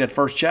copy of that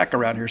first check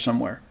around here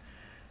somewhere.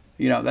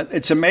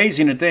 It's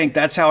amazing to think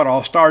that's how it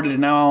all started,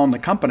 and now I own the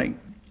company.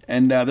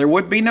 And there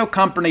would be no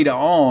company to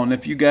own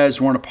if you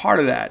guys weren't a part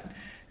of that.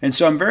 And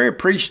so I'm very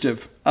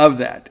appreciative of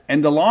that.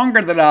 And the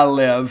longer that I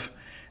live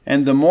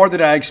and the more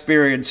that I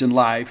experience in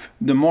life,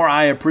 the more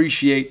I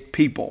appreciate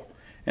people,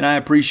 and I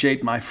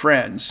appreciate my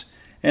friends,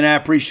 and I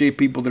appreciate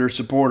people that are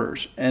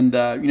supporters. And,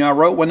 I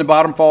wrote When the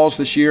Bottom Falls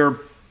this year.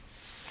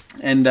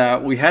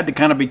 And we had to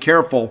kind of be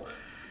careful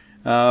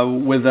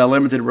with a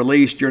limited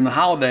release during the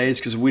holidays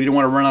because we didn't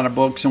want to run out of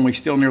books, and we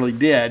still nearly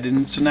did.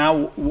 And so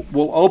now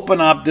we'll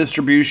open up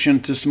distribution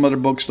to some other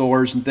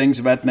bookstores and things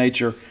of that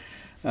nature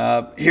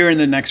here in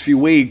the next few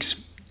weeks.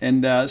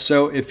 And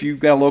so if you've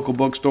got a local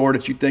bookstore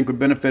that you think would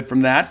benefit from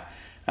that,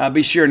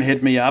 be sure and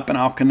hit me up, and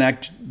I'll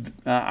connect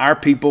our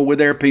people with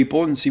their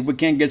people and see if we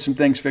can't get some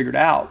things figured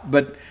out.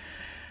 But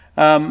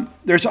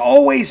there's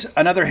always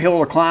another hill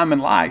to climb in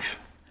life.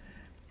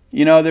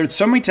 There's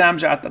so many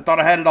times I thought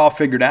I had it all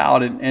figured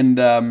out, and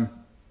I'm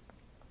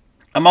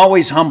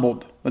always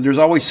humbled, but there's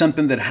always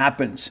something that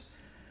happens,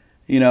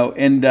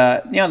 and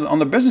on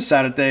the business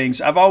side of things,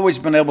 I've always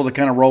been able to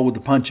kind of roll with the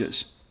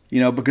punches,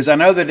 because I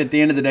know that at the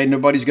end of the day,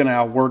 nobody's going to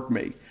outwork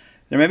me.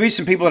 There may be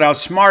some people that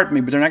outsmart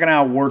me, but they're not going to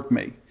outwork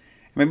me.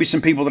 There may be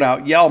some people that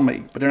out-yell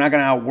me, but they're not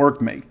going to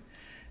outwork me.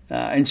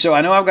 And so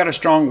I know I've got a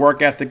strong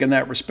work ethic in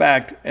that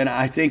respect, and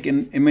I think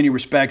in many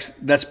respects,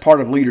 that's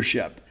part of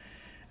leadership.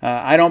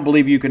 I don't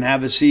believe you can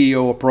have a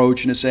CEO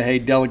approach and to say, hey,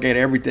 delegate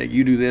everything.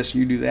 You do this,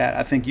 you do that.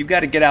 I think you've got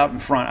to get out in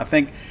front. I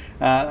think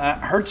I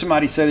heard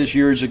somebody say this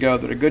years ago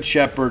that a good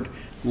shepherd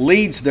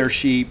leads their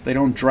sheep. They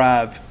don't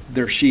drive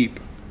their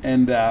sheep.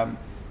 And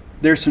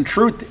there's some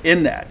truth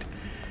in that.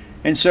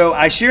 And so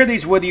I share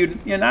these with you,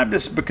 not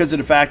just because of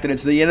the fact that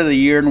it's the end of the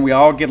year and we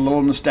all get a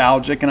little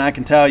nostalgic. And I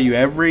can tell you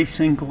every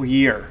single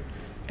year,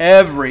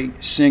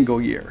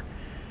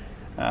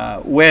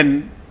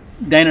 when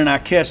Dana and I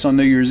kiss on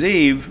New Year's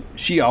Eve,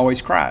 she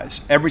always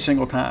cries every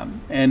single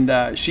time.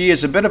 And she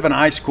is a bit of an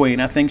ice queen.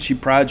 I think she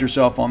prides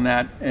herself on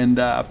that. And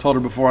I've told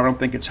her before, I don't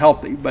think it's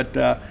healthy.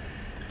 But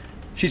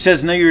she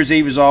says New Year's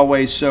Eve is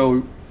always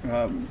so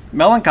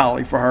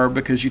melancholy for her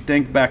because you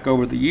think back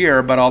over the year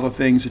about all the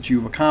things that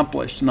you've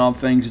accomplished and all the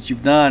things that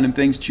you've done and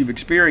things that you've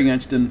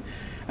experienced. And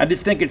I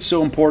just think it's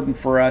so important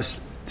for us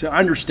to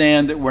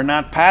understand that we're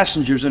not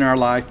passengers in our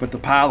life, but the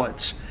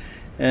pilots.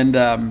 And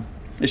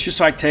it's just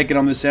like taking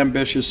on this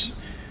ambitious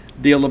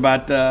deal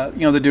about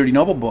the Duty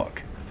Noble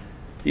book.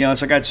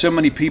 It's like I had so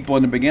many people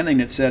in the beginning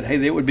that said,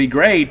 hey, it would be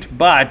great,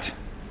 but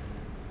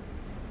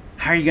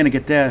how are you going to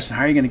get this? And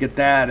how are you going to get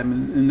that? I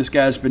mean, and this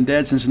guy's been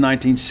dead since the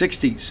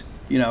 1960s.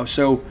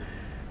 So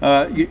who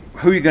are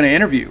you going to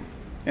interview?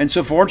 And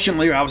so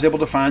fortunately, I was able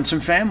to find some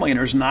family, and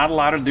there's not a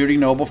lot of Duty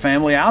Noble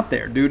family out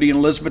there. Duty and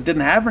Elizabeth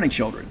didn't have any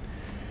children.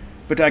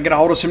 But I get a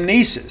hold of some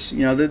nieces,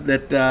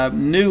 that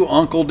knew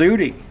Uncle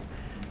Duty.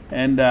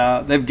 And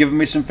they've given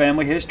me some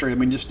family history. I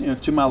mean, just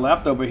to my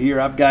left over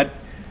here, I've got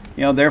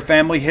their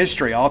family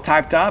history all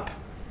typed up.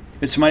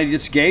 It's somebody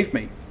just gave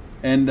me.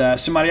 And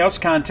somebody else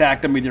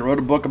contacted me that wrote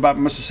a book about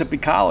Mississippi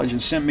College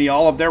and sent me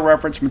all of their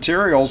reference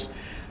materials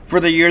for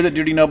the year that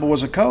Duty Noble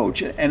was a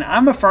coach. And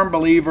I'm a firm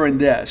believer in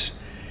this,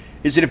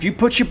 is that if you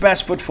put your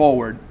best foot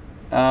forward,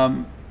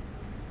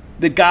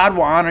 that God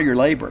will honor your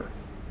labor.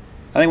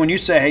 I think when you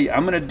say, hey,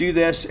 I'm going to do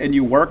this, and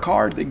you work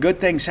hard, that good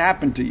things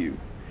happen to you.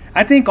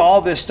 I think all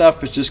this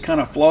stuff is just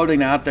kind of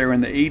floating out there in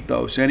the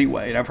ethos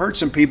anyway. And I've heard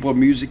some people in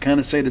music kind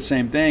of say the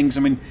same things. I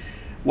mean,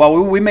 while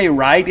we may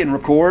write and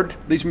record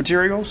these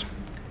materials,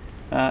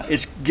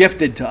 it's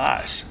gifted to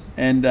us.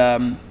 And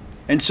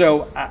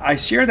so I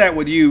share that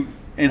with you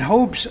in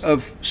hopes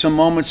of some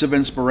moments of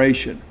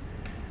inspiration.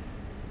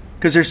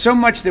 Because there's so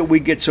much that we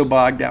get so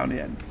bogged down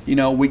in.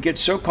 We get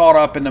so caught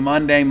up in the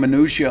mundane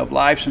minutiae of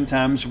life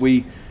sometimes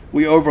we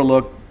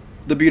overlook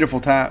the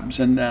beautiful times.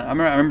 And I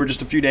remember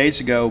just a few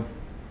days ago,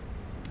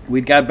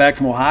 we'd got back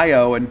from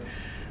Ohio, and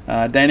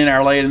Danny and I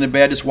were laying in the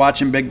bed just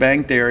watching Big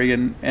Bang Theory,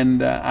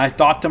 and I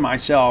thought to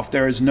myself,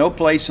 there is no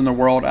place in the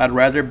world I'd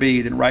rather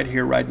be than right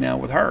here, right now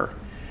with her.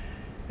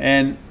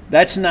 And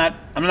I'm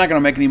not going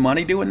to make any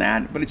money doing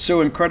that, but it's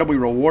so incredibly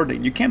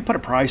rewarding. You can't put a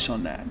price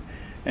on that.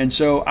 And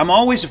so I'm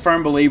always a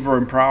firm believer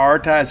in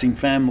prioritizing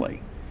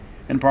family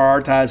and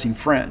prioritizing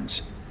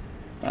friends.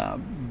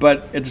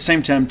 But at the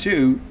same time,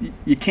 too,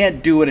 you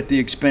can't do it at the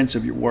expense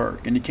of your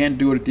work, and you can't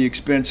do it at the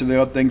expense of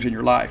the other things in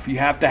your life. You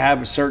have to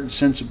have a certain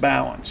sense of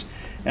balance.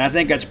 And I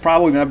think that's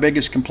probably my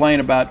biggest complaint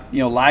about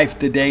life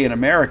today in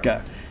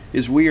America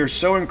is we are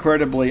so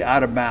incredibly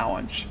out of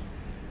balance.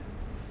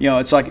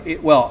 It's like,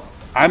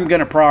 I'm going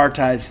to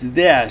prioritize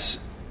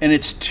this, and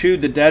it's to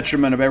the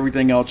detriment of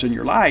everything else in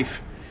your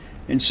life.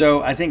 And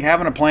so I think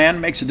having a plan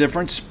makes a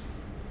difference.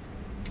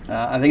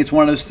 I think it's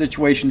one of those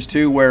situations,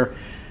 too, where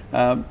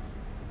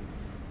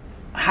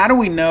how do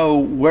we know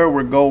where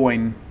we're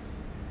going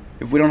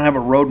if we don't have a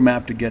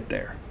roadmap to get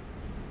there?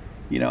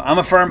 I'm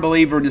a firm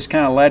believer in just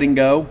kind of letting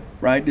go,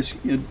 right?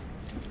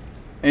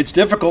 It's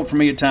difficult for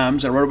me at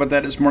times. I wrote about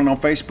that this morning on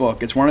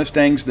Facebook. It's one of those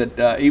things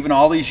that even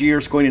all these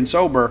years clean and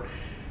sober,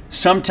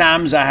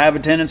 sometimes I have a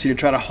tendency to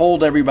try to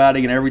hold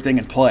everybody and everything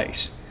in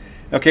place.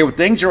 Okay, well,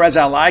 things are as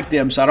I like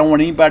them, so I don't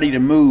want anybody to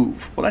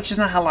move. Well, that's just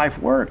not how life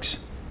works.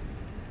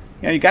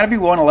 You got to be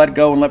willing to let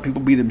go and let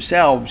people be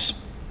themselves.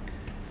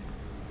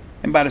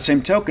 And by the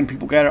same token,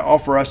 people got to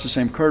offer us the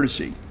same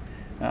courtesy.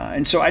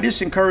 And so I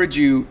just encourage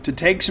you to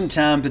take some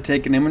time to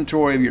take an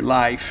inventory of your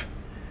life.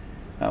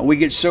 We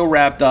get so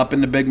wrapped up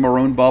in the big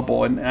maroon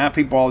bubble. And I have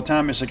people all the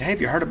time, it's like, hey,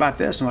 have you heard about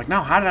this? I'm like,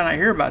 no, how did I not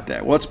hear about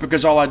that? Well, it's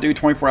because all I do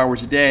 24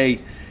 hours a day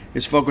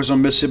is focus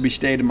on Mississippi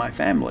State and my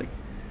family.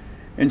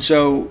 And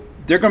so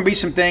there are going to be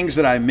some things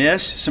that I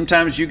miss.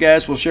 Sometimes you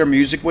guys will share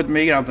music with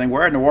me, and I'll think,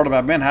 where in the world have I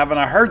been? Haven't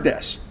I heard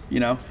this?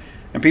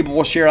 And people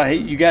will share, hey,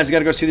 you guys got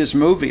to go see this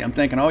movie. I'm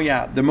thinking, oh,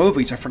 yeah, the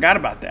movies. I forgot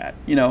about that.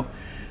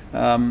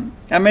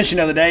 I mentioned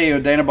the other day,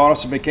 Dana bought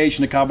us a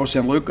vacation to Cabo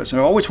San Lucas. And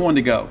I've always wanted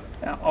to go.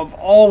 I've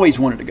always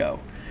wanted to go.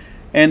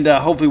 And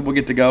hopefully we'll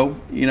get to go,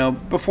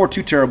 before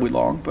too terribly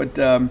long. But,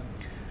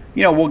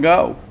 we'll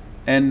go.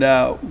 And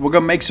we're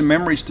going to make some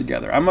memories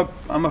together. I'm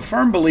a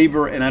firm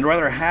believer, and I'd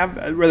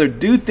rather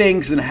do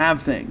things than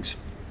have things.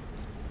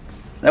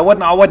 That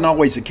wasn't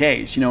always the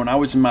case. When I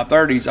was in my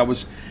 30s, I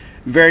was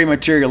very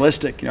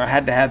materialistic. I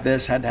had to have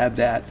this, had to have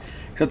that.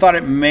 So I thought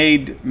it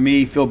made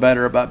me feel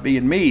better about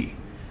being me.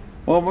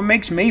 Well, what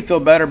makes me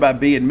feel better about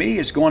being me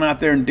is going out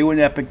there and doing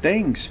epic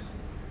things.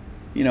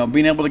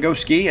 Being able to go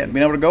skiing,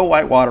 being able to go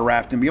whitewater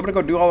rafting, being able to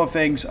go do all the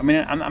things. I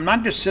mean, I'm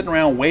not just sitting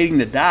around waiting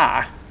to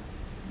die.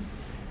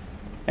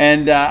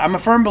 And I'm a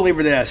firm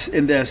believer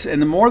in this.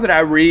 And the more that I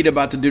read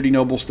about the Duty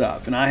Noble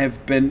stuff, and I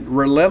have been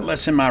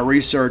relentless in my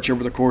research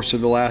over the course of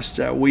the last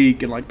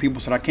week, and like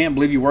people said, I can't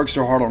believe you work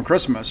so hard on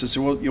Christmas. I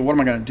said, well, what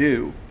am I going to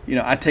do?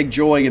 I take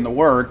joy in the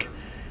work.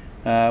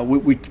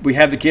 We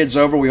have the kids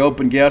over, we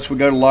open gifts, we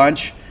go to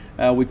lunch,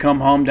 we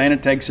come home, Dana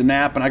takes a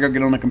nap, and I go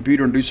get on the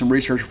computer and do some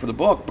research for the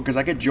book because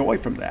I get joy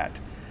from that.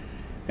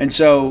 And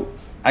so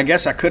I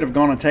guess I could have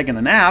gone and taken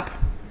a nap,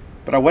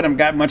 but I wouldn't have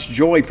got much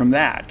joy from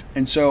that.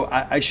 And so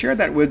I share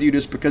that with you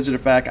just because of the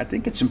fact I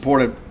think it's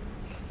important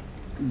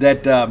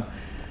that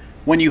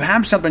when you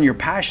have something you're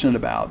passionate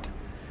about,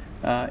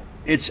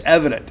 it's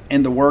evident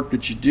in the work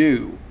that you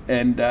do.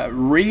 And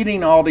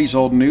reading all these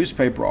old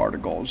newspaper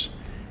articles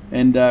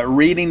and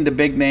reading the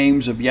big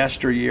names of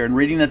yesteryear and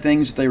reading the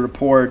things that they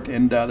report,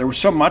 and there was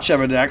so much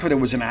of it that actually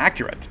was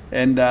inaccurate.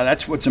 And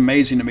that's what's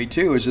amazing to me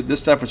too, is that this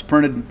stuff was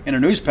printed in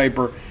a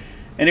newspaper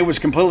and it was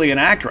completely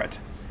inaccurate.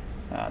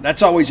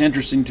 That's always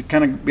interesting to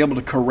kind of be able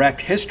to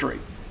correct history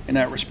in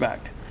that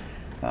respect.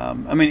 I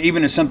mean,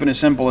 even as something as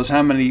simple as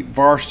how many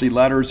varsity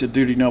letters that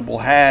Duty Noble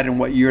had and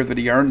what year that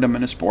he earned them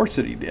in the sports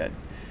that he did.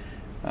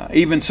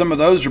 Even some of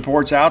those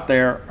reports out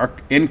there are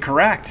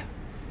incorrect,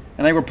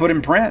 and they were put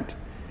in print.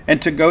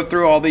 And to go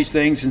through all these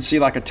things and see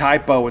like a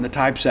typo in the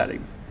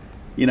typesetting,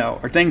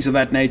 or things of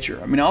that nature.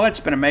 I mean, all that's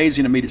been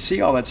amazing to me to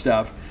see all that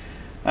stuff,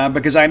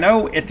 because I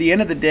know at the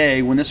end of the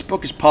day, when this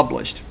book is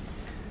published,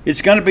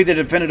 it's going to be the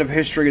definitive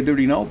history of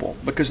Duty Noble,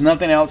 because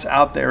nothing else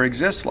out there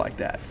exists like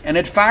that. And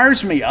it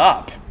fires me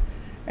up.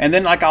 And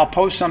then like I'll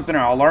post something or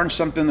I'll learn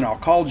something and I'll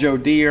call Joe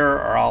Deere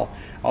or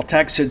I'll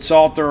text Sid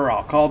Salter or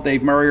I'll call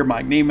Dave Murray or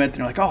Mike Nemeth, and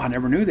they're like, oh, I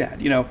never knew that.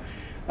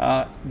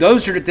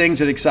 Those are the things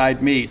that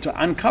excite me,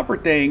 to uncover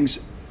things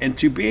and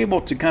to be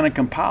able to kind of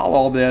compile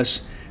all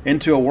this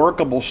into a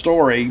workable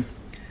story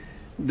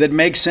that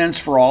makes sense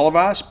for all of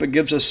us, but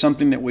gives us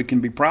something that we can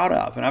be proud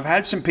of. And I've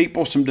had some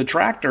people, some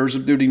detractors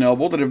of Duty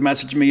Noble, that have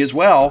messaged me as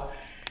well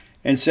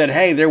and said,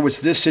 hey, there was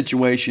this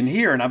situation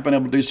here. And I've been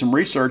able to do some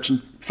research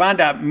and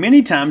find out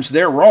many times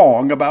they're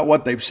wrong about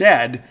what they've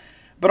said,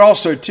 but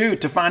also, too,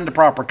 to find the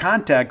proper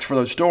context for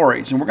those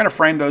stories. And we're going to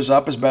frame those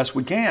up as best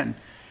we can.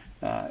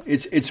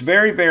 It's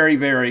very, very,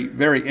 very,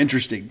 very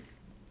interesting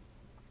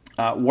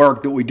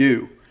work that we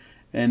do.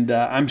 And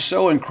I'm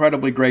so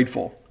incredibly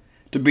grateful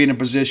to be in a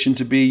position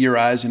to be your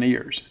eyes and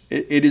ears.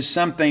 It is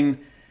something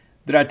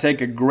that I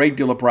take a great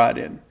deal of pride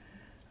in.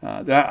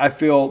 That I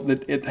feel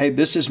that, hey,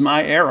 this is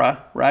my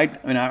era, right?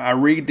 I mean, I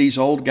read these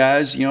old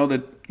guys,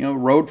 that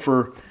wrote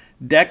for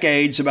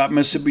decades about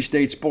Mississippi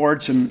State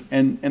sports,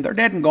 and they're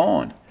dead and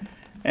gone.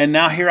 And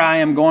now here I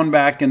am going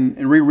back and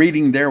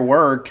rereading their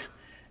work,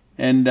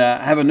 and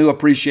have a new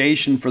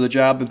appreciation for the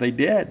job that they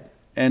did.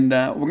 And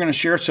we're going to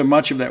share so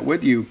much of that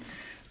with you.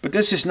 But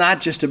this is not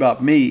just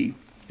about me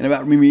and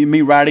about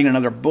me writing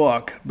another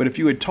book. But if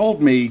you had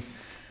told me,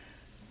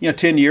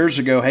 10 years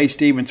ago, hey,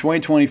 Steve, in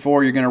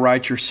 2024, you're going to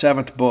write your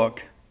 7th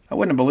book, I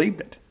wouldn't have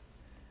believed it.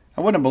 I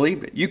wouldn't have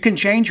believed it. You can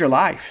change your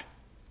life.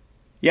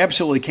 You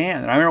absolutely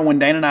can. And I remember when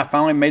Dana and I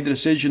finally made the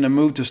decision to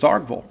move to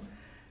Starkville.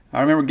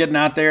 I remember getting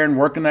out there and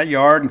working that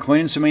yard and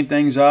cleaning so many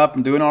things up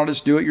and doing all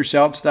this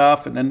do-it-yourself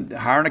stuff, and then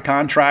hiring a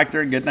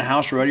contractor and getting the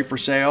house ready for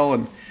sale.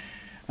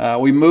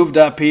 And we moved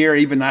up here,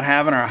 even not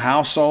having our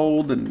house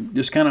sold, and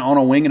just kind of on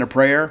a wing and a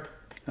prayer,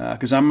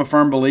 because I'm a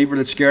firm believer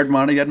that scared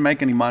money doesn't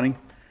make any money.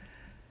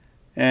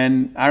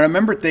 And I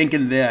remember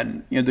thinking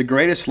then, the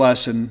greatest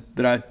lesson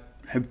that I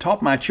have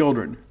taught my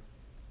children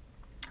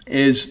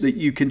is that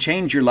you can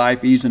change your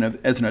life even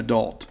as an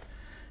adult.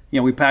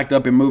 We packed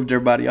up and moved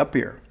everybody up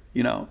here,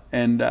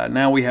 and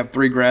now we have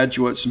 3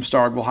 graduates from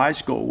Starkville High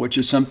School, which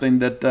is something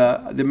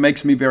that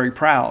makes me very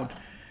proud.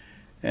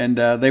 And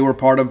they were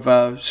part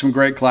of some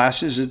great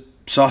classes that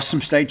saw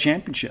some state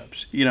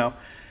championships.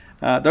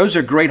 Those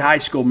are great high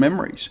school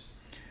memories.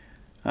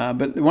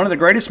 But one of the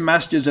greatest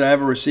messages that I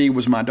ever received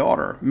was my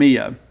daughter,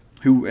 Mia,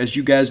 who, as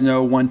you guys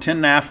know, won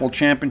 10 NAFL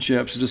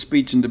championships as a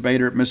speech and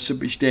debater at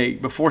Mississippi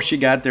State. Before she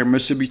got there,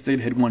 Mississippi State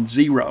had won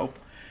 0,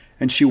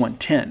 and she won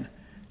 10.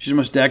 She's the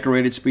most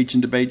decorated speech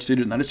and debate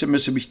student, not just at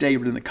Mississippi State,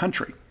 but in the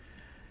country.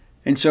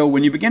 And so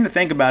when you begin to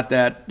think about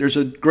that, there's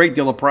a great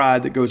deal of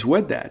pride that goes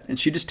with that. And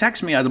she just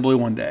texted me out of the blue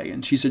one day,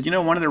 and she said,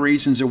 one of the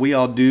reasons that we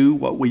all do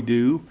what we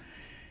do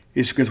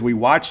is because we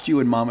watched you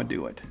and Mama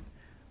do it.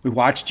 We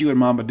watched you and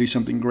Mama do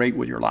something great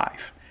with your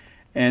life.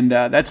 And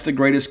that's the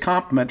greatest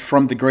compliment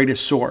from the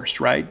greatest source,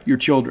 right? Your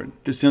children.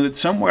 Just know that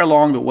somewhere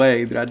along the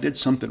way that I did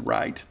something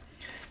right.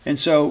 And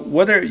so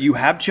whether you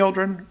have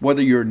children,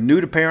 whether you're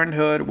new to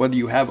parenthood, whether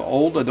you have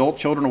old adult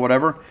children or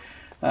whatever,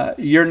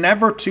 you're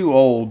never too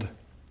old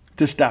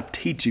to stop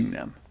teaching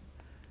them.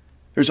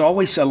 There's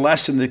always a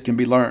lesson that can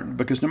be learned,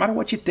 because no matter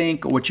what you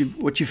think or what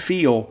you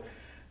feel,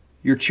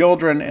 your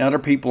children and other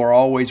people are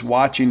always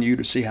watching you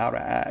to see how to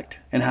act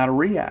and how to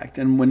react.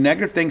 And when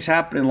negative things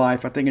happen in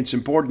life, I think it's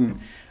important.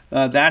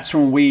 That's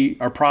when we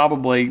are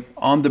probably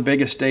on the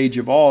biggest stage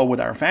of all with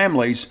our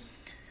families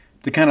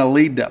to kind of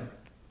lead them.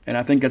 And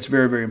I think that's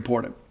very, very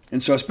important.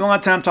 And so I spent a lot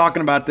of time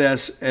talking about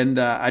this, and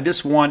I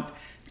just want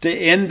to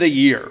end the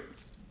year,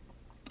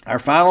 our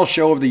final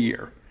show of the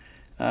year,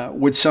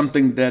 with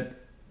something that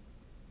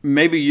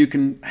maybe you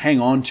can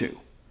hang on to.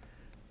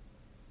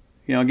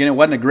 Again, it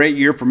wasn't a great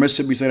year for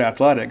Mississippi State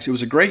athletics. It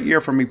was a great year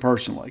for me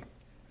personally.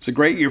 It's a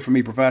great year for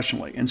me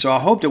professionally. And so I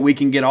hope that we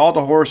can get all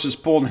the horses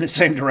pulled in the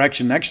same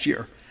direction next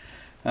year,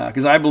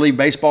 because I believe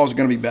baseball is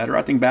going to be better.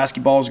 I think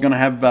basketball is going to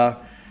have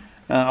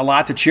a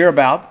lot to cheer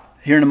about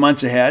here in the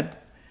months ahead.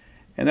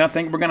 And then I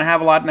think we're going to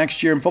have a lot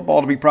next year in football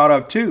to be proud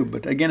of too.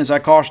 But again, as I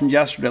cautioned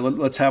yesterday,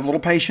 let's have a little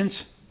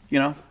patience.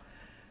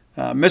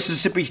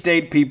 Mississippi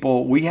State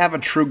people, we have a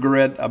true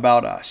grit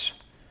about us.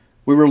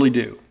 We really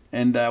do.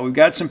 And we've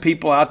got some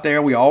people out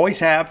there, we always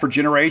have for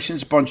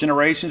generations upon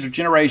generations or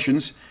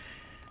generations,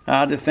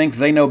 to think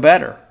they know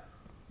better.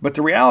 But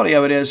the reality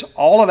of it is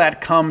all of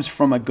that comes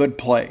from a good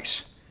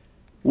place.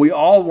 We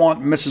all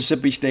want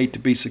Mississippi State to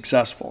be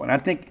successful. And I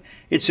think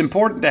it's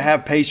important to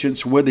have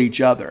patience with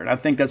each other. And I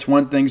think that's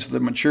one of the things that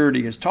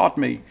maturity has taught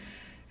me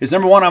is,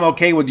 number one, I'm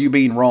okay with you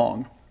being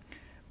wrong.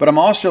 But I'm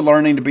also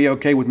learning to be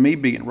okay with me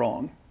being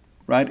wrong,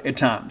 right, at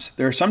times.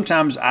 There are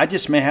sometimes I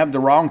just may have the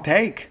wrong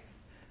take.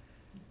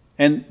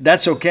 And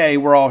that's okay.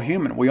 We're all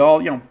human. We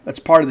all, that's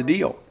part of the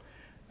deal.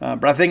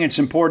 But I think it's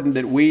important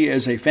that we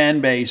as a fan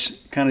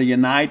base kind of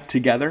unite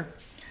together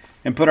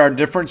and put our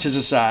differences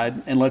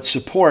aside and let's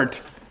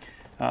support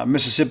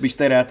Mississippi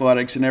State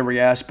athletics in every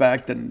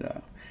aspect.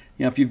 And,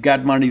 if you've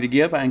got money to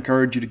give, I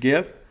encourage you to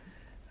give.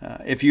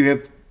 If you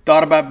have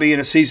thought about being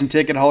a season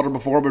ticket holder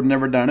before but have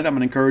never done it, I'm going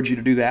to encourage you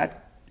to do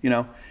that.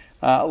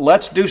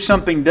 Let's do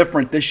something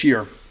different this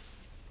year.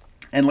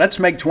 And let's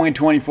make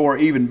 2024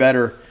 even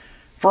better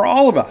for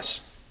all of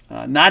us,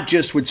 not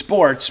just with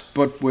sports,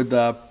 but with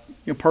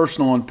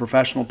personal and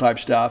professional type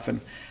stuff.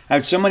 And I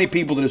have so many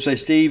people that say,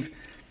 Steve,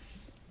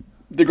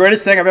 the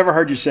greatest thing I've ever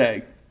heard you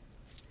say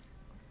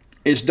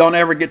is don't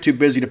ever get too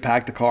busy to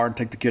pack the car and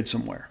take the kids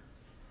somewhere.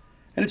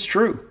 And it's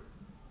true.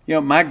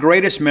 My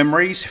greatest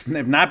memories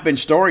have not been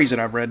stories that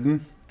I've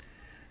written.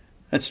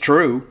 That's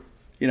true.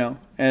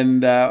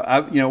 And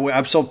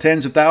I've sold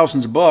tens of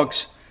thousands of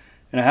books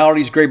and I had all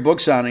these great book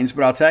signings.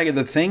 But I'll tell you,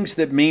 the things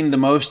that mean the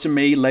most to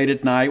me late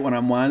at night when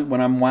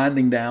I'm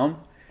winding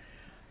down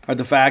are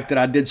the fact that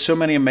I did so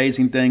many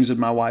amazing things with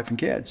my wife and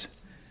kids.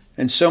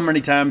 And so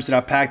many times that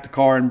I packed the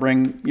car and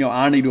bring,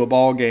 Ani to a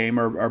ball game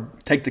or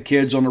take the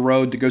kids on the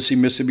road to go see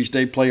Mississippi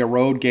State play a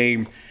road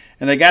game.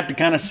 And they got to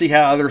kind of see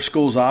how other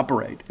schools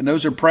operate. And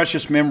those are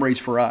precious memories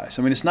for us.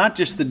 I mean, it's not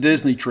just the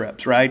Disney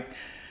trips, right?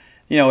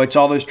 It's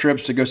all those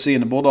trips to go seeing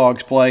the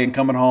Bulldogs play and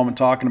coming home and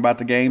talking about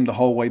the game the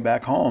whole way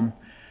back home.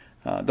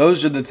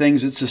 Those are the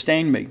things that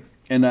sustain me.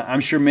 And I'm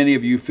sure many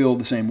of you feel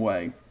the same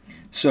way.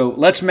 So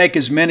let's make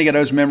as many of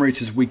those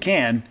memories as we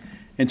can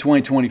in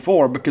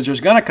 2024 because there's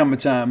going to come a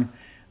time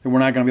that we're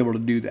not going to be able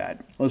to do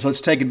that.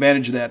 Let's take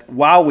advantage of that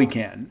while we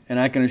can. And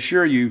I can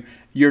assure you,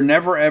 you're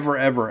never, ever,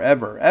 ever,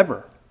 ever,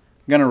 ever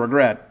going to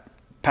regret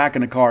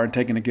packing a car and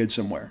taking a kid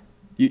somewhere.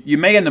 You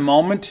may in the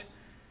moment,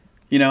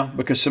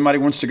 because somebody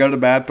wants to go to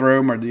the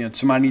bathroom or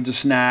somebody needs a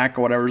snack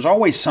or whatever. There's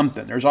always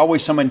something. There's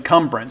always some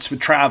encumbrance with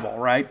travel,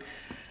 right?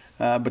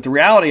 But the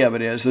reality of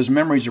it is those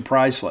memories are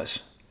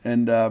priceless.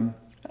 And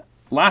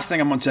last thing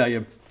I'm going to tell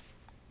you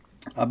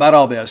about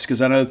all this,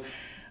 because I know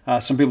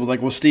some people are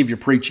like, well, Steve, you're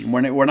preaching.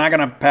 We're not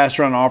going to pass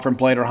around an offering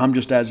plate or hum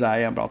just as I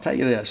am. But I'll tell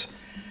you this.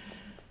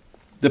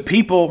 The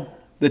people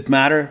that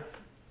matter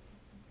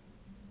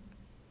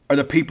are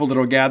the people that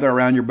will gather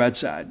around your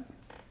bedside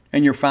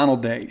in your final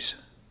days.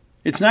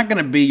 It's not going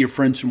to be your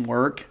friends from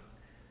work.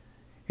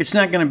 It's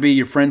not going to be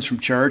your friends from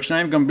church. It's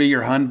not even going to be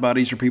your hunt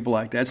buddies or people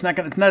like that. It's not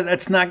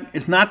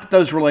that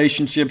those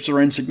relationships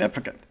are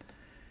insignificant.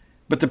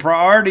 But the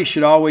priority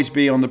should always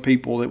be on the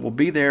people that will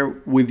be there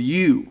with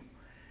you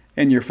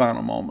in your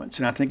final moments.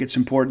 And I think it's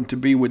important to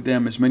be with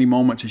them as many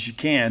moments as you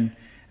can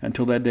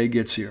until that day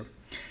gets here.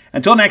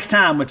 Until next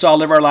time, let's all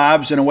live our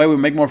lives in a way we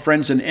make more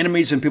friends than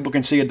enemies and people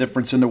can see a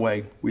difference in the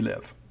way we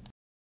live.